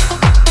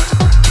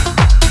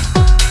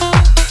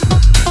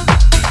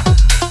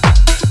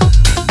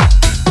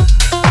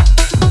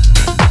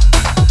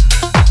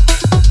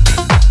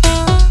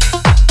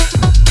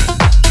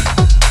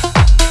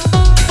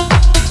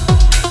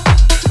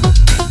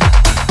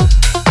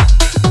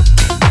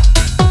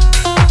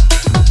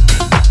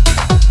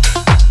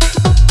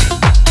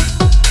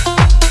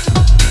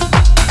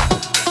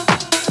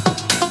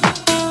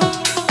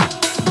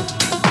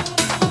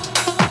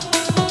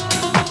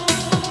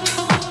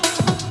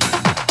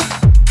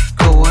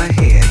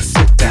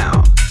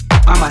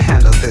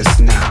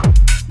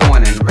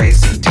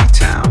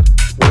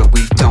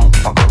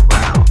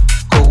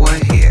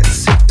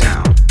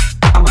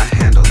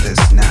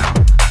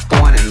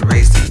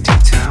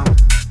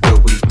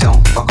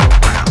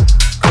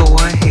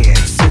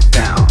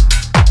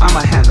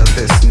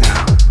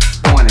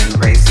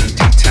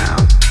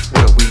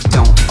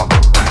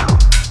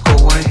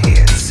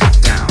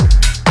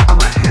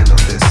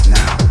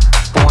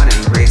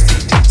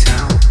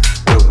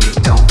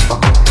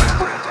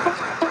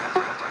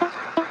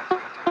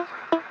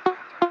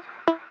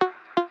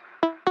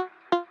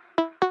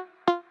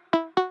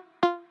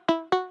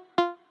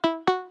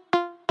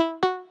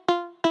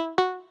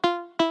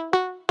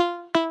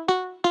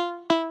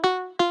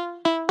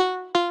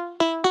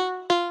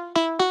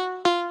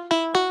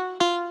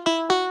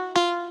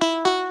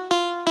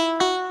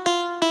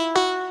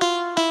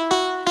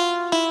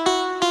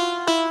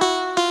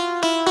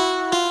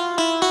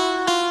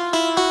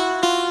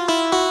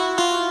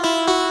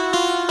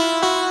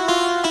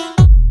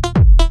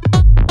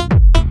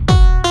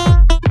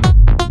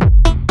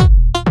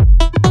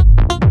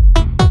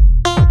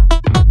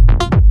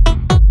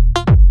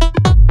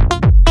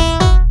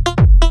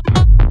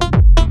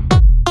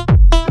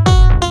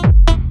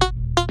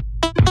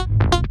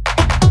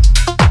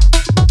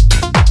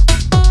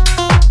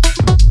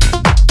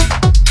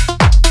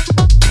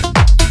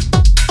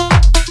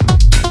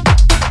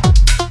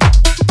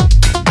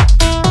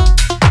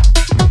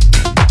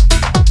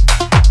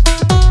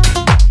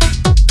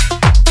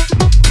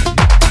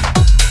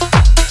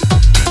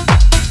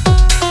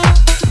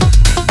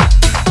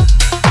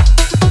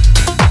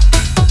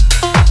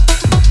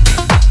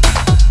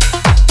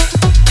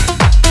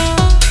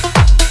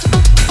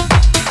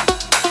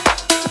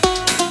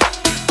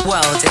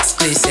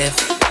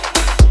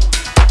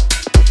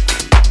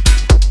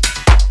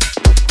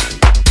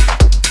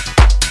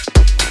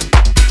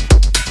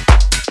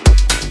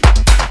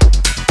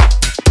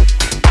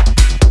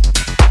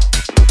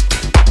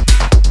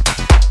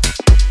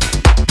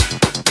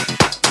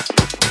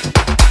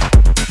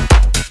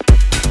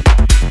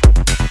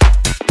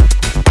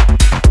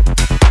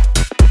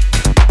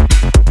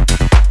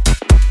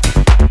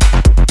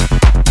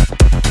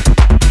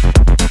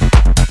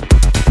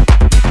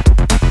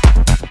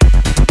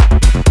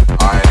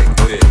 Alright,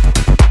 go ahead.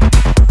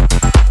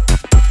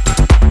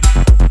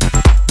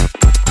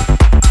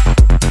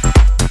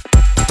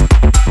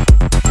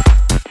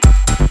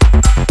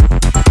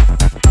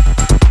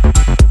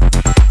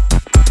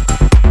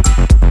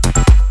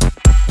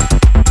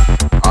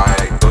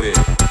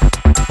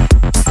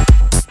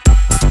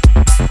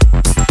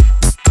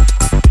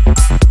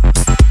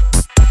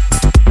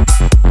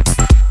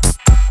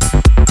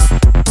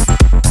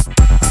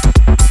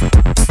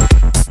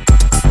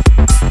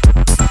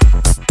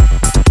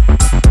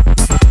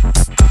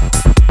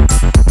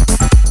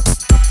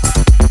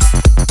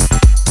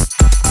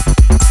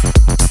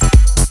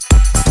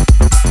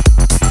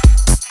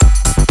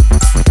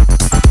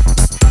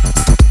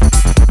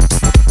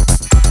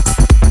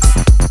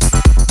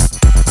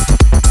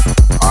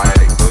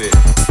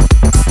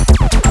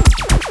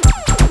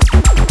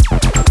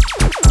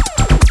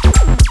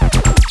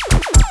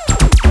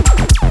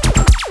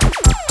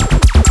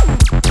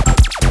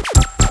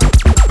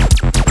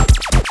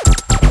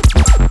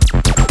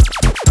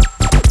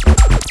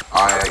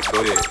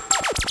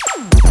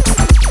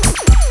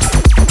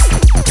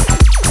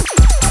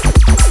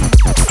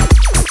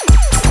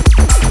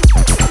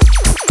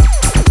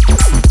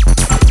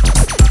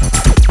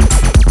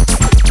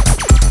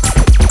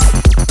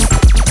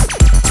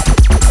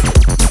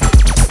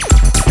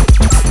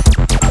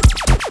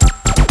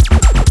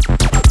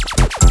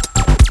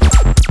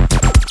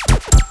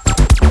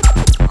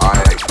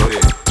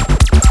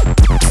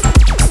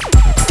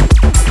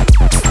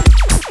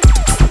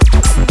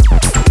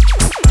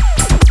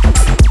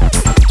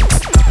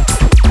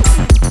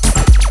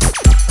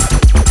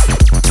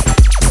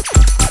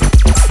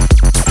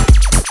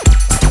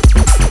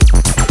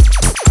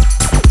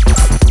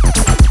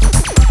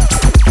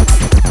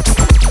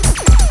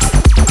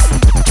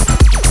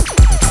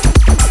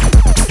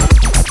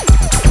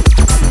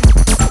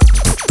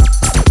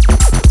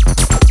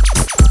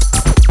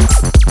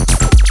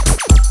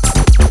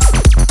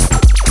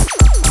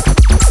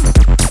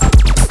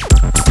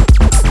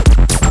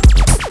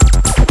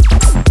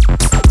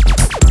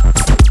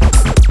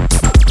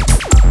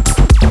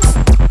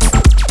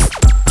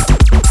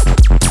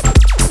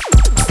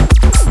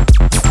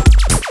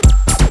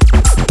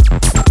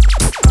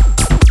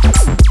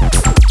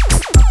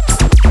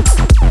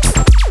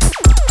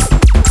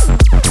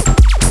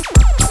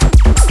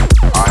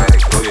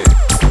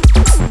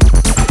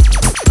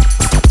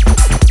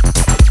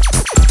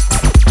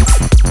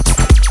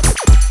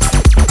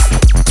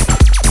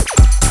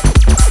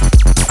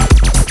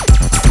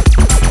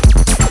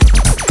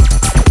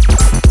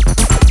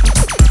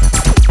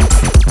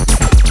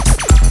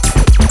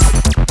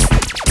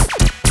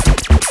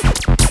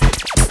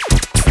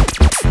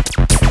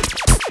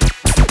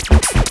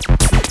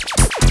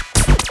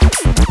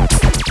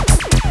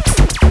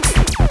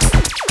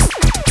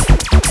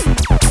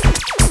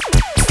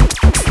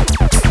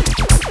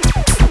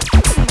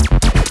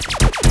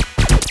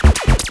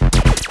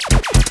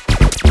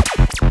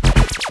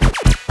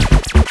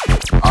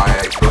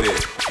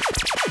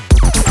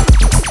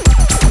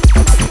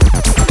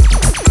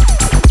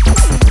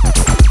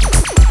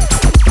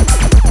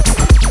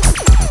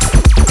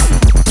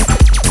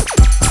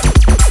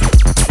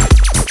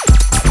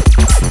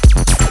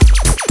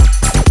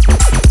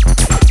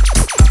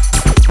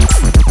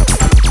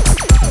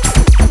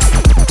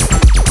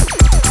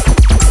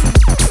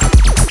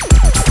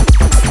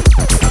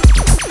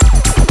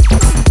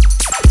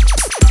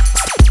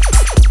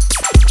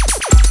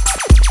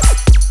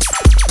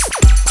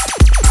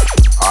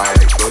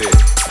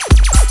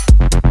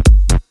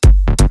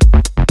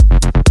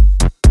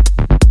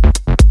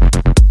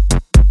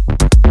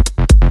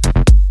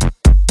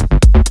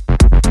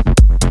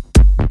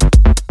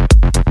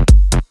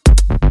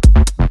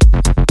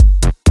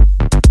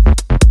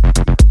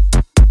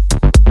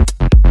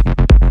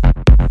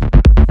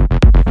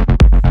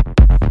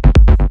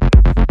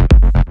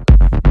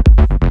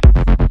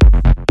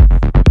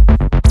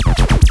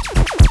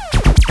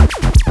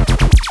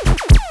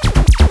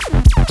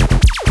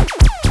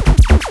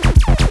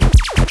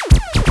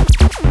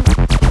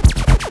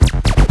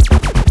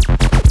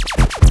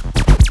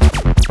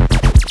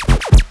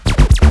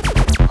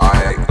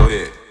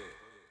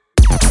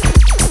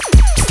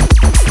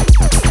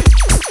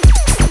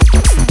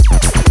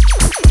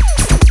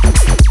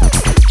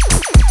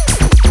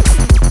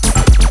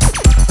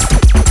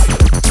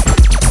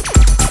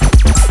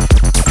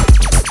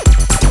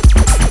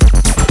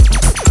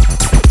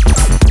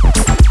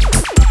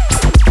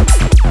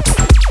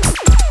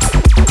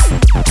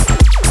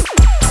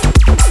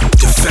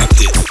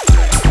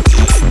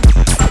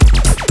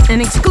 An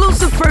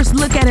exclusive first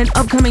look at an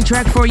upcoming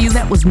track for you.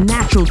 That was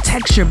Natural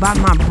Texture by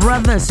my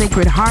brother,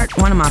 Sacred Heart,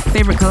 one of my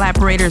favorite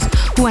collaborators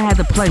who I had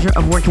the pleasure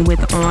of working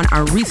with on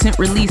our recent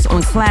release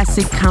on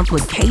Classic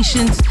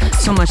Complications.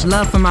 So much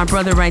love for my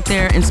brother right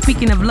there. And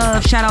speaking of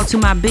love, shout out to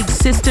my big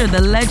sister,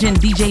 the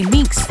legend DJ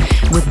Meeks,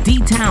 with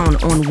D-Town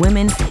on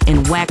Women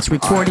in Wax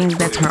Recordings.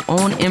 That's her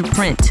own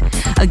imprint.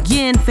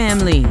 Again,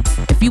 family,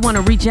 if you want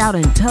to reach out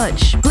and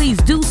touch, please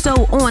do so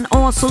on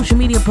all social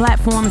media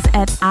platforms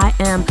at I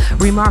Am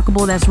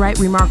Rimarkable. That's right,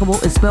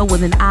 Rimarkable is spelled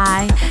with an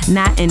I,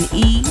 not an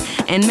E.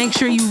 And make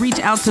sure you reach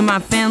out to my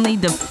family,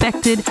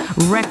 Defected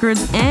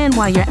Records. And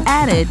while you're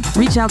at it,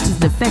 reach out to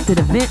the Defected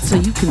event so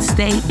you can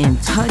stay in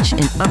touch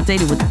and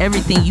updated with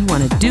everything you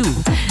want to do.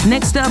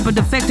 Next up, a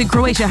Defected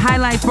Croatia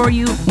highlight for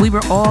you. We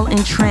were all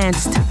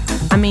entranced.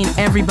 I mean,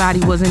 everybody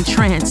was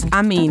entranced.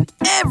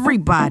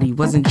 Everybody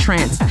was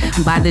entranced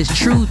by this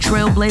true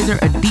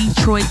trailblazer, a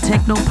Detroit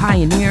techno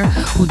pioneer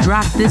who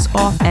dropped this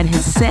off at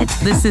his set.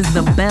 This is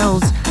The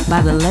Bells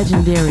by the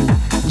legendary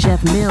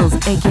Jeff Mills,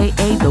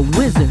 aka The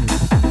Wizard.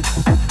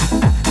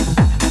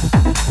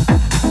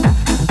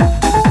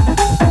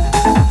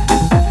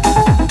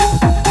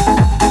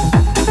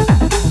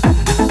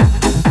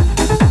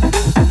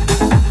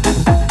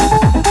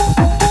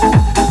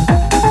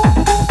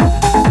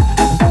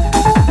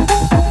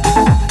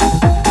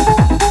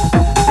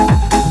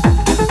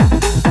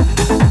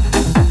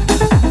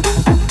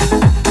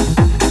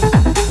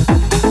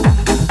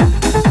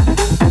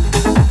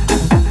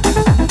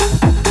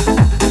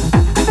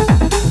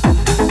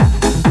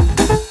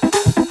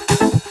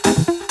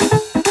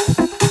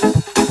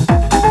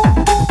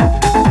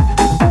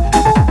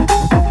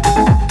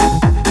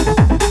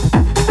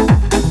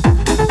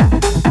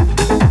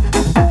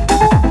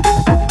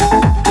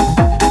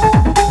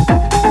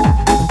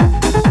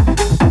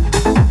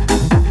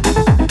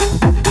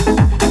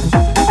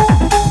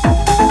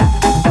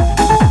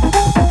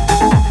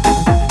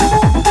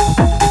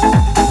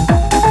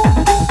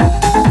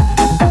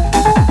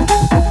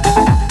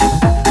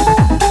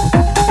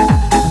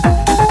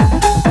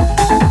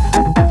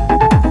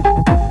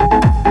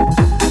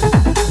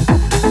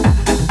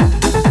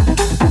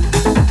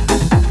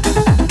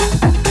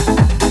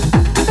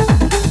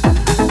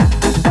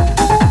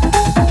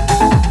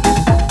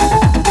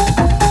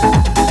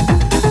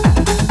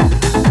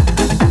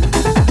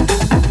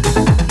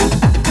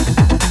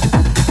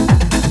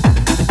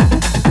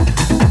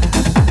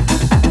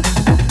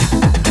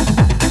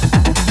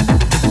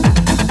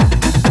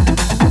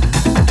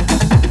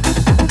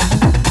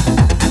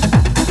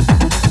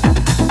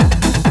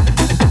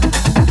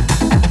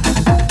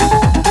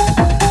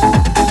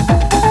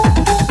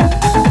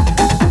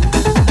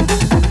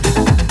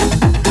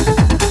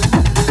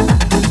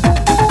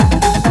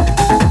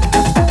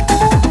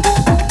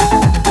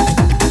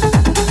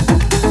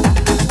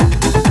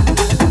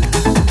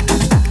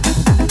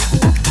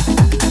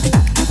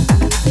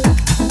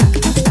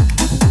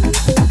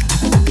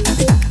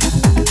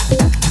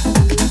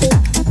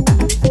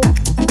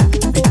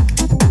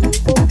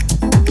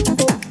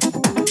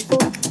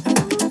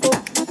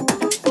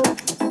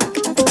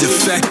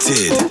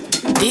 Defected.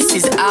 This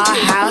is our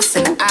house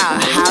and our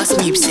house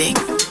music.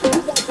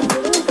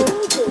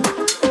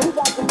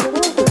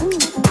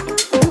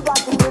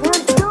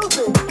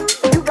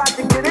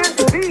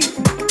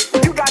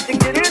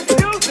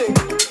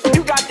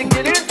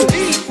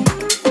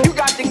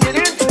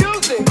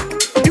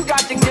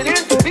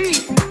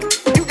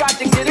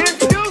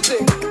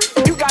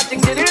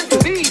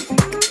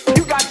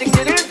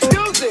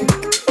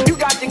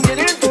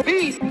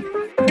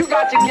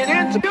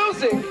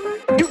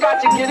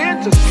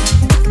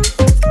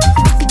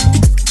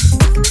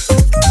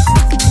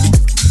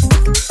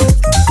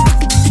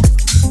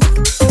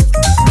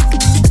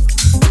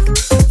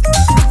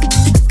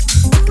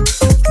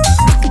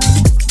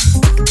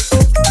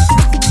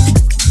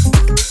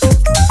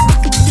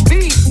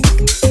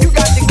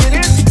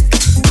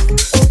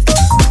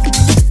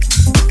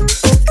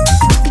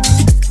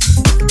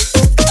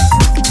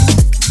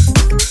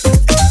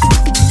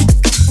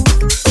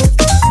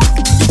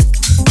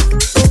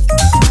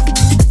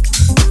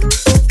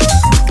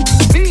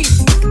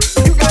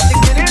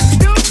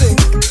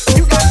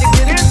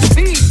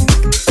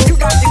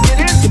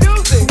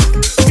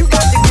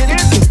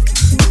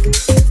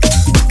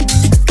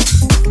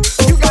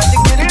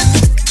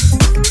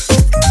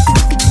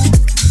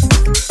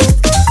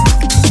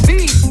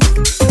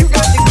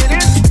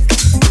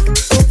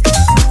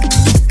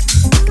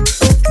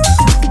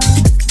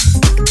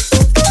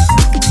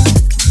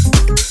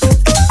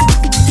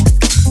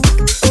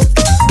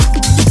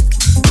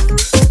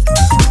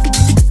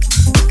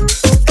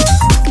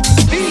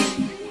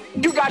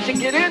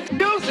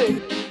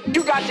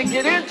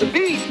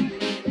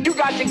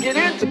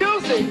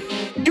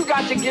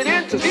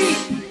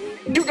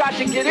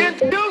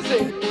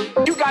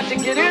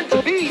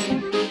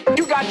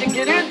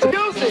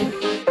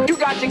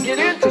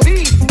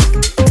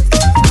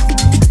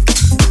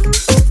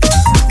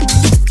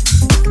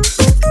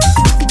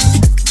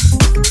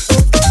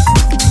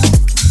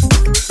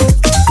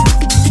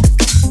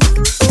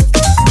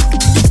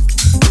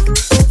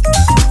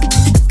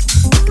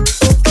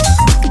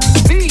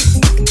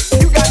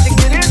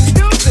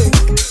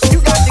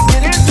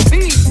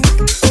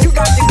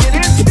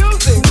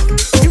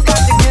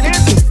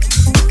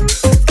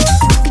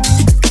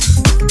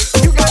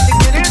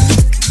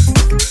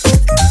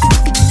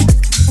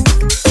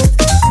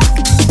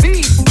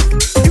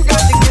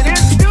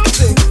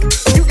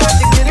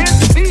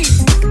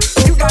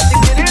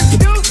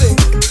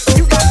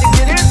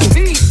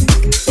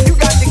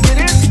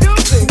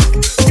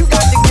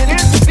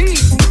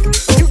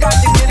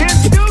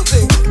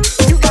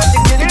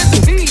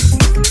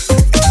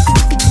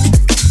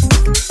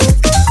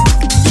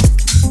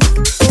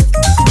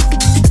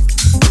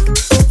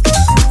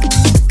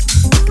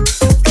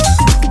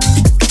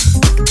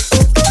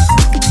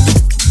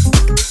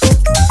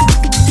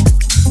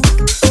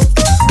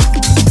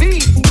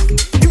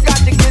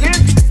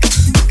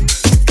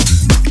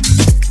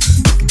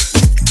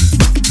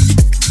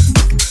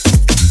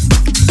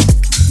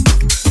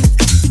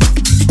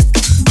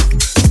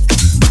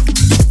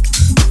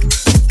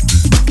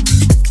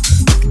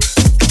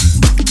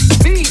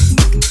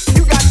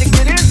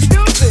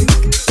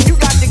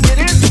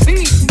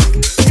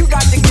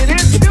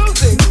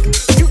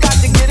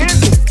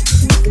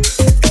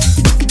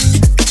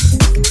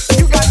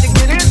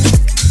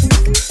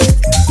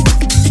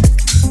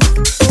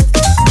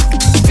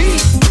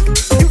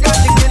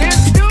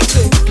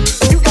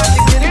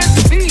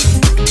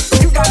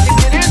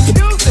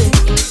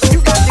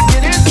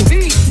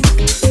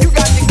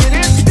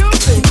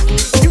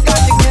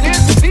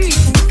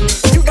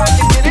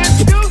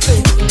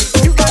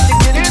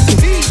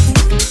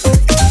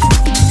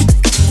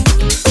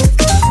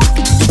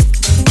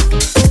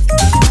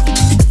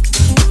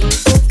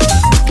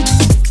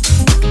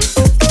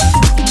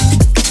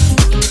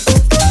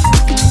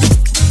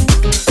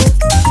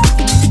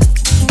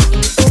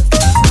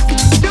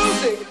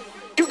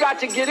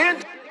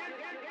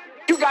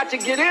 to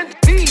get into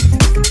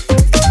beat.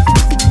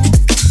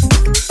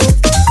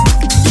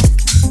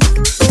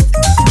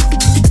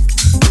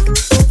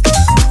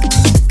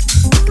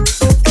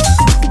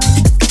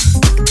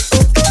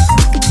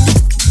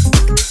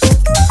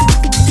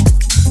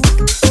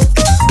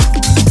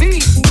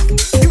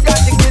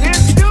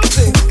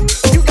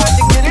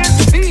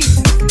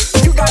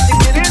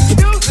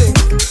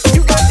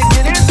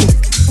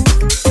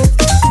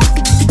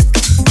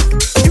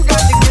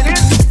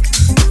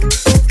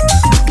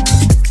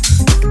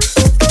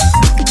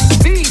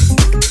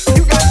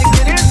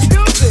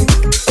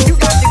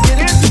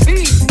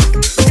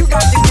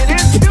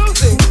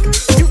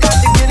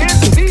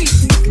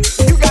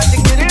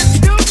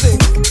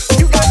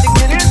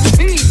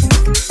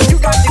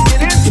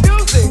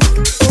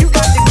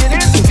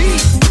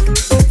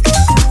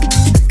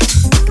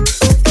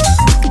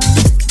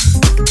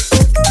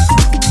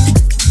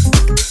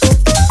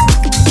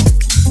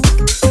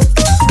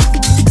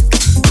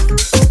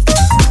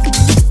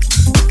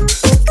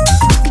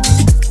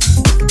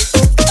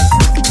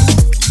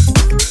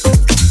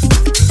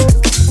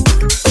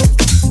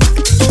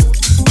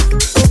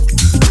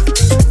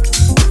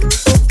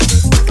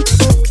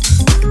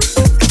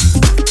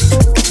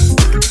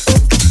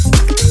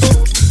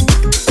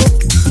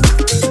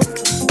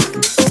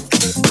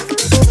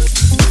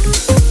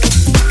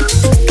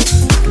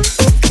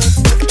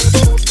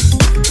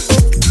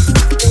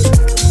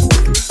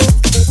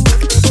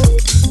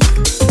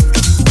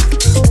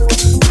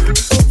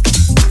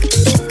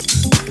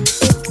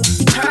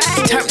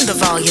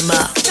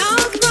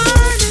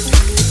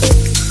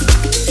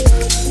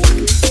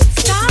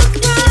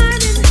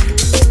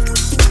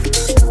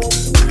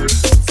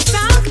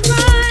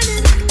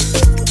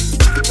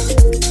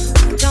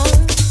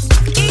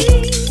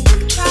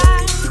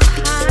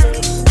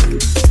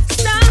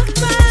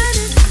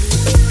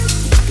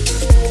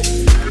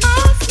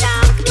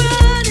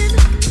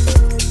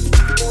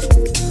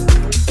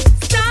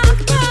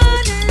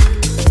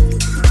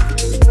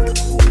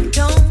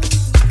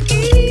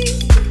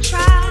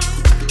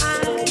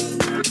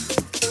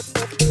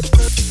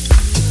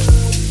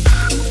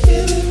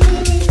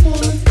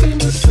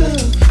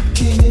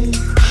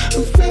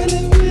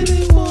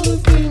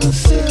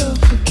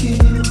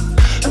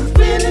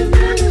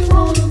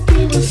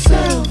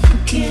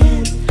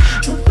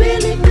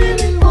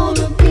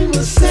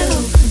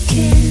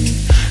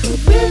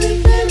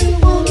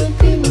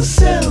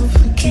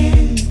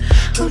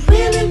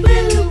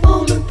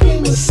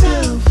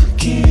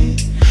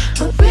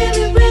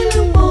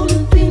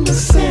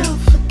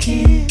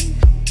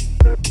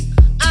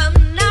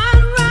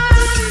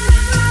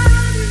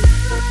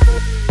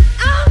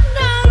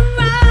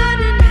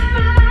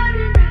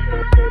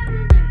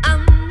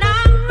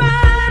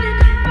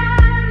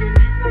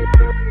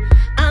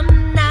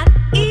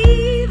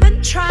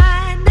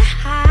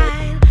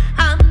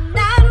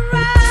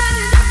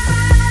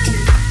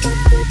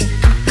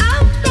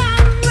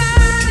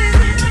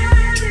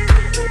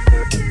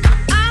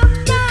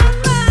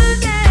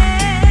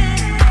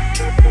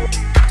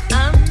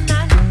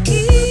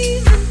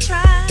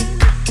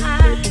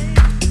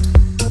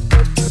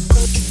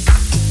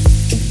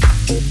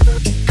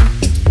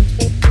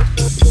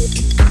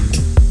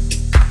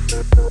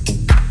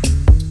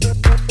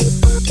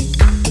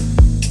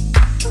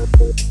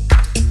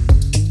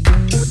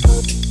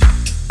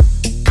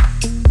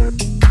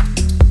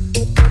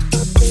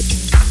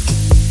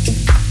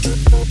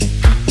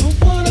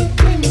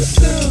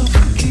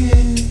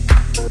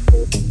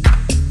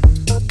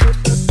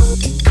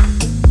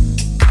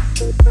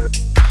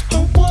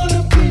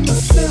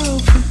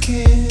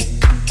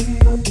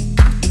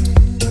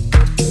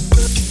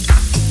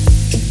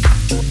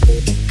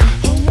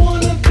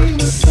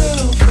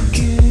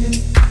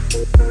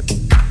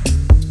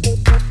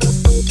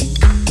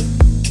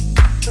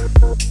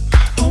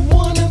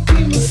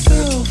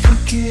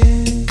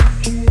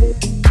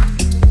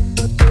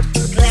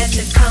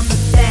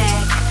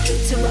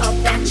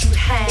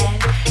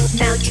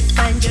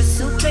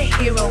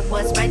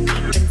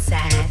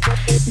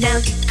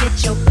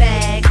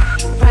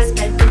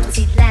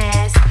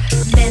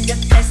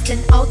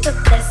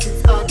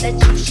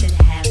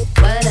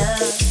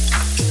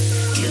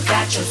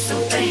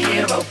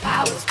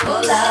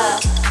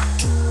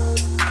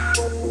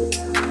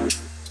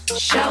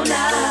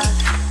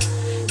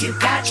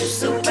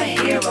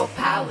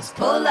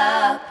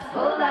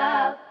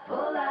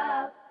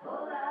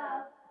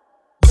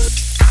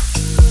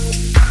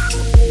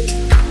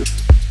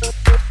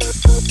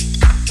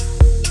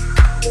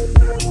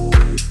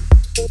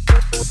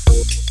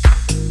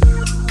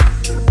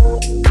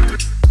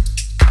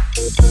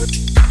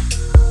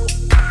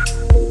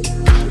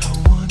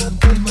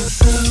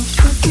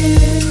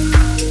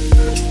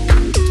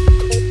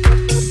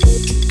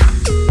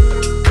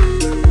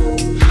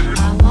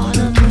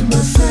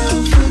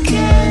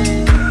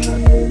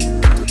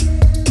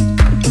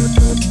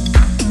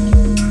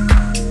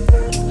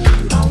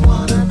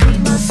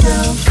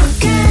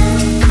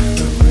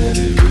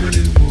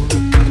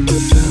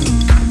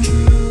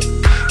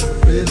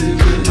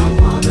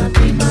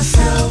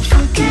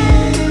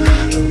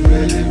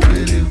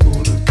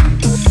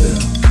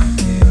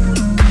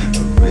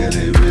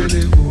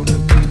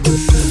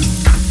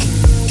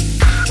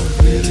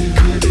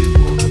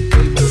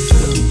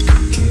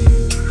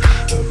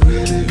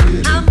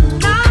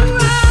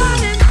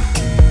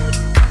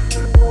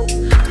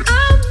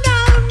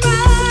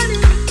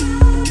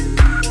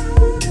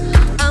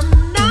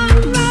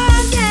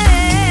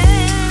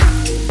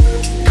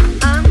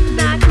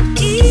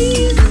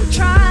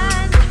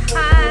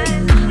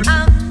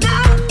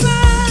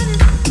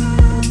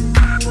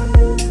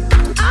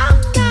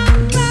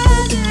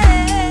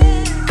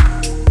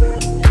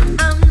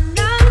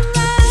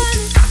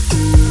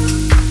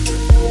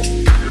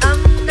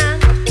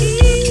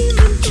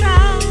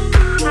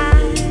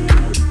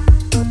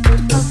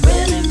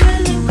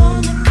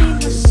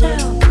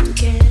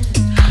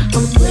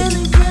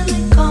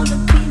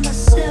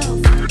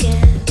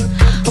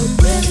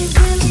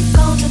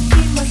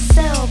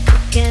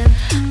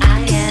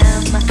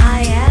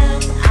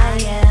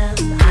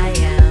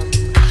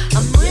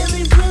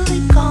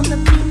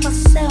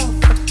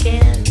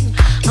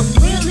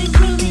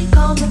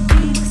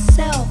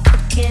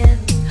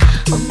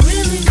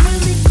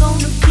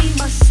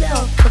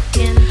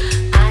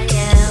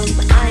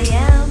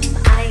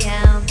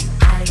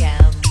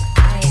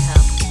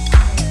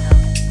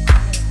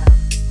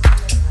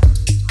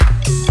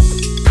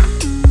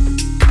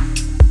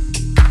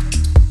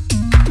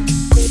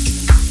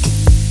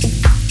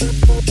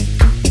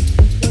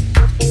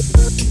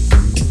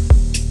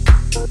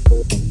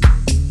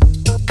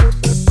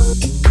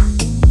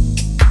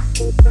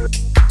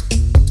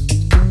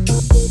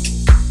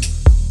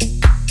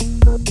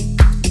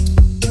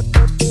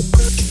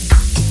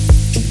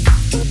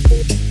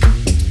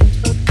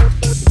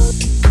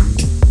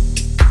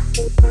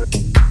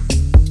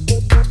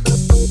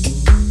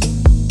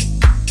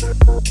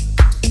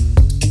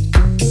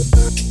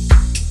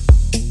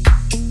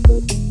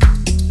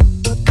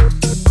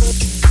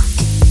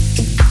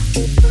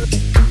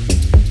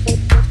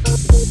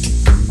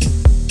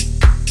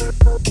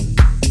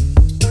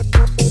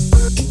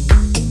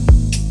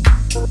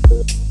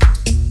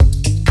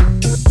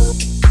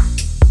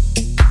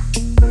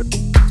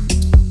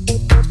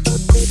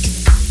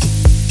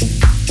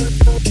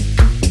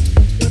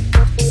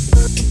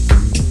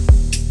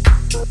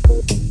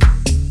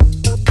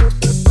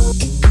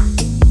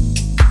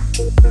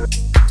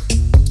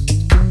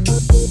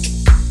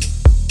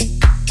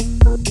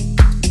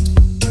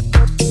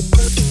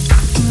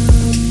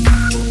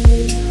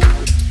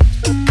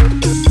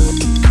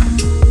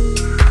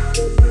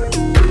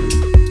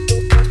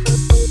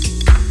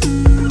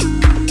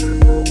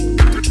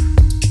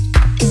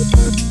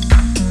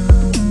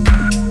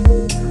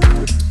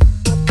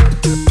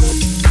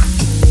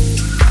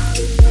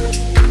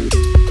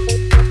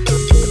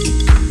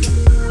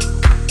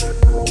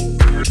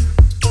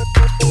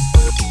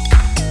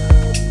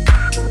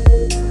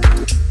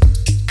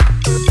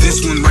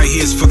 This one right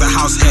here is for the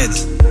house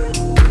heads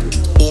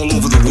all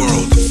over the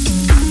world.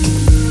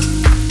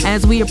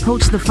 As we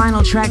approach the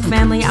final track,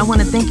 family, I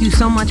want to thank you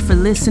so much for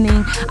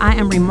listening. I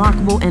am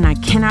Rimarkable, and I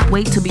cannot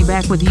wait to be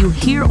back with you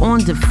here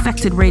on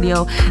Defected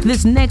Radio.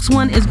 This next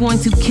one is going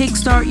to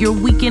kickstart your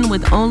weekend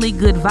with only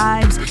good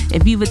vibes.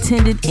 If you've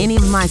attended any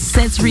of my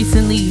sets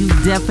recently, you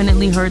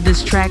definitely heard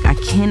this track. I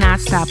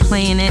cannot stop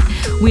playing it.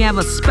 We have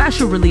a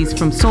special release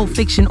from Soul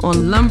Fiction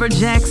on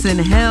Lumberjacks in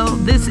Hell.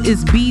 This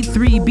is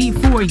B3,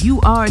 B4, you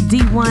are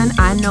D1.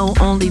 I know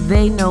only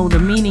they know the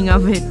meaning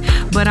of it,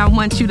 but I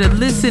want you to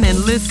listen and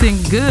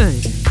listen good.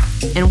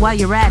 And while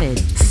you're at it,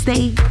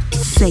 stay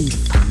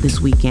safe this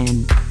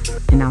weekend.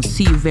 And I'll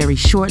see you very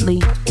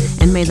shortly.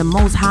 And may the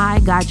Most High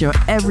guide your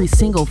every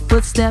single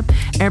footstep,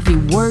 every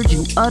word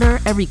you utter,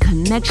 every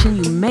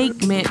connection you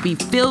make. May it be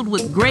filled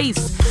with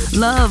grace,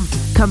 love,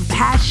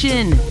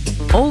 compassion,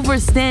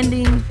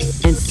 overstanding,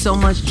 and so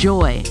much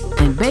joy.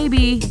 And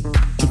baby,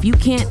 if you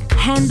can't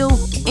handle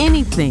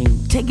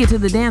anything, take it to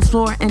the dance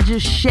floor and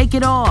just shake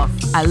it off.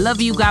 I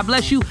love you. God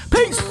bless you.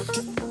 Peace.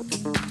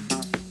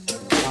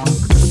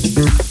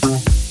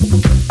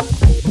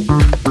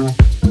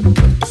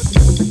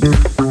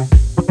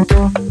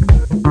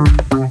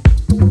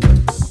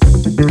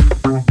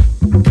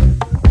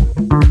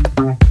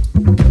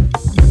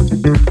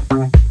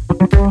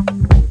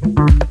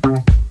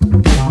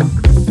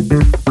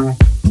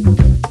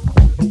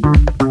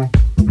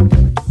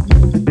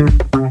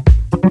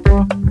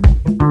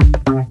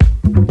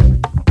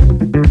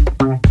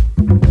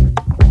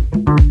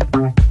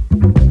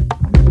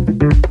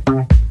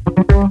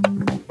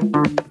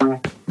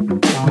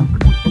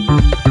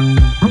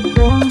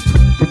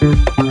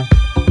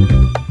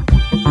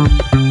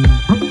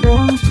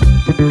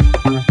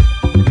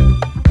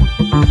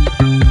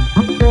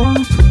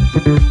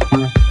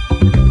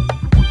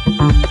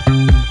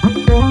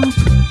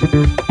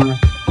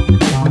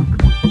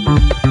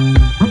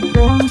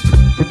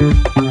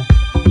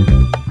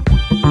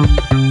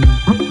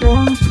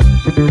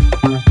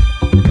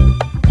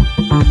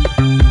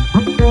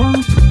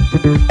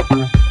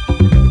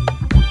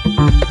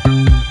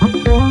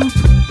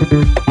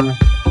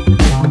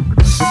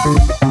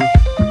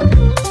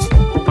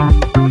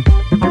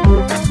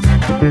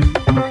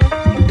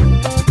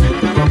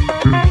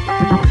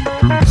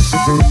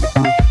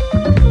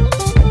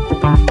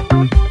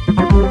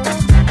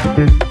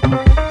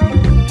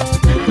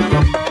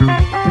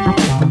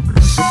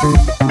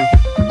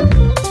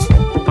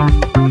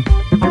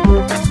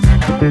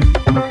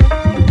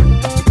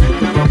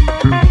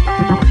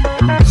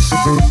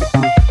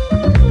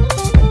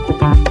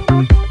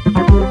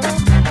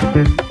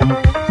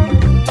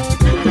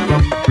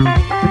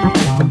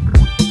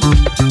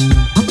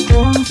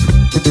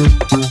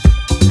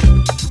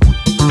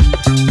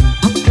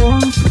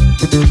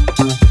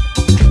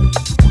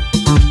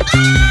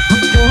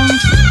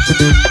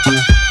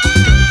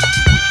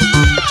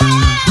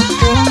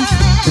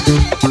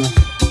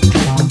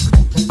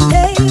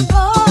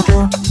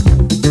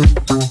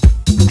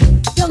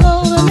 You're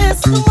gonna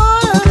miss the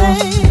one.